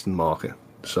an Eastern market.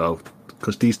 So,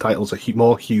 because these titles are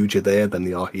more huger there than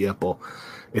they are here, but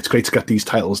it's great to get these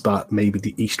titles that maybe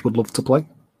the East would love to play.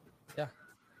 Yeah,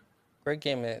 great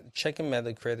game. Checking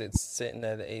Metacritic, sitting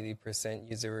at 80%.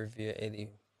 User review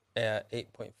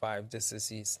 8.5. This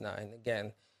is East 9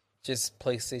 again. Just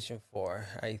PlayStation 4.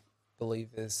 I believe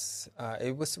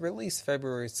it was released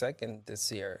February 2nd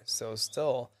this year, so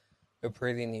still a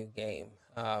pretty new game.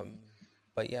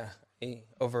 But yeah, I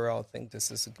overall think this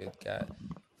is a good get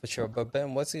for sure. But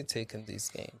Ben, what's your take on these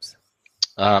games?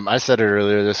 I said it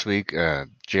earlier this week.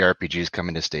 JRPGs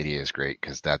coming to Stadia is great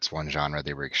because that's one genre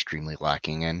they were extremely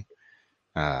lacking in.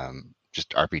 Just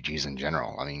RPGs in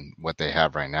general. I mean, what they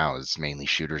have right now is mainly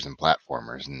shooters and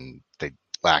platformers, and they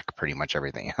lack pretty much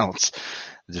everything else.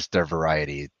 Just their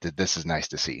variety. This is nice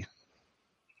to see.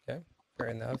 Okay, fair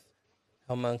enough.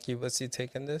 Hell Monkey, what's your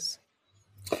take on this?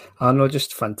 No,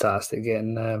 just fantastic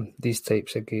getting these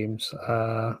types of games.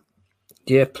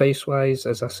 Price wise,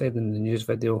 as I said in the news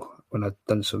video when I'd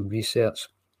done some research,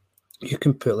 you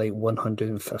can put like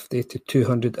 150 to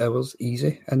 200 hours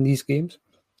easy in these games.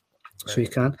 So you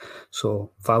can. So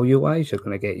value-wise, you're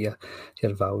going to get your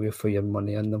value for your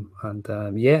money in them.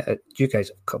 And you guys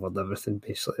have covered everything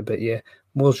basically. But yeah,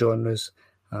 more genres.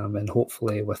 And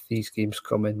hopefully with these games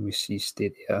coming, we see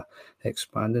Stadia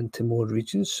expanding to more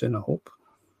regions soon, I hope.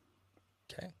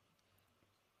 Okay.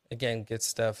 Again, good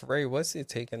stuff. Ray, what's your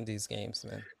take on these games,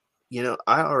 man?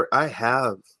 I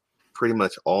have pretty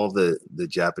much all the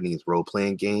Japanese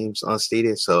role-playing games on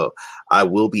Stadia, so I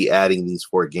will be adding these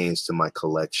 4 games to my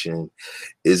collection.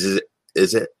 Is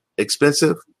it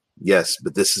expensive? Yes,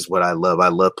 but this is what I love. I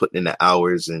love putting in the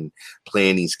hours and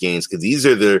playing these games because these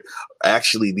are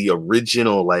actually the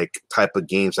original type of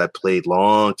games I played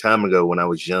long time ago when I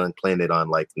was young, playing it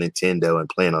on Nintendo and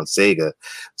playing on Sega.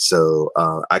 So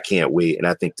I can't wait, and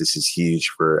I think this is huge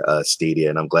for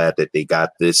Stadia, and I'm glad that they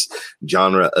got this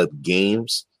genre of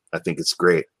games. I think it's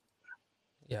great.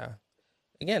 Yeah.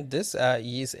 Again, this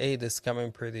Ys 8 is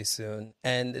coming pretty soon.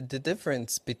 And the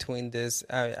difference between this,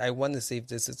 I want to see if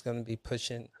this is going to be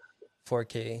pushing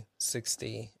 4K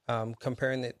 60.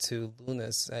 Comparing it to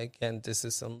Luna's, again, this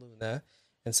is on Luna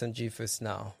and some GeForce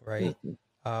Now, right?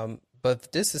 Mm-hmm. But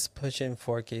this is pushing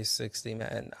 4K 60,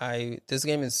 man. This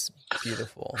game is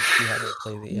beautiful. If you haven't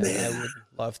played it yet, I would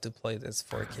love to play this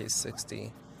 4K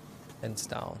 60 hands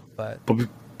down. But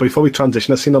before we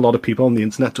transition, I've seen a lot of people on the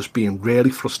internet just being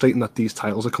really frustrating that these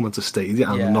titles are coming to Stadia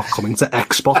and not coming to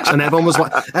Xbox. And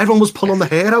everyone was pulling their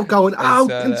hair out, going, "How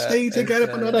can Stadia get it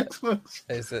but not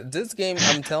Xbox?" This game,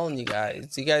 I'm telling you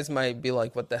guys might be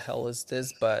like, "What the hell is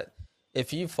this?" But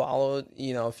if you follow,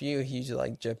 if you're a huge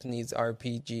Japanese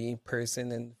RPG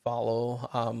person and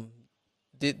follow,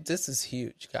 this is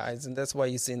huge, guys, and that's why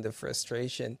you're seeing the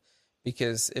frustration.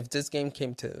 Because if this game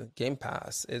came to Game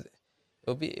Pass,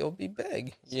 it'll be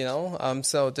big,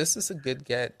 So this is a good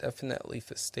get, definitely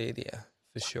for Stadia,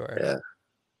 for sure. Yeah,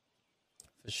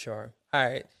 for sure. All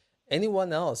right.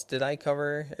 Anyone else? Did I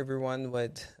cover everyone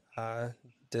with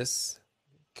this?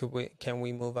 Can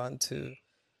we move on to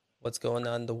what's going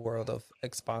on in the world of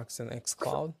Xbox and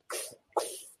xCloud?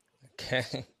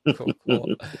 Okay, cool.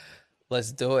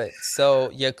 Let's do it. So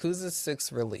Yakuza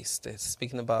 6 released.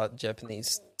 Speaking about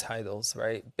Japanese titles,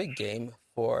 right? Big game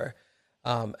for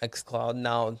xCloud.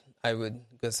 Now, I would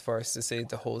go as far as to say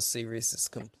the whole series is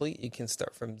complete. You can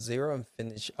start from 0 and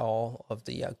finish all of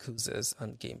the Yakuzas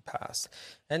on Game Pass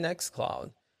and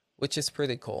xCloud, which is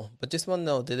pretty cool. But just want to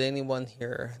know, did anyone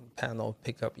here in the panel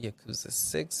pick up Yakuza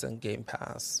 6 on Game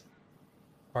Pass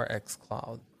or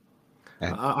xCloud?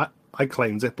 I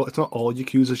claimed it, but it's not all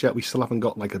Yakuzas yet. We still haven't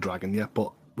got like a dragon yet,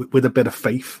 but with a bit of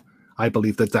faith, I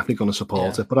believe they're definitely going to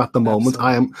support it. But at the moment,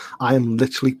 I am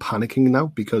literally panicking now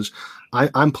because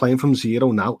I'm playing from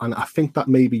 0 now, and I think that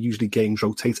maybe usually games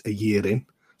rotate a year in.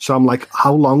 So I'm like,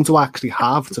 how long do I actually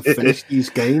have to finish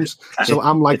these games? So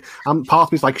part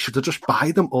of me is like, should I just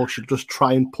buy them or should I just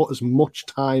try and put as much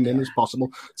time in as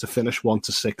possible to finish 1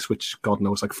 to 6, which God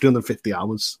knows, like 350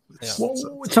 hours.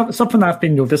 Something I've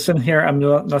been noticing here, I'm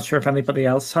not sure if anybody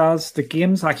else has, the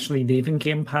games actually leaving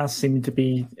Game Pass seem to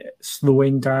be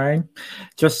slowing down.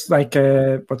 Just like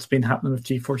what's been happening with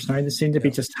GeForce Now, they seem to be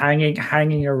just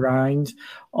hanging around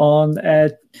on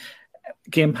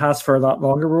Game Pass for a lot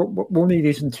longer. We're only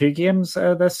using 2 games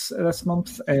this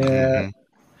month. And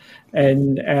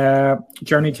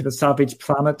Journey to the Savage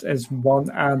Planet is one,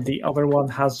 and the other one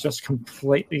has just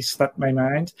completely slipped my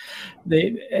mind.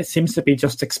 It seems to be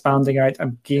just expanding out,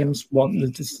 and games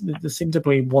they seem to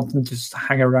be wanting to just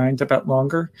hang around a bit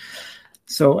longer.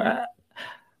 So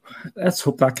let's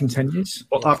hope that continues.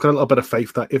 Well, I've got a little bit of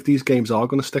faith that if these games are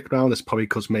going to stick around, it's probably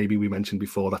because maybe we mentioned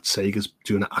before that Sega's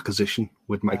doing an acquisition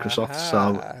with Microsoft.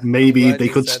 So maybe they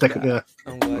could stick it there.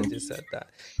 I'm glad you said that.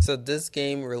 So this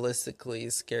game realistically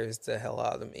scares the hell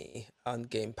out of me on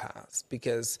Game Pass,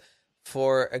 because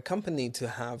for a company to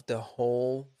have the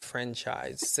whole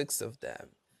franchise, 6 of them,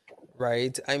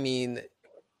 right? I mean,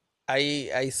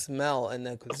 I smell an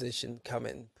acquisition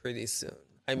coming pretty soon.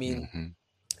 I mean,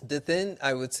 the thing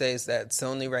I would say is that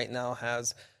Sony right now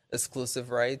has exclusive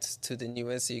rights to the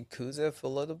newest Yakuza for a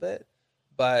little bit,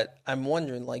 but I'm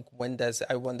wondering, like,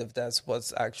 I wonder if that's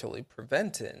what's actually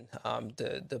preventing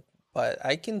but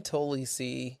I can totally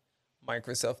see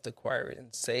Microsoft acquiring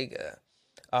Sega,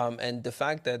 and the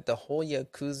fact that the whole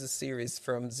Yakuza series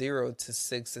from 0 to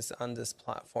 6 is on this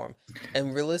platform,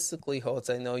 and realistically, Holtz,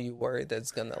 I know you worry that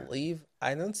it's gonna leave.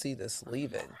 I don't see this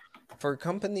leaving. For a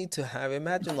company to have,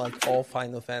 imagine like all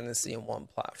Final Fantasy in one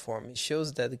platform, it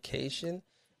shows dedication.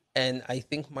 And I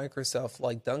think Microsoft,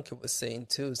 like Duncan was saying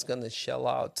too, is going to shell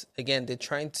out. Again, they're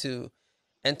trying to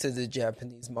enter the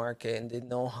Japanese market, and they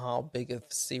know how big of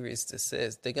a series this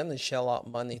is. They're going to shell out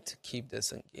money to keep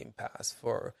this in Game Pass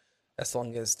for as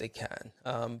long as they can.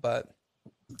 But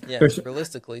yeah,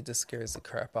 realistically, this scares the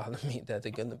crap out of me that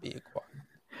they're going to be acquired.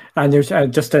 And there's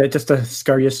just to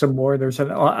scare you some more, there's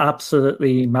an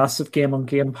absolutely massive game on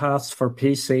Game Pass for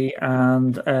PC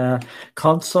and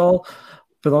console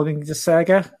belonging to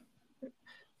Sega.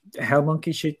 Hell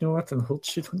Monkey should know it, and Holt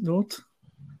should know it.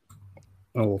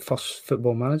 Oh, first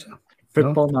Football Manager.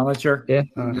 Football Manager. Yeah.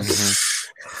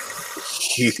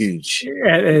 Huge.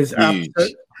 It is huge.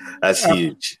 That's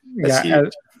huge. That's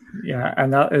huge. Yeah,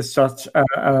 and that is such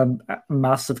a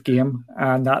massive game,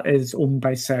 and that is owned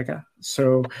by Sega.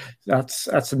 So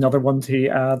that's another one to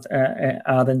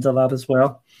add into that as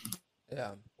well.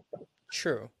 Yeah,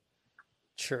 true.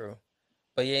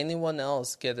 But yeah, anyone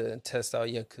else get to test out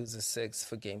Yakuza 6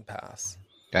 for Game Pass?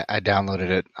 I downloaded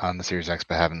it on the Series X,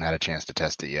 but haven't had a chance to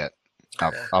test it yet.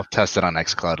 I'll test it on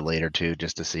xCloud later too,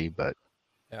 just to see. But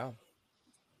yeah,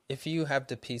 if you have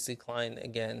the PC client,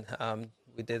 again,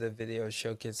 we did a video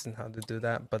showcasing how to do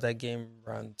that, but that game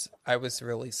runs. I was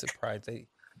really surprised. It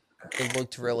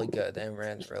looked really good and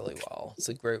ran really well. It's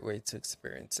a great way to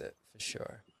experience it for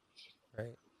sure.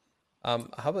 Right?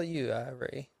 How about you,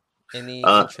 Ray? Any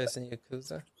interest in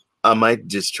Yakuza? I might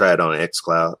just try it on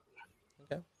xCloud.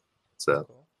 Okay. So,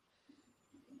 cool.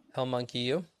 Hell Monkey,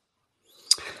 you?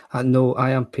 No,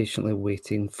 I am patiently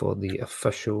waiting for the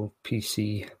official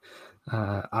PC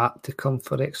app to come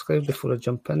for xCloud before I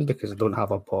jump in, because I don't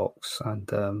have a box, and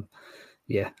I'm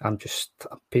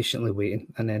patiently waiting,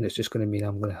 and then it's just going to mean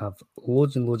I'm going to have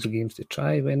loads and loads of games to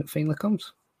try when it finally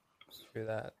comes. True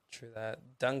that.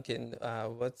 Duncan,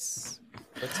 what's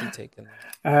he taking?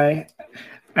 I'm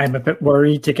a bit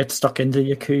worried to get stuck into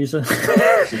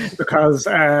Yakuza because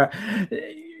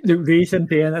the reason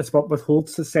being is what with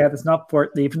Holtz has said. It's not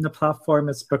for leaving the platform.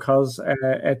 It's because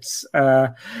it's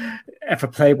if I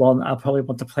play one, I probably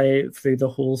want to play through the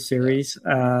whole series,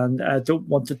 and I don't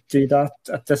want to do that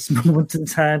at this moment in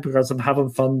time because I'm having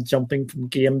fun jumping from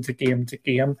game to game to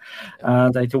game,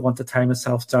 and I don't want to tie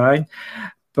myself down.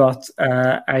 But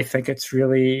I think it's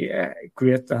really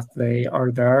great that they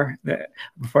are there.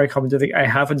 Before I come into I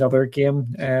have another game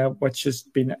which has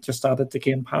been just added to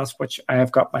Game Pass, which I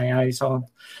have got my eyes on.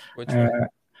 Which one?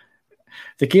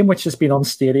 The game which has been on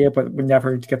Stadia but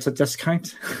never gets a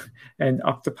discount, and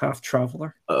Octopath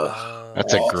Traveler.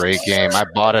 That's a great game. I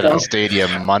bought it on Stadia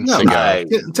months ago.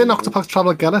 Didn't Octopath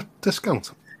Traveler get a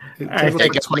discount? I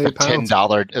think it's like a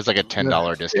 $10. It's like a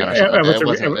 $10 discount. Or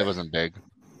something. It wasn't big.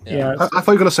 Yeah. I thought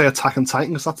you were going to say Attack on Titan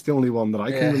because that's the only one that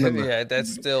I can remember. Yeah,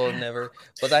 that's still never.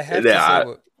 But I have to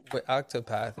say, with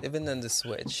Octopath, even on the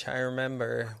Switch, I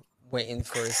remember waiting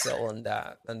for a sale on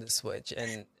that on the Switch,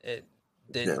 and it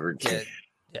didn't get.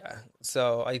 Yeah,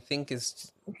 so I think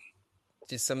it's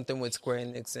just something with Square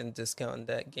Enix and discounting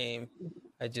that game.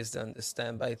 I just don't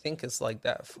understand, but I think it's like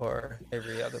that for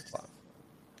every other platform.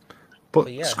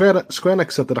 But yeah. Square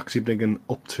Enix said they're actually bringing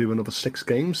up to another 6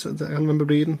 games. I remember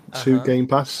reading to Game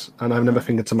Pass, and I remember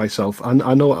thinking to myself, and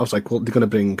I know I was like, well, they're going to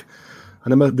bring. I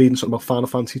remember reading something about Final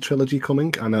Fantasy trilogy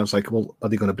coming, and I was like, well, are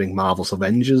they going to bring Marvel's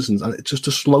Avengers? And it's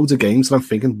just loads of games, and I'm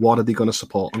thinking, what are they going to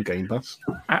support on Game Pass?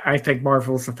 I think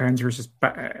Marvel's Avengers is.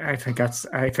 I think that's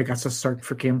a start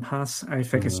for Game Pass. I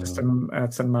think it's just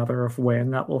it's a matter of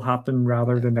when that will happen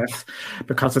rather than if,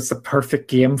 because it's the perfect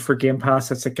game for Game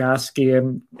Pass. It's a gas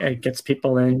game. It gets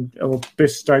people in. It will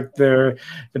boost out the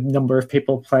number of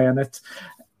people playing it.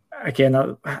 Again,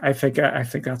 I think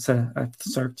that's a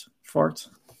start for it.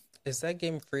 Is that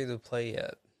game free to play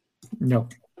yet? No,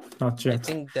 not yet. I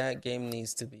think that game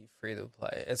needs to be free to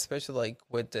play, especially like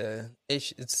with the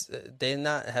they're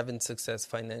not having success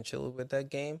financially with that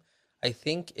game. I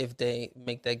think if they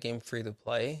make that game free to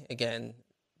play, again,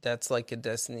 that's like a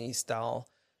Destiny style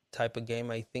type of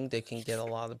game. I think they can get a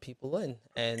lot of people in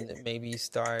and maybe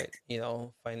start,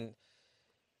 find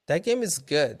that game is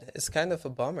good. It's kind of a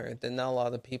bummer that not a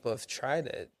lot of people have tried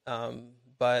it.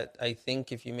 But I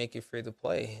think if you make it free to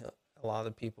play, a lot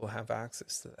of people have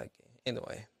access to that game.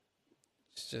 Anyway,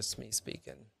 it's just me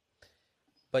speaking.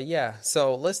 But yeah,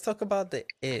 so let's talk about the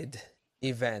id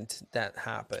event that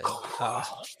happened.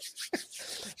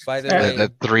 By the way,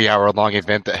 the 3-hour-long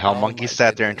event that Hell Monkey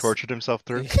sat there and tortured himself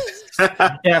through.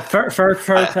 Yeah, for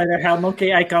Hell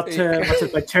Monkey, I got to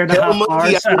like 2.5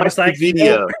 hours. I watched the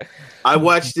video. I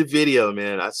watched the video,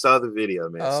 man. I saw the video,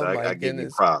 man. So I give you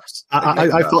props.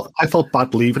 I felt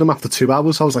bad leaving him after 2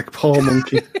 hours. I was like, poor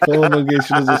monkey.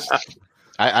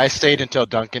 I stayed until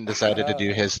Duncan decided to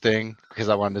do his thing because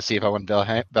I wanted to see if I won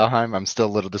Valheim. I'm still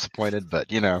a little disappointed, but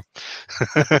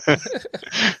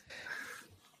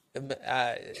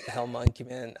Hell Monkey,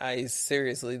 man, I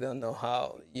seriously don't know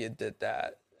how you did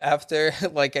that. After,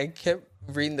 like, I kept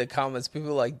reading the comments,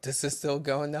 people like, this is still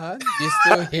going on? You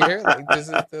still here? Like,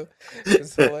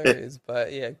 it's hilarious.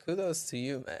 But yeah, kudos to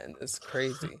you, man. It's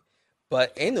crazy.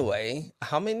 But anyway,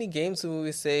 how many games would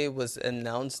we say was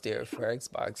announced there for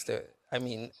Xbox? I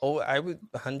mean,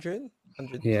 100?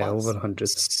 100 yeah, plus? over 100.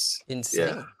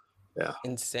 Insane. Yeah.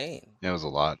 Insane. It was a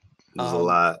lot. It was a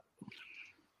lot.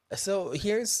 So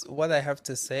here's what I have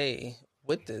to say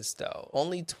with this, though.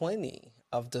 Only 20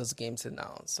 of those games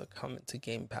announced are coming to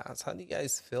Game Pass. How do you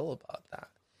guys feel about that?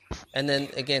 And then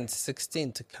again,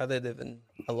 16, to cut it even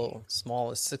a little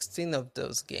smaller, 16 of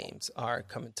those games are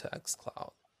coming to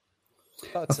xCloud.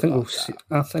 I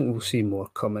think we'll see more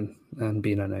coming and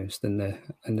being announced in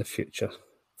the future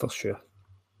for sure.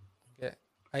 Yeah,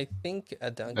 I think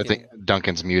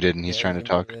Duncan's muted and he's trying to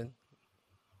talk. Muted.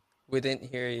 We didn't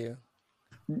hear you.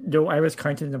 No, I was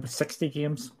counting about 60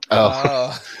 games.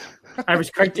 Oh. I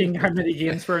was counting how many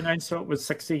games were announced, so it was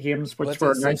 60 games which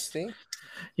were announced. 60?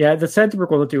 Yeah, they said they were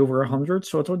going to do over 100,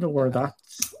 so I don't know where that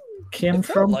came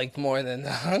from. Like more than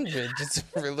 100, just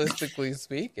realistically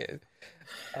speaking.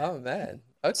 Oh, man.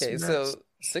 Okay, so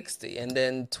 60, and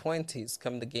then 20s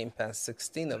come to Game Pass.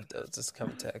 16 of those is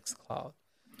coming to xCloud.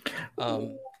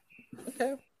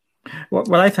 Okay.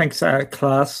 What I think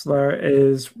class there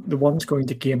is the ones going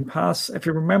to Game Pass. If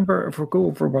you remember, if we go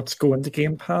over what's going to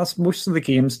Game Pass, most of the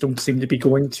games don't seem to be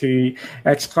going to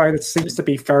xCloud. It seems to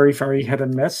be very, very hit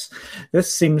and miss.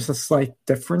 This seems a slight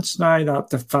difference now that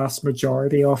the vast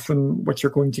majority of them, which are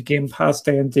going to Game Pass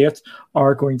day and date,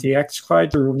 are going to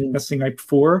xCloud. They're only missing out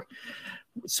 4.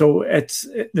 So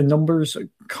the numbers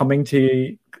coming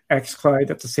to xCloud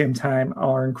at the same time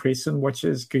are increasing, which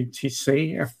is good to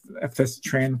see if this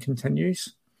trend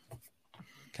continues.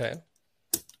 Okay.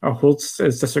 Holtz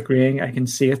is disagreeing. I can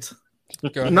see it.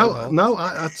 No.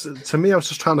 To me, I was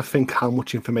just trying to think how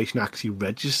much information actually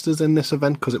registers in this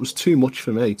event because it was too much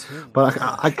for me. But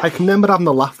I can remember having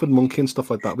a laugh with Monkey and stuff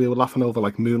like that. We were laughing over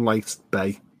like Moonlight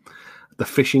Bay, the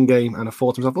fishing game, and I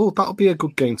thought to myself, that'll be a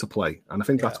good game to play. And I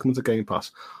think that's coming to Game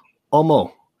Pass.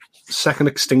 Omo, Second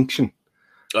Extinction.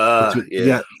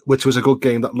 Which was a good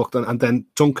game that looked, and then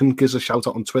Duncan gives a shout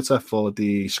out on Twitter for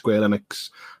the Square Enix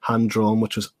hand-drawn,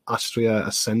 which was Astria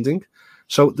Ascending.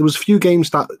 So there was a few games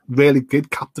that really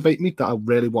did captivate me that I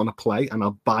really want to play, and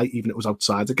I'll buy even if it was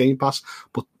outside the Game Pass.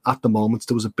 But at the moment,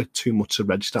 there was a bit too much to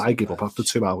register. I give up after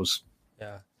 2 hours.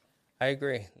 Yeah, I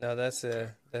agree. No, that's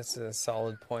a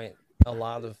solid point. A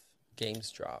lot of games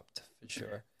dropped for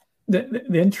sure.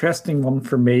 The interesting one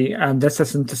for me, and this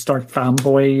isn't to start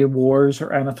fanboy wars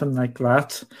or anything like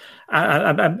that.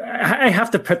 I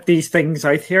have to put these things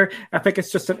out here. I think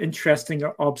it's just an interesting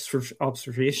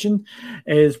observation.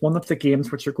 Is one of the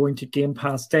games which are going to Game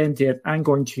Pass day and date and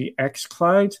going to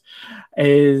xCloud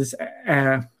is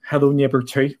Hello Neighbor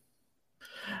 2.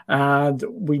 And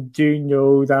we do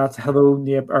know that Hello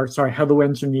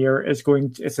Engineer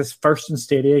it's his first in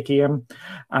Stadia game,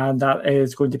 and that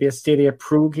is going to be a Stadia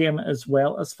Pro game as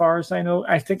well, as far as I know.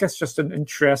 I think it's just an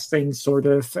interesting sort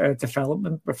of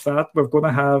development with that. We're going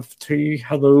to have 2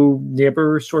 Hello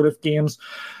Neighbor sort of games,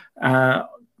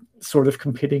 sort of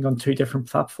competing on 2 different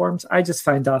platforms. I just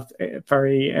find that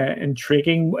very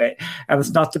intriguing, and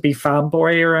it's not to be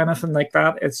fanboy or anything like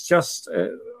that. It's just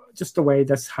the way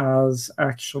this has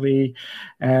actually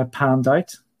panned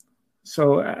out.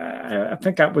 So I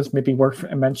think that was maybe worth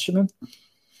mentioning.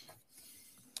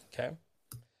 Okay.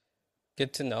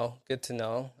 Good to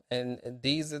know. And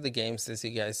these are the games, as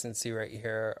you guys can see right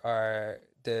here, are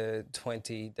the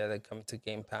 20 that have come to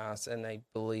Game Pass. And I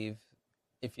believe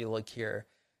if you look here,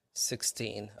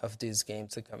 16 of these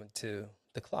games are coming to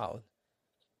the cloud.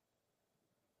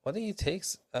 What are your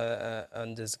takes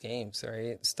on these games,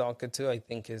 right? Stalker 2, I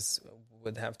think,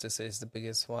 would have to say is the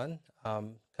biggest one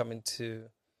coming to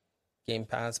Game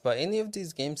Pass. But any of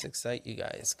these games excite you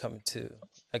guys coming to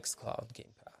xCloud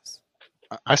Game Pass?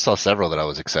 I saw several that I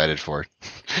was excited for.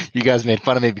 You guys made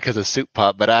fun of me because of Soup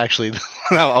Pop, but actually,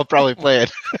 I'll probably play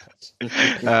it.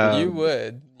 You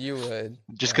would.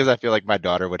 Just because I feel like my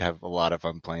daughter would have a lot of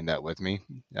fun playing that with me.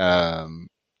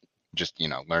 Just,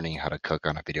 learning how to cook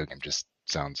on a video game just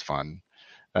sounds fun.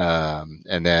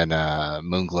 And then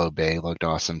Moonglow Bay looked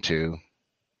awesome too.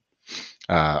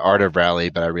 Art of Rally,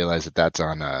 but I realized that that's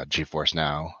on GeForce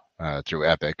Now through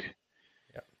Epic.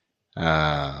 Yep.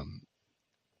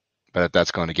 But if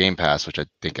that's going to Game Pass, which I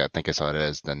think I saw it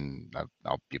is, then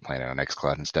I'll be playing it on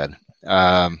xCloud instead.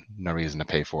 No reason to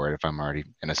pay for it if I'm already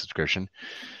in a subscription.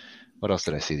 What else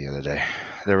did I see the other day?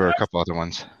 There were a couple other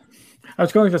ones. I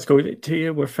was going to just go to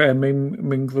you with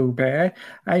Moonglow Bay.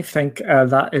 I think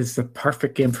that is the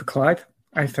perfect game for cloud.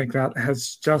 I think that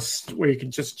has just where you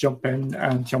can just jump in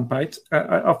and jump out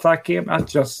of that game. That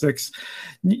just looks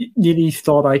nearly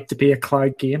thought out to be a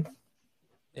cloud game.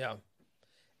 Yeah.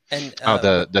 And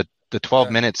the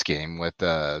 12 minutes game with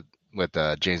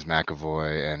James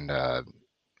McAvoy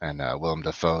and Willem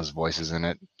Dafoe's voices in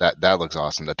it. That looks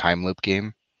awesome. The time loop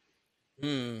game.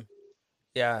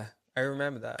 Yeah, I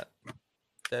remember that.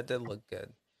 That did look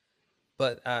good.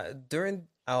 But during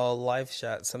our live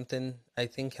chat, something I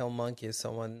think Hell Monkey is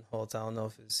someone holds, I don't know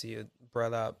if it's you,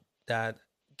 brought up that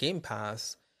Game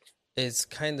Pass is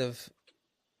kind of,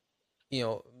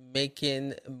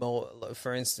 making,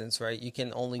 for instance, right, you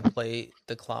can only play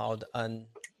the cloud on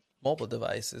mobile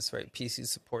devices, right? PC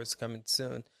support's coming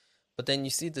soon. But then you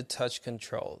see the touch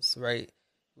controls, right?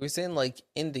 We're saying like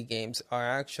indie games are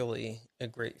actually a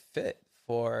great fit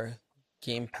for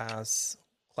Game Pass.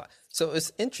 So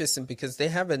it's interesting because they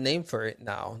have a name for it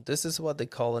now. This is what they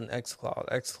call an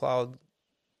xCloud,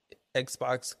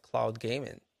 Xbox Cloud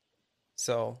Gaming.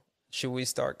 So should we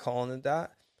start calling it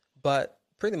that? But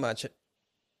pretty much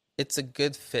it's a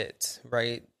good fit,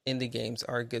 right? Indie games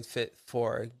are a good fit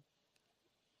for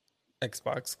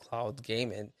Xbox Cloud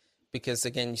Gaming because,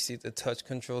 again, you see the touch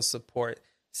control support,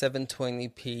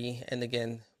 720p, and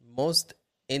again, most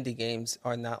indie games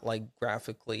are not like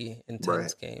graphically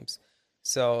intense games.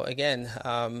 So again,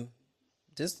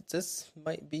 this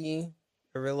might be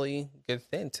a really good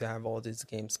thing to have all these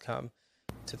games come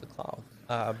to the cloud.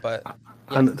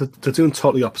 And they're doing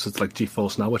totally opposite like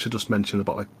GeForce Now, which I just mentioned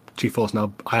about like GeForce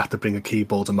Now. I have to bring a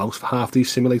keyboard and mouse for half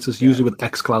these simulators. Usually with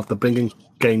xCloud, they're bringing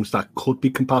games that could be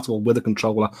compatible with a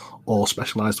controller or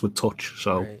specialized with touch.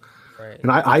 So,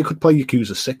 and I could play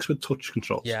Yakuza 6 with touch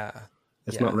controls.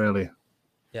 It's not really.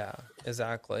 Yeah,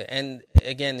 exactly. And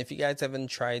again, if you guys haven't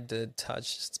tried the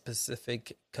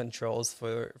touch-specific controls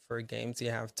for games,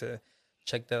 you have to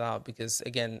check that out because,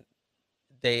 again,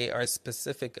 they are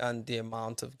specific on the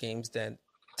amount of games that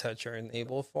touch are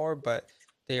enabled for, but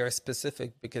they are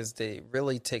specific because they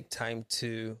really take time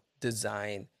to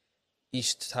design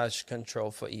each touch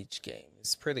control for each game.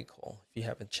 It's pretty cool if you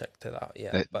haven't checked it out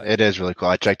yet. It is really cool.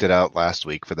 I checked it out last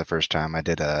week for the first time. I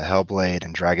did a Hellblade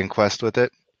and Dragon Quest with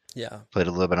it. Yeah. Played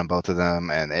a little bit on both of them,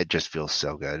 and it just feels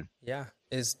so good. Yeah,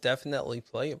 it's definitely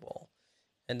playable,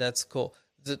 and that's cool.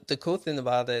 The cool thing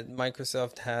about it,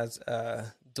 Microsoft has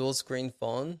a dual screen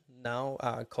phone now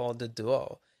called the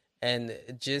Duo, and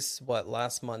just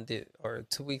last month or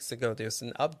 2 weeks ago, there's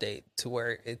an update to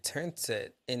where it turns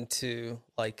it into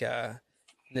like a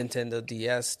Nintendo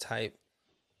DS type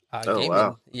Oh, gaming.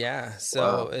 wow. Yeah,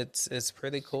 so Wow. it's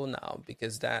pretty cool now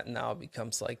because that now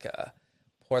becomes like a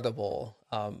portable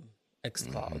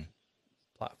xCloud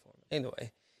platform.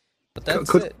 Anyway, but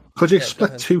that's it. Could you Yeah, go split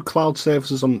ahead. 2 cloud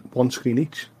services on one screen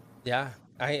each? Yeah,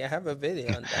 I have a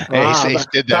video on that. Yeah, he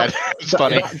did that. It's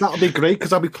funny. That'll be great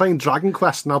because I'll be playing Dragon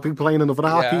Quest and I'll be playing another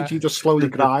Yeah. RPG, just slowly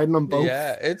grinding on both.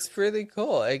 Yeah, it's pretty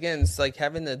cool. Again, it's like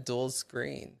having a dual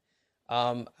screen.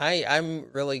 I'm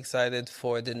really excited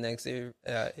for the next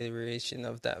iteration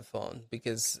of that phone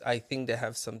because I think they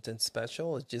have something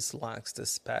special. It just lacks the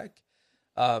spec,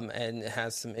 and it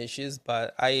has some issues.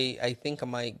 But I think I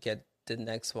might get the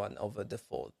next one over the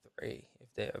Fold 3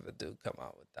 if they ever do come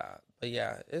out with that. But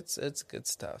yeah, it's good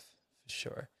stuff for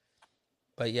sure.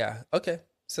 But yeah, okay.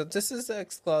 So this is the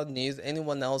xCloud news.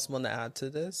 Anyone else want to add to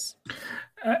this?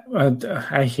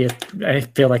 I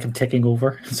feel like I'm taking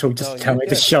over, so just tell me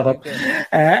to shut up.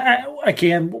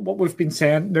 Again, what we've been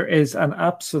saying, there is an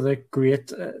absolute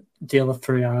great deal of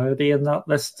variety in that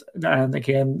list, and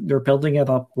again, they're building it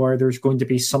up where there's going to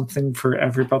be something for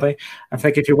everybody. I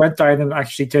think if you went down and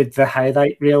actually did the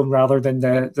highlight reel rather than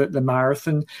the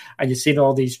marathon, and you've seen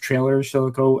all these trailers,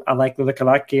 you'll go, I like the look of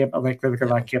that game, I like the look of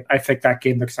that game. I think that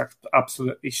game looks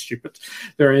absolutely stupid.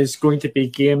 There is going to be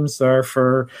games there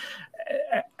for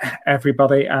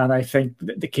everybody, and I think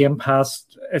the Game Pass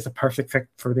is a perfect fit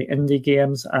for the indie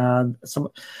games. And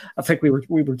I think we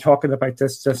were talking about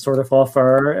this just sort of off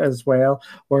air as well,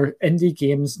 where indie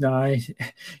games now, you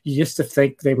used to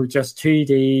think they were just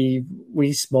 2D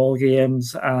wee small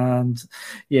games, and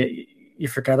you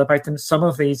forget about them. Some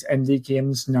of these indie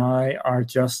games now are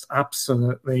just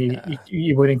absolutely,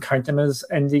 you wouldn't count them as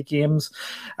indie games.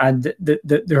 And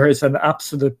there is an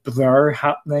absolute blur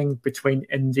happening between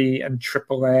indie and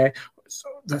AAA.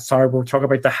 Sorry, we're talking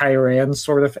about the higher end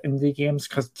sort of indie games,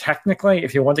 because technically,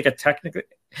 if you want to get technically,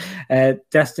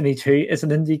 Destiny 2 is an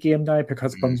indie game now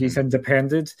because Bungie's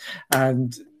independent.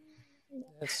 And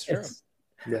that's true.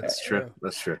 That's true.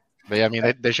 That's true. But yeah, I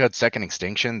mean, they showed Second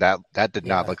Extinction. That did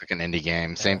not look like an indie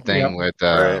game. Same thing with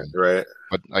right.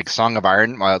 But like Song of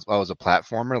Iron, while it was a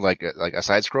platformer, like a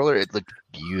side scroller, it looked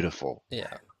beautiful.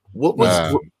 Yeah. What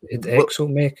was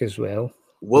Exomech as well?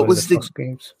 What was the first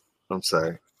games? I'm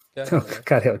sorry.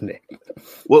 Carry on, Nick.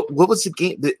 What was the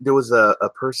game? There was a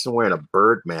person wearing a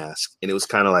bird mask, and it was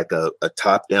kind of like a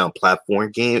top-down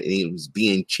platform game, and he was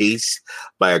being chased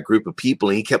by a group of people,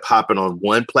 and he kept hopping on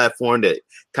one platform that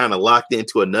kind of locked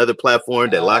into another platform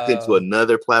that locked into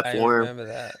another platform. I remember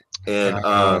that.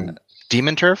 And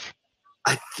Demon Turf?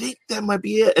 I think that might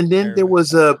be it. And then there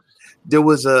was a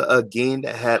game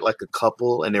that had like a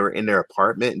couple, and they were in their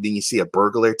apartment, and then you see a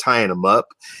burglar tying them up,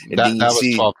 and then you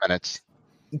see 12 minutes.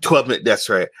 12 minutes. That's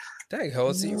right. Dang,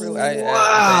 Jose, you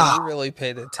really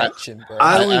paid attention, bro.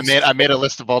 I made a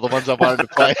list of all the ones I wanted to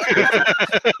play.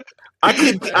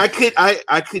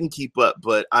 I couldn't keep up,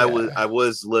 but I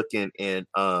was looking, and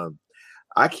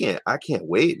I can't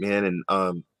wait, man,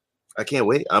 and I can't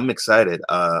wait. I'm excited.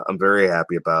 I'm very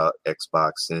happy about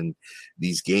Xbox and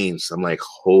these games. I'm like,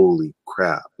 holy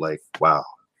crap! Like, wow.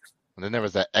 And then there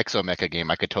was that Exomecha game.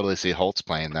 I could totally see Holtz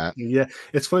playing that. Yeah,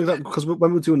 it's funny that because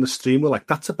when we're doing the stream, we're like,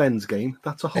 "That's a Ben's game.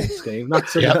 That's a Holt's game.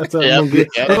 That's a Monkey."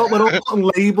 We're all putting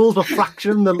labels, we're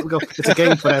fracturing them. It's a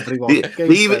game for everyone.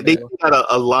 They got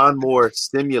a lawnmower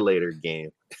simulator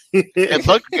game. It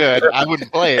looked good. I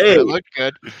wouldn't play it. But it looked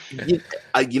good.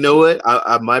 You know what?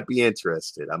 I might be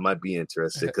interested.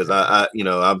 Because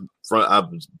I'm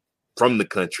from the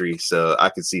country, so I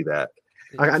can see that.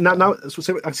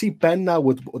 I see Ben now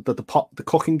with the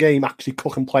cooking game, actually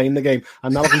cooking, playing the game,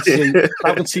 and now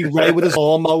I can see Ray with his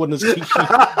lawnmower and his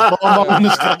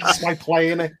like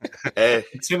playing it. Hey.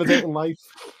 Intimidating life.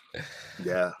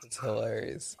 Yeah, it's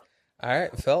hilarious. All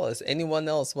right, fellas. Anyone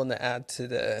else want to add to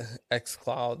the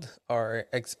xCloud or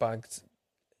Xbox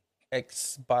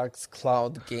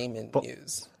Cloud gaming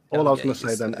news? All I was going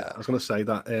to say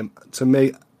that to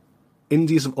me,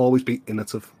 indies have always been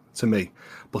innovative. To me,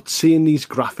 but seeing these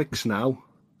graphics now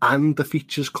and the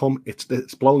features come, it's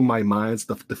blowing my mind.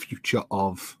 The future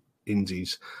of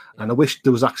indies, and I wish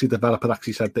there was actually a developer that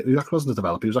actually said that he wasn't a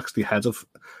developer. He was actually the head of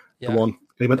the one.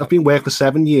 He went, I've been working for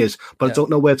 7 years, but I don't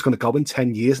know where it's going to go in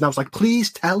 10 years. And I was like,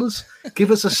 please tell us,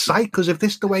 give us a site, because if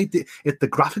this is the way the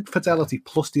graphic fidelity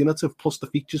plus the innovative plus the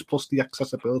features plus the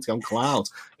accessibility on cloud,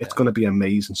 it's going to be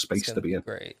amazing space to be in.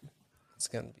 Great, it's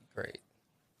going to be great.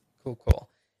 Cool.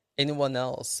 Anyone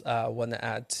else want to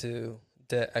add to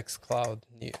the xCloud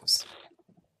news?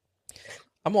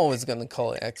 I'm always going to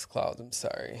call it xCloud. I'm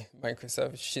sorry.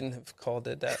 Microsoft shouldn't have called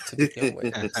it that to begin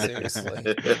with.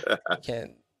 Seriously. I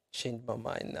can't change my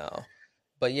mind now.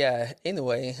 But yeah,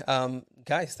 anyway,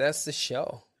 guys, that's the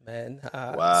show. man. So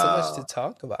Wow. much to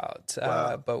talk about.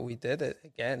 Wow. But we did it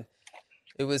again.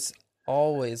 It was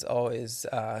always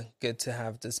good to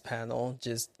have this panel,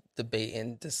 just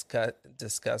debating,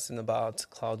 discussing about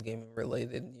cloud gaming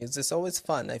related news. It's always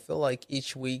fun. I feel like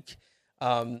each week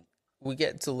we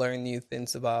get to learn new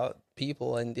things about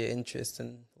people and their interests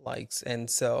and likes. And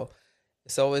so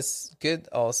it's always good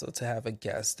also to have a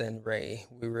guest. And Ray,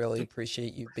 we really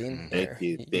appreciate you being here.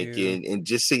 Thank you. And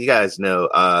just so you guys know,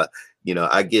 I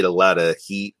get a lot of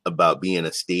heat about being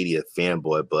a Stadia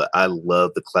fanboy, but I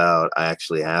love the cloud. I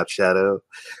actually have Shadow.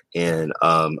 And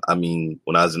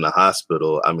when I was in the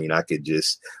hospital, I could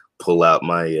just pull out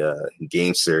my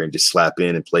GameSir and just slap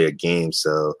in and play a game.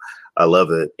 So I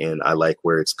love it. And I like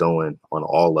where it's going on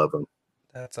all of them.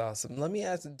 That's awesome. Let me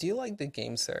ask, do you like the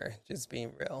GameSir? Just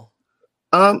being real.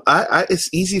 It's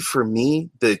easy for me.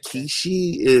 The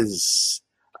Kishi is,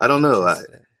 I don't know.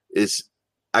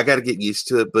 I got to get used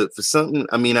to it, but for something,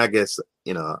 I guess,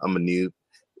 I'm a noob.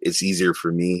 It's easier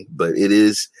for me, but it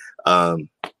is, I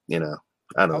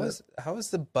don't know. How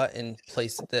is the button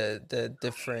placed? The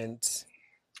different.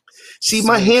 See,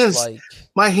 my hands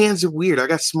are weird. I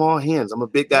got small hands. I'm a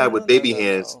big guy with baby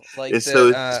hands. Like and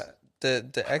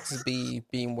the XB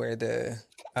being where the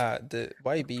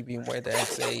YB being where the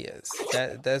XA is.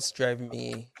 That's driving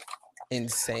me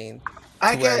insane.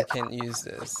 I can't use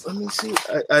this. Let me see.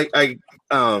 I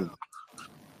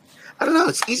don't know.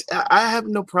 It's easy. I have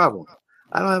no problem.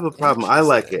 I don't have a problem. I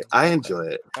like it. I enjoy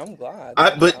it. I'm glad.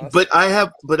 But I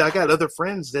got other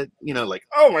friends that, like,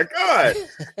 oh my God,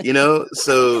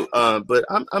 so, but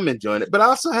I'm enjoying it. But I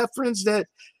also have friends that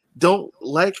don't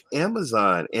like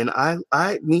Amazon, and I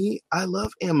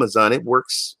love Amazon. It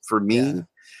works for me. Yeah.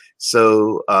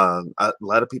 So a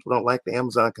lot of people don't like the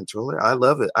Amazon controller. I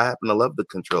love it. I happen to love the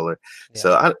controller. Yeah.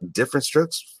 So different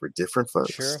strokes for different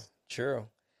folks. True.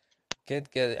 Good.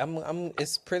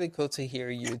 It's pretty cool to hear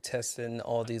you testing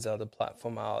all these other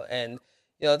platforms out, and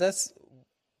that's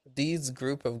these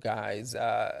group of guys.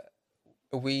 I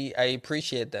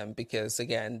appreciate them because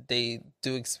again, they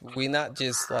do. We're not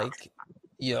just like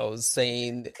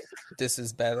saying this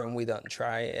is better and we don't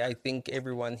try. I think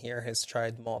everyone here has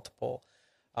tried multiple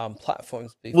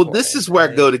platforms before. Well, this is where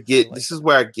I go to get. This is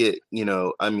where I get.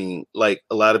 Like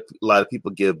a lot of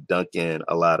people give Duncan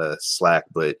a lot of slack,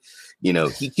 but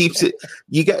he keeps it.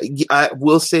 I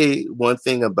will say one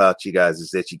thing about you guys is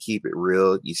that you keep it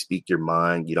real. You speak your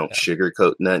mind. You don't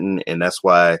sugarcoat nothing, and that's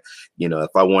why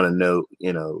if I want to know,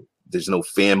 there's no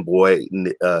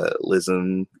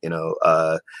fanboyism.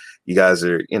 You guys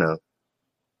are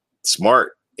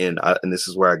smart. And this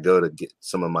is where I go to get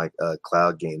some of my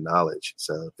cloud game knowledge.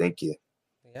 So thank you.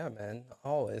 Yeah, man.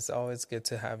 Always good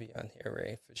to have you on here,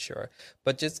 Ray, for sure.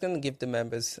 But just going to give the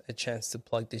members a chance to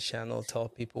plug the channel, tell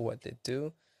people what they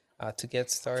do. To get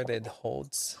started,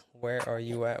 Holtz, where are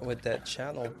you at with that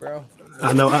channel, bro?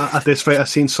 I know at this rate, I've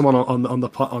seen someone on the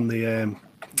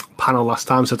panel last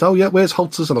time said, "Oh yeah, where's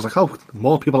Holtz's?" And I was like, "Oh,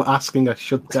 more people are asking. I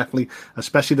should definitely,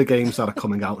 especially the games that are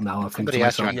coming out now." I think somebody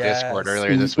asked you on Discord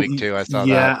earlier this week too. I saw that.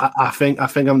 Yeah, I think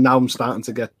I'm starting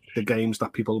to get the games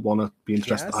that people want to be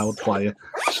interested. Yes. I would play it.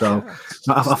 So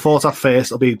I thought at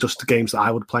first it'll be just the games that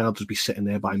I would play. And I'll just be sitting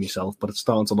there by myself. But it's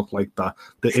starting to look like that.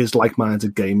 There is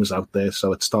like-minded gamers out there,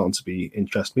 so it's starting to be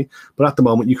interesting me. But at the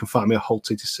moment, you can find me at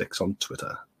Holt86 on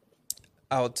Twitter.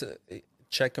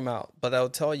 Check them out. But I'll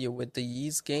tell you, with the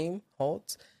Ys game,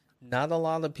 Holt, not a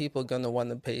lot of people are going to want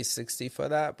to pay $60 for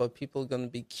that, but people are going to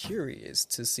be curious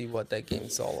to see what that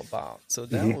game's all about. So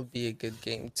that would be a good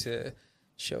game to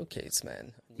showcase,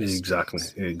 man. Exactly.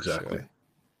 Sure.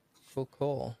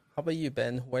 Cool. How about you,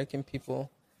 Ben? Where can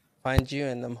people find you?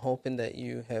 And I'm hoping that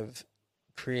you have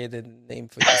created a name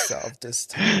for yourself this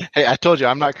time. Hey, I told you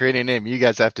I'm not creating a name. You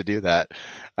guys have to do that.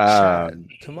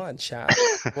 Come on, chat.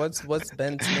 What's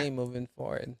Ben's name moving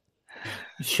forward?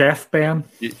 Chef Ben.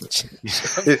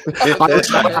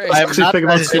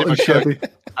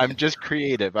 I'm just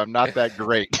creative. I'm not that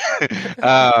great.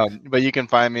 But you can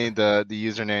find me the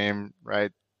username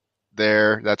right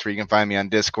there. That's where you can find me on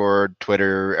Discord,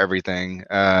 Twitter, everything.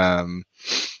 I'm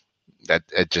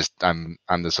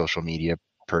the social media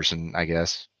person, I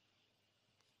guess.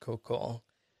 Cool.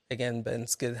 Again, Ben,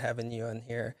 it's good having you on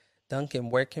here. Duncan,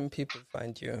 where can people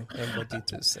find you and what do you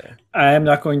do, sir? I'm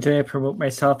not going to promote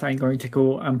myself. I'm going to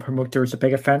go and promote. There's a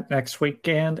big event next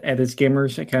weekend. It is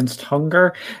Gamers Against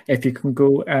Hunger. If you can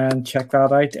go and check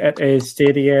that out. It is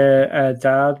Stadia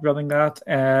Dad running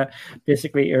that.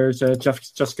 Basically, there's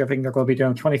just giving. They're going to be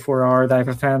doing a 24-hour live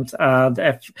event. And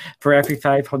for every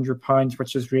 £500,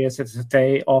 which is raised, it's a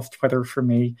day off Twitter for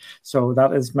me. So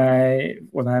that is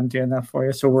what I'm doing that for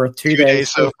you. So we're at 2 days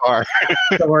so far.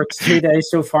 So we're at 2 days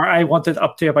so far. I wanted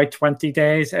up to about 20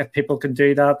 days. If people can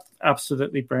do that,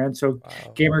 absolutely brilliant. So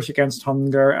Gamers Against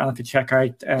Hunger, and if you check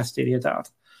out Stadia Dad.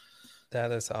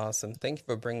 That is awesome. Thank you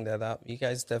for bringing that up. You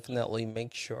guys definitely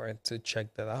make sure to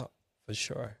check that out for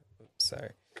sure. Oops,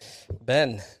 sorry.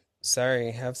 Ben,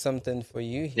 sorry, have something for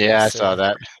you here. Yeah, I saw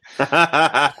that.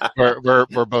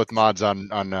 we're both mods on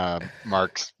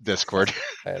Mark's Discord.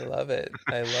 I love it.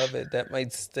 I love it. That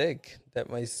might stick.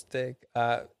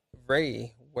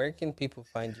 Ray, where can people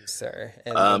find you, sir?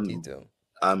 And what do you do?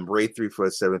 I'm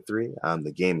Ray3473. I'm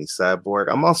the gaming cyborg.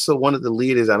 I'm also one of the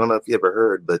leaders. I don't know if you ever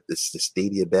heard, but it's the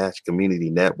Stadia Bash Community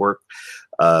Network,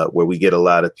 where we get a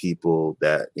lot of people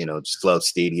that, just love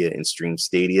Stadia and stream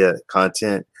Stadia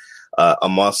content.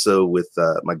 I'm also with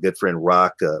my good friend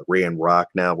Rock, Ray and Rock.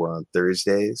 Now we're on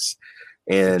Thursdays.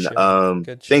 And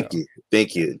thank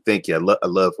you. I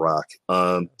love Rock.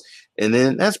 And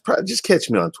then that's probably just catch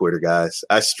me on Twitter, guys.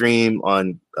 I stream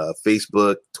on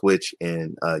Facebook, Twitch,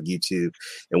 and YouTube.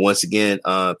 And once again,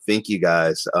 thank you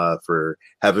guys for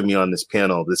having me on this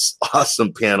panel, this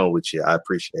awesome panel with you. I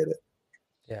appreciate it.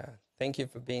 Yeah, thank you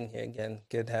for being here again.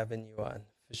 Good having you on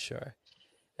for sure.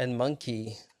 And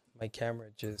Monkey, my camera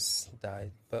just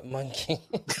died, but Monkey,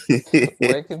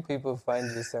 where can people find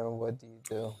you, sir? And what do you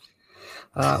do?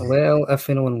 Well, if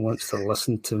anyone wants to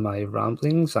listen to my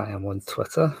ramblings, I am on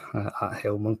Twitter at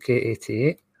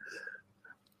HellMonkey88.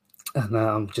 And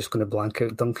I'm just going to blank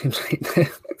out Duncan right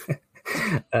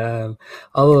now.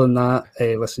 Other than that,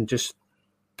 listen, just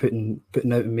putting out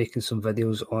and making some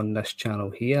videos on this channel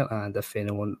here. And if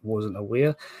anyone wasn't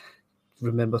aware,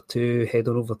 remember to head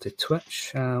on over to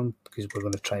Twitch, because we're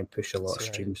going to try and push a lot of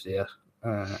streams there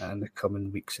in the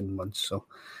coming weeks and months. So,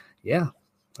 yeah,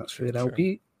 that's where I'll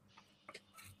be.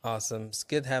 Awesome. It's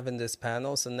good having this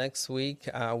panel. So next week,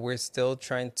 we're still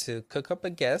trying to cook up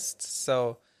a guest.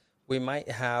 So we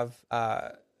might have,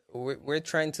 we're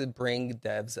trying to bring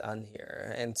devs on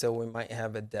here. And so we might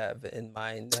have a dev in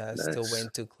mind. Nice. Still waiting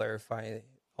to clarify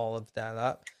all of that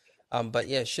up. But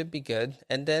yeah, it should be good.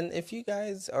 And then if you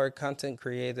guys are content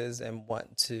creators and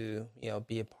want to,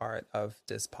 be a part of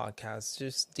this podcast,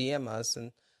 just DM us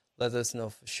and let us know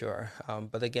for sure.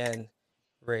 But again,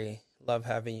 Ray, love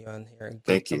having you on here.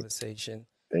 Good conversation.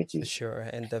 Thank you. For sure.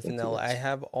 And definitely, I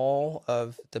have all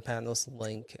of the panels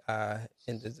link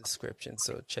in the description.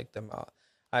 So check them out.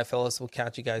 All right, fellas, we'll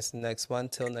catch you guys in the next one.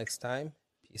 Till next time,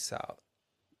 peace out.